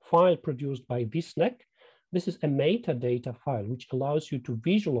file produced by visnek. This is a metadata file, which allows you to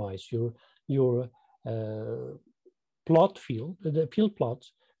visualize your plot field, the field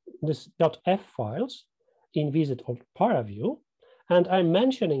plots, this .f files in Visit or ParaView. And I'm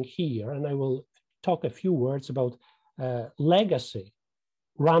mentioning here, and I will talk a few words about legacy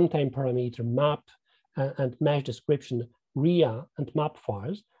runtime parameter map and mesh description RIA and map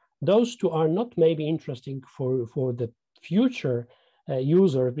files. Those two are not maybe interesting for the future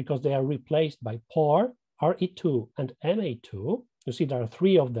user because they are replaced by PAR, RE2, and MA2. You see there are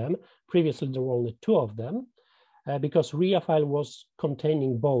 3 of them. Previously, there were only 2 of them because RIA file was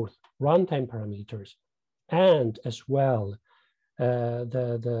containing both runtime parameters and as well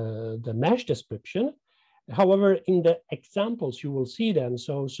the mesh description. However, in the examples, you will see them,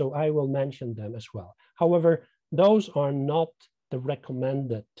 so I will mention them as well. However, those are not the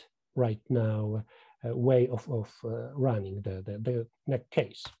recommended right now way of running the Nek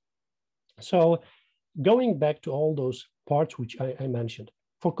case. So going back to all those parts which I mentioned,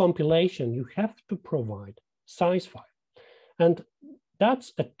 for compilation, you have to provide size file. And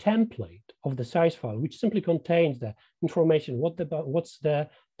that's a template of the size file, which simply contains the information, what's the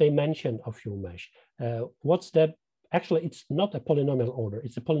dimension of your mesh, actually, it's not a polynomial order,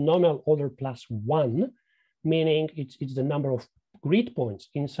 it's a polynomial order plus 1, meaning it's the number of grid points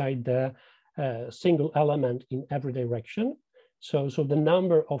inside the single element in every direction. So the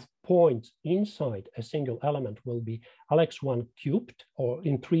number of points inside a single element will be LX1 cubed, or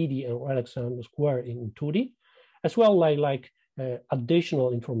in 3D, or LX1 squared in 2D, as well like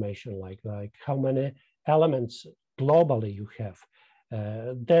additional information like how many elements globally you have.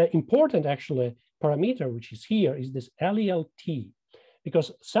 The important actually parameter which is here is this LELT,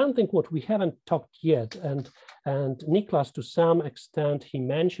 because something what we haven't talked yet, and Niklas to some extent he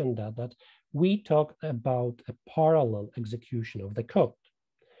mentioned that we talk about a parallel execution of the code.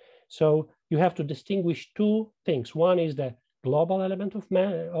 So you have to distinguish 2 things. One is the global element of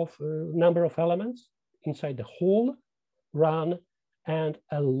number of elements inside the whole run, and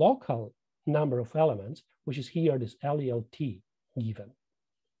a local number of elements, which is here this LELT given.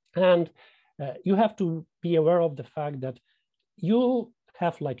 And you have to be aware of the fact that you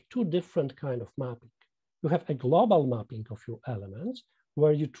have like 2 different kind of mapping. You have a global mapping of your elements,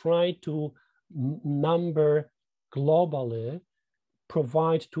 where you try to number globally,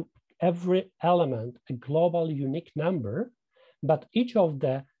 provide to every element a global unique number, but each of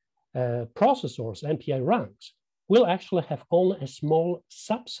the processors, MPI ranks, will actually have only a small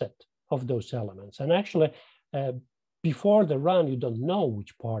subset of those elements. And actually, before the run, you don't know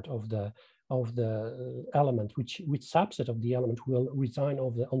which part of the element, which subset of the element will reside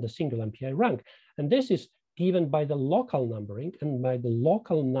on the single MPI rank. And this is given by the local numbering and by the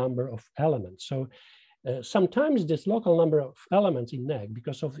local number of elements. So sometimes this local number of elements in Nek,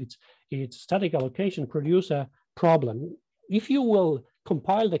 because of its static allocation, produce a problem. If you will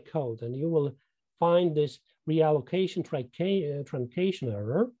compile the code and you will find this reallocation truncation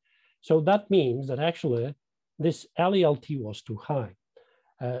error. So that means that actually this LELT was too high.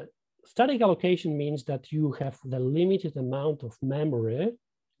 Static allocation means that you have the limited amount of memory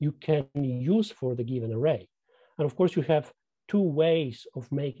you can use for the given array. And of course, you have two ways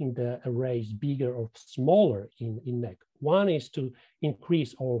of making the arrays bigger or smaller in NEC. One is to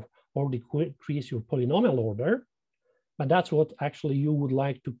increase or decrease your polynomial order, but that's what actually you would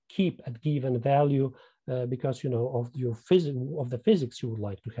like to keep at given value because of the physics you would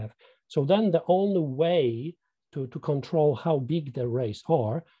like to have. So then the only way to control how big the arrays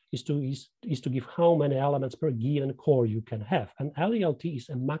are is to give how many elements per given core you can have. And LELT is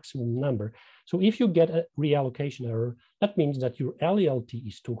a maximum number. So if you get a reallocation error, that means that your LELT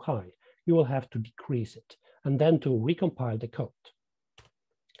is too high. You will have to decrease it and then to recompile the code.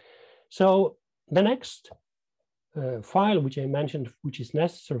 So the next file which I mentioned, which is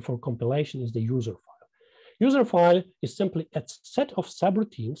necessary for compilation, is the user file. User file is simply a set of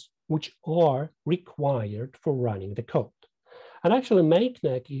subroutines which are required for running the code. And actually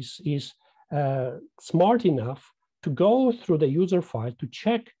MakeNec is smart enough to go through the user file to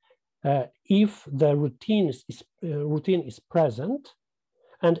check if the routine is present.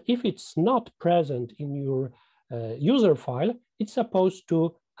 And if it's not present in your user file, it's supposed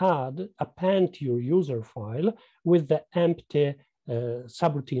to append to your user file with the empty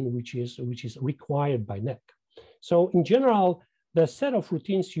subroutine which is required by NEC. So in general, the set of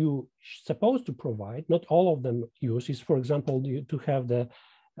routines you supposed to provide, not all of them use, is, for example, to have the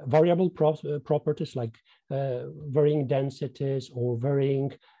variable properties like varying densities or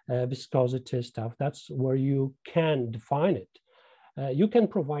varying viscosity stuff. That's where you can define it. You can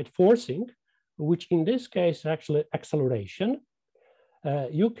provide forcing, which in this case actually acceleration.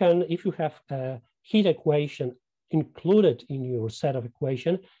 You can, if you have a heat equation included in your set of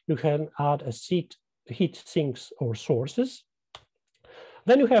equation, you can add a heat sinks or sources.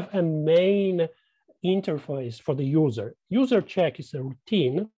 Then you have a main interface for the user. User check is a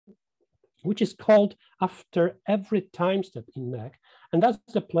routine which is called after every time step in NEC. And that's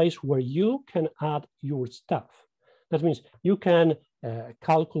the place where you can add your stuff. That means you can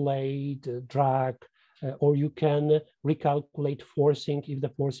calculate, drag, or you can recalculate forcing if the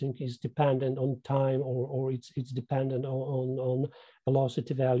forcing is dependent on time or it's dependent on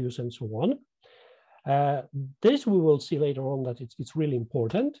velocity values and so on. This we will see later on that it's really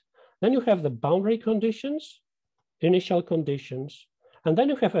important. Then you have the boundary conditions, initial conditions, and then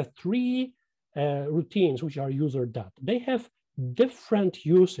you have three routines which are user dot. They have different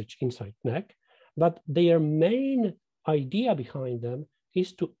usage inside NEC, but their main idea behind them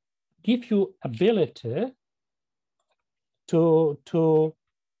is to give you ability to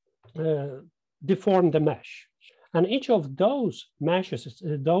deform the mesh. And each of those meshes,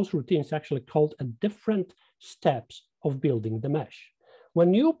 those routines actually called different steps of building the mesh.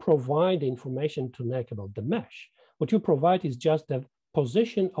 When you provide information to NEC about the mesh, what you provide is just the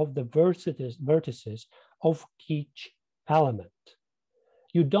position of the vertices of each element.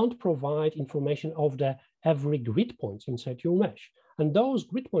 You don't provide information of the every grid points inside your mesh. And those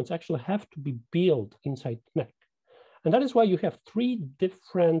grid points actually have to be built inside NEC. And that is why you have three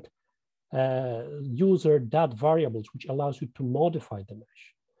different user dot variables, which allows you to modify the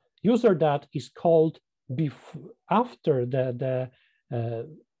mesh. User dot is called after the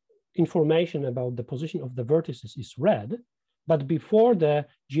information about the position of the vertices is read, but before the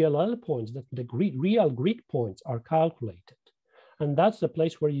GLL points, the real grid points are calculated. And that's the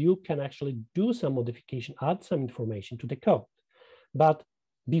place where you can actually do some modification, add some information to the code. But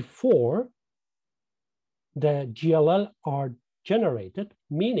before the GLL are generated,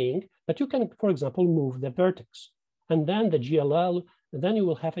 meaning that you can, for example, move the vertex. And then the GLL, then you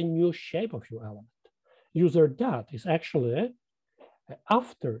will have a new shape of your element. User dot is actually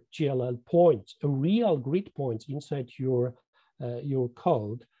after GLL points, real grid points inside your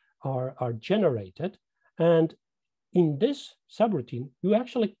code are generated. And in this subroutine, you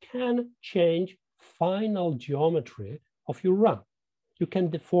actually can change final geometry of your run. You can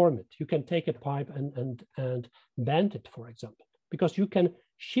deform it. You can take a pipe and bend it, for example, because you can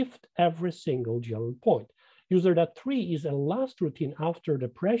shift every single GLL point. User.3 is a last routine after the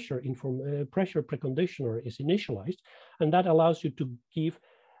pressure preconditioner is initialized, and that allows you to give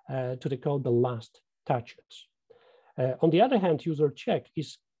to the code the last touches. On the other hand, user check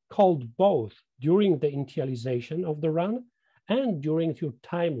is called both during the initialization of the run and during your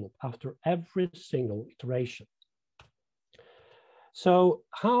time loop after every single iteration. So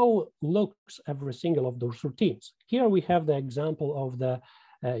how looks every single of those routines? Here we have the example of the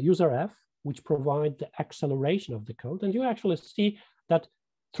user F, which provide the acceleration of the code. And you actually see that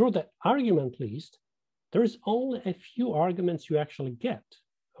through the argument list, there is only a few arguments you actually get.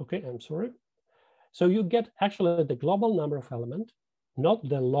 Okay, I'm sorry. So you get actually the global number of element, not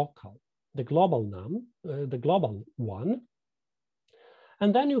the local, the global num, the global one.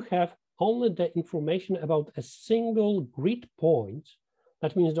 And then you have only the information about a single grid point.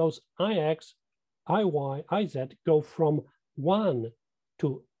 That means those ix, iy, iz go from 1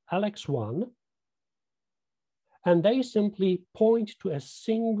 to lx1, and they simply point to a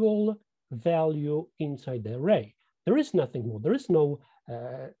single value inside the array. There is nothing more. There is no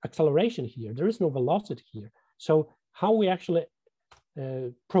acceleration here. There is no velocity here. So how we actually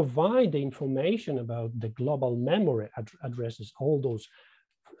provide the information about the global memory addresses, all those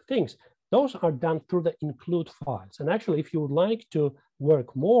things, those are done through the include files. And actually, if you would like to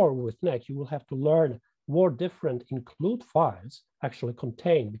work more with NEC, you will have to learn what different include files actually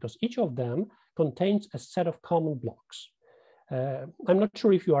contain, because each of them contains a set of common blocks. I'm not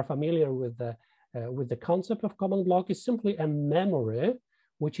sure if you are familiar with the concept of common block. Is simply a memory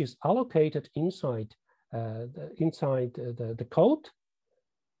which is allocated inside the code,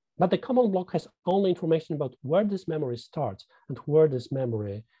 but the common block has only information about where this memory starts and where this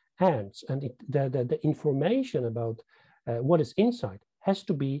memory ends, and the information about what is inside has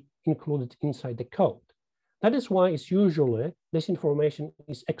to be included inside the code. That is why it's usually this information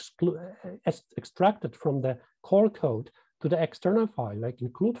is extracted from the core code to the external file, like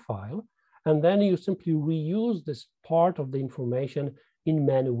include file, and then you simply reuse this part of the information in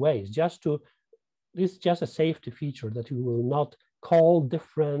many ways. This is just a safety feature that you will not call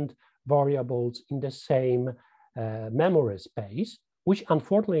different variables in the same memory space, which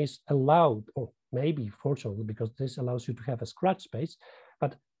unfortunately is allowed, or maybe fortunately, because this allows you to have a scratch space,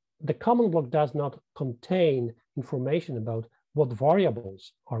 but the common block does not contain information about what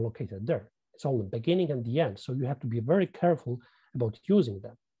variables are located there. It's only the beginning and the end, so you have to be very careful about using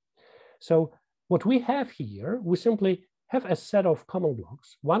them. So what we have here, we simply have a set of common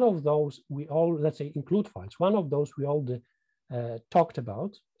blocks. One of those we all, let's say, include files. One of those we all talked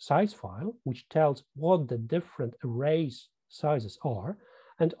about, size file, which tells what the different arrays sizes are.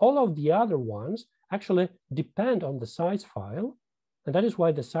 And all of the other ones actually depend on the size file. And that is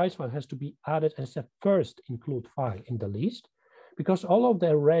why the size file has to be added as a first include file in the list, because all of the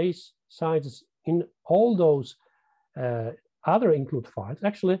arrays sizes in all those other include files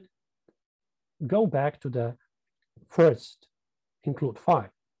actually go back to the first include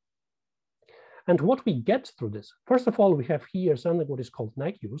file. And what we get through this, first of all, we have here something what is called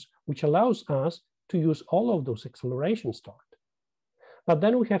NEC-use, which allows us to use all of those acceleration start. But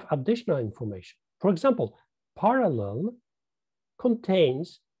then we have additional information. For example, parallel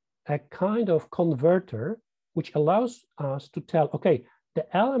contains a kind of converter which allows us to tell, okay, the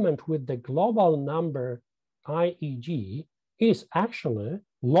element with the global number IEG is actually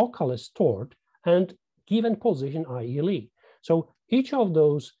locally stored and given position IELE. So each of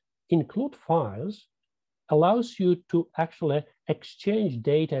those include files allows you to actually exchange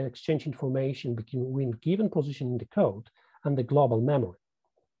data, exchange information between given position in the code and the global memory.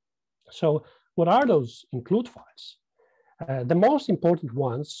 So what are those include files? The most important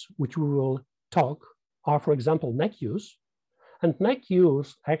ones, which we will talk, are, for example, NEC-use. And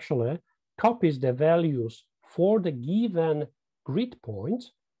NEC-use actually copies the values for the given grid point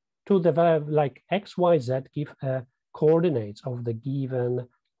to the value like X, Y, Z give coordinates of the given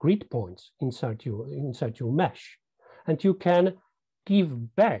grid points inside your mesh. And you can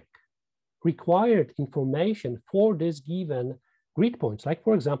give back required information for this given grid points, like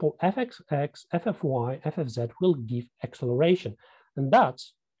for example, fxx, ffy, ffz will give acceleration. And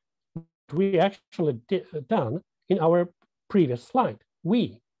that's what we actually done in our previous slide.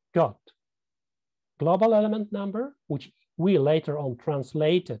 We got global element number, which we later on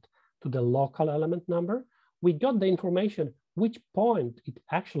translated to the local element number. We got the information which point it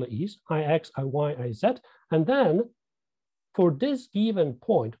actually is, ix, iy, iz, and then for this given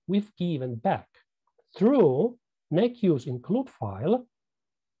point, we've given back through NEC-use include file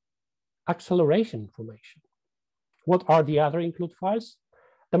acceleration information. What are the other include files?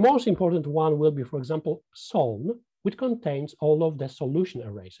 The most important one will be, for example, SOLN, which contains all of the solution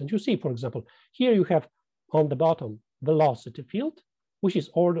arrays. And you see, for example, here you have on the bottom velocity field, which is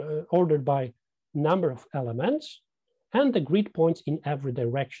ordered by number of elements and the grid points in every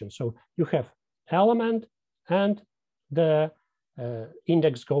direction. So you have element and the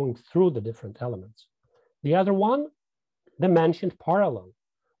index going through the different elements. The other one, the mentioned parallel,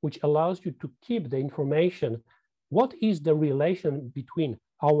 which allows you to keep the information. What is the relation between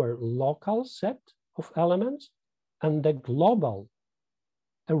our local set of elements and the global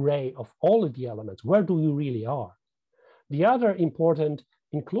array of all of the elements? Where do we really are? The other important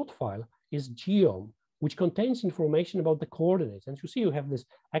include file is geom, which contains information about the coordinates. And you see, you have this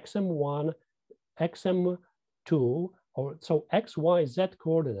xm1, xm2, or so x, y, z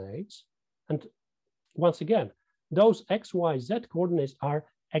coordinates. And once again, those x, y, z coordinates are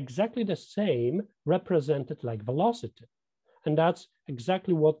exactly the same represented like velocity. And that's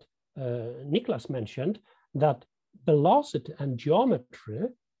exactly what Niklas mentioned, that velocity and geometry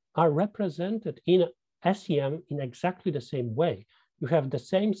are represented in SEM in exactly the same way. You have the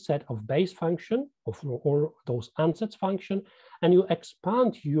same set of base function or those ansatz function, and you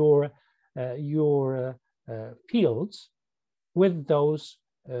expand your fields with those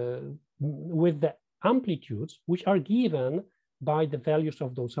with the amplitudes which are given by the values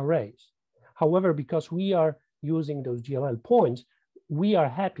of those arrays. However, because we are using those GLL points, we are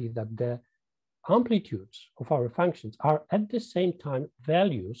happy that the amplitudes of our functions are at the same time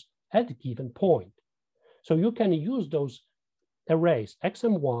values at a given point. So you can use those arrays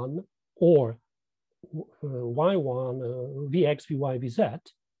xm1 or y1, vx, vy, vz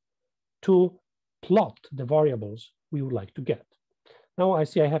to plot the variables we would like to get. Now I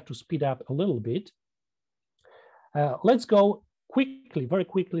see I have to speed up a little bit. Let's go quickly, very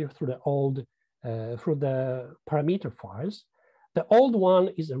quickly through the old, through the parameter files. The old one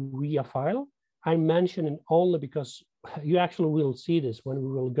is a RIA file. I mention it only because you actually will see this when we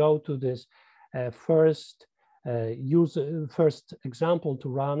will go to this first example to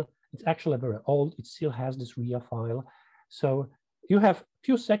run. It's actually very old. It still has this RIA file. So you have a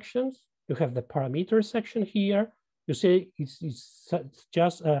few sections. You have the parameter section here. You see it's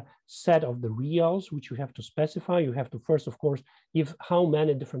just a set of the reals which you have to specify. You have to first, of course, give how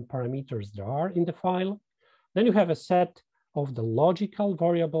many different parameters there are in the file. Then you have a set of the logical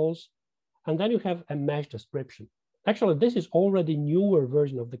variables, and then you have a mesh description. Actually, this is already newer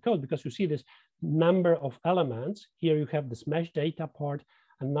version of the code because you see this number of elements. Here you have this mesh data part,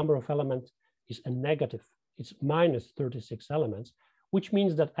 and number of elements is a negative. It's minus 36 elements, which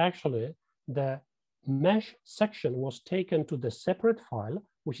means that actually the mesh section was taken to the separate file,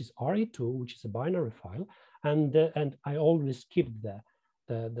 which is RE2, which is a binary file, and I already skipped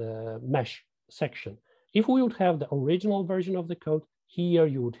the mesh section. If we would have the original version of the code, here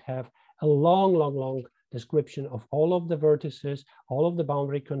you would have a long description of all of the vertices, all of the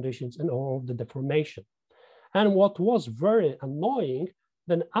boundary conditions, and all of the deformation. And what was very annoying,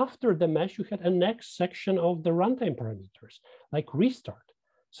 then after the mesh, you had a next section of the runtime parameters, like restart.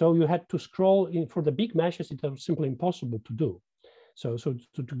 So you had to scroll in for the big meshes, it was simply impossible to do. So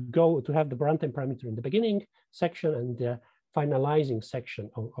to have the runtime parameter in the beginning section and the finalizing section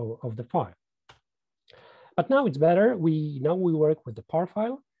of the file. But now it's better. Now we work with the par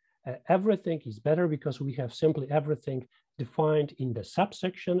file. Everything is better because we have simply everything defined in the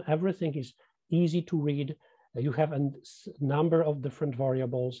subsection. Everything is easy to read. You have a number of different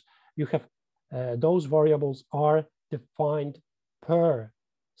variables. You have those variables are defined per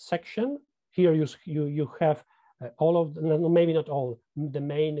section. Here you have all of the, maybe not all,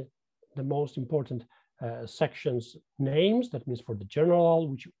 the most important sections names. That means for the general,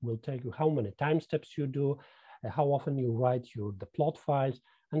 which will tell you how many time steps you do, how often you write the plot files,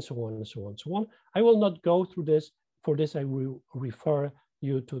 and so on and so on and so on. I will not go through this. For this, I will refer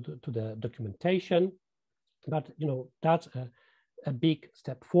you to the documentation. But that's a big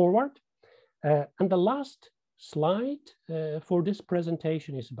step forward. And the last slide for this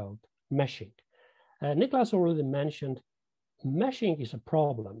presentation is about meshing. Niklas already mentioned meshing is a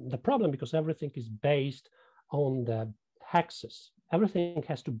problem. The problem because everything is based on the hexes. Everything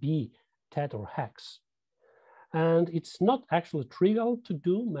has to be tet or hex. And it's not actually trivial to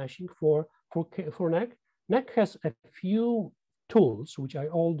do meshing for Nek. Nek has a few tools, which I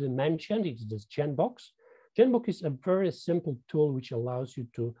already mentioned. It's this GenBox. GenBox is a very simple tool which allows you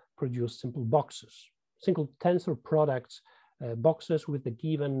to produce simple boxes, single tensor products, boxes with the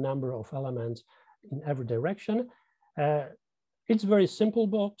given number of elements in every direction. It's very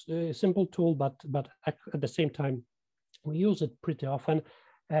simple simple tool, but at the same time, we use it pretty often.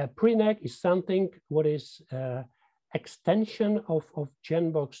 Pre-Nek is something what is extension of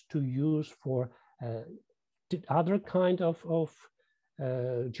GenBox to use for other kind of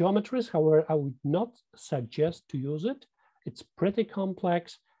geometries. However, I would not suggest to use it. It's pretty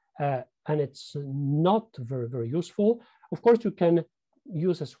complex and it's not very useful. Of course, you can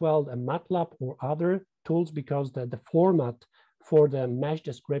use as well a MATLAB or other tools because the format for the mesh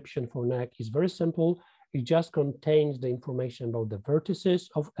description for Nek is very simple. It just contains the information about the vertices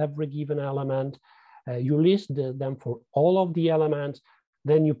of every given element. You list them for all of the elements.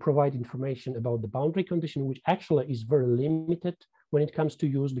 Then you provide information about the boundary condition, which actually is very limited when it comes to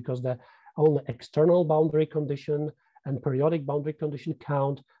use because the only external boundary condition and periodic boundary condition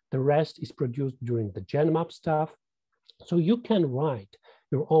count. The rest is produced during the GenMap stuff. So you can write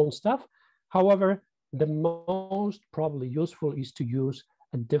your own stuff. However, the most probably useful is to use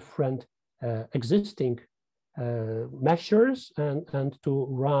a different existing measures and to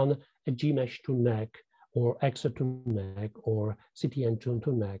run a Gmesh to NEC or EXA to NEC or CTN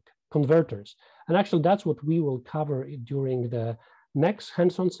to NEC converters. And actually that's what we will cover during the next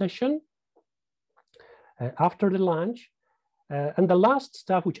hands-on session after the lunch. And the last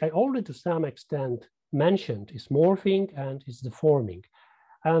stuff, which I already to some extent mentioned, is morphing and is deforming.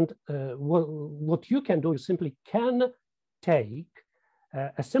 And what you can do is simply can take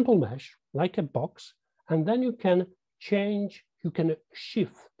a simple mesh like a box, and then you can change, you can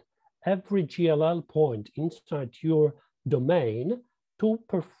shift every GLL point inside your domain to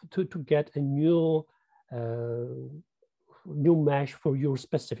get a new mesh for your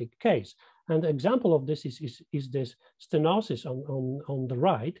specific case. And the example of this is this stenosis on the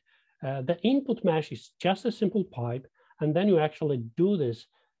right. The input mesh is just a simple pipe, and then you actually do this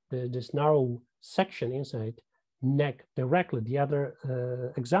narrow section inside NEC directly. The other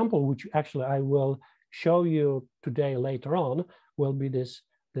example, which actually I will show you today later on, will be this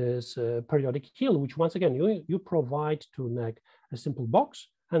periodic hill, which once again you provide to NEC a simple box,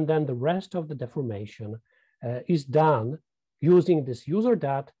 and then the rest of the deformation is done using this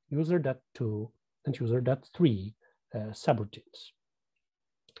user.2 and user.3 subroutines.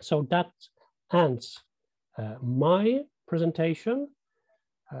 So that ends my presentation.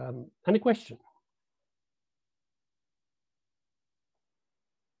 Any question?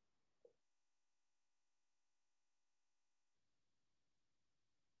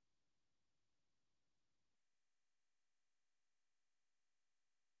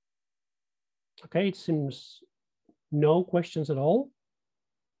 Okay, it seems no questions at all.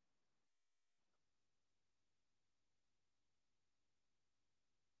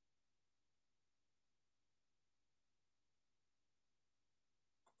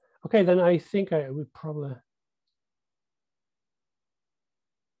 Okay, then I think I would probably.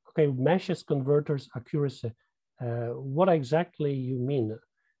 Okay, meshes, converters, accuracy. What exactly you mean?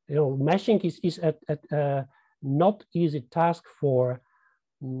 You know, meshing is at not easy task for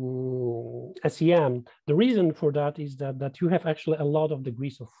SEM. The reason for that is that you have actually a lot of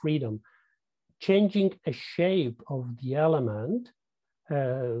degrees of freedom. Changing a shape of the element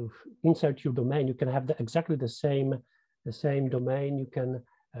inside your domain, you can have exactly the same domain. You can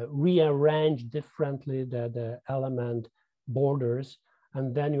rearrange differently the element borders,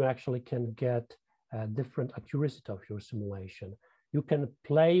 and then you actually can get different accuracy of your simulation. You can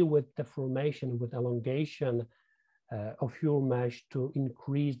play with deformation, with elongation of your mesh to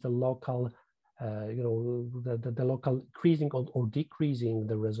increase the local, the local increasing or decreasing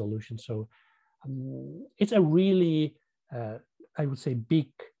the resolution. So it's a really, I would say,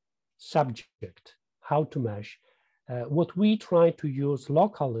 big subject, how to mesh. What we try to use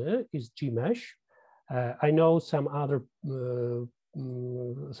locally is Gmesh. I know some other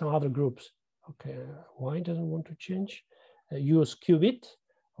groups. Okay, why doesn't want to change? Use Qubit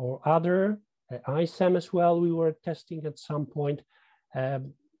or other ISAM as well. We were testing at some point.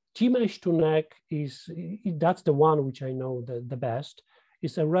 Gmesh to NEC that's the one which I know the best.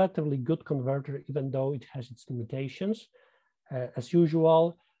 It's a relatively good converter, even though it has its limitations. As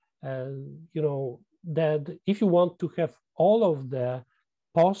usual, you know, that if you want to have all of the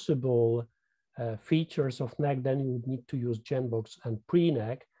possible features of NEC, then you would need to use GenBox and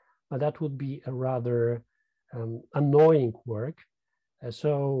pre-NEC, but that would be a rather annoying work.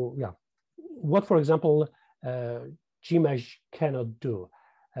 So yeah, what, for example, Gmesh cannot do,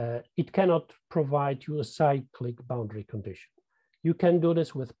 it cannot provide you a cyclic boundary condition. You can do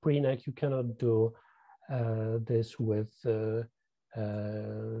this with pre-NEC, you cannot do this with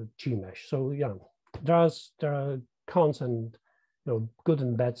Gmesh. So yeah, there are cons and good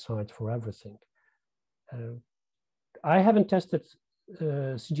and bad sides for everything. I haven't tested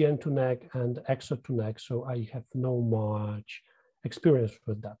CGN to NEC and EXA to NEC, so I have no much experience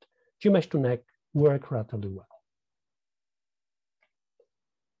with that. Gmesh to NEC work relatively well.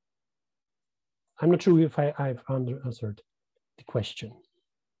 I'm not sure if I've answered the question.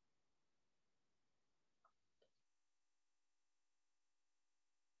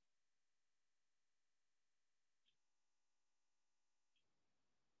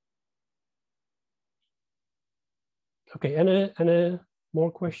 Okay, any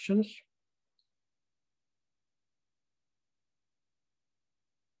more questions?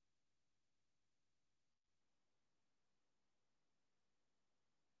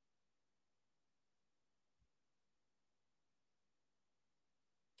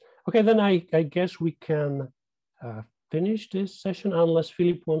 Okay, then I guess we can finish this session unless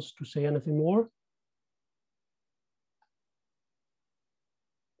Philip wants to say anything more.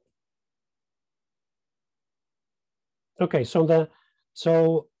 Okay,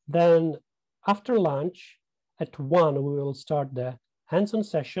 so then after lunch at 1, we will start the hands-on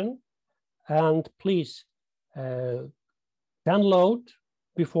session, and please download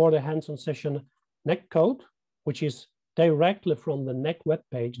before the hands-on session Nek code, which is directly from the Nek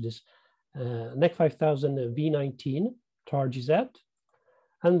webpage, this Nek5000 V19 TarGZ,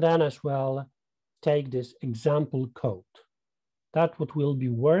 and then as well take this example code. That what will be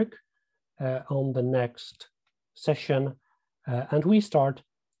work on the next session, and we start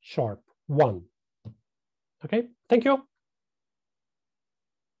sharp 1. Okay, thank you.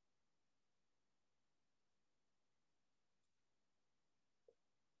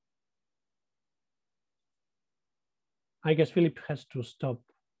 I guess Philip has to stop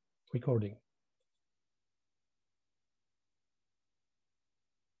recording.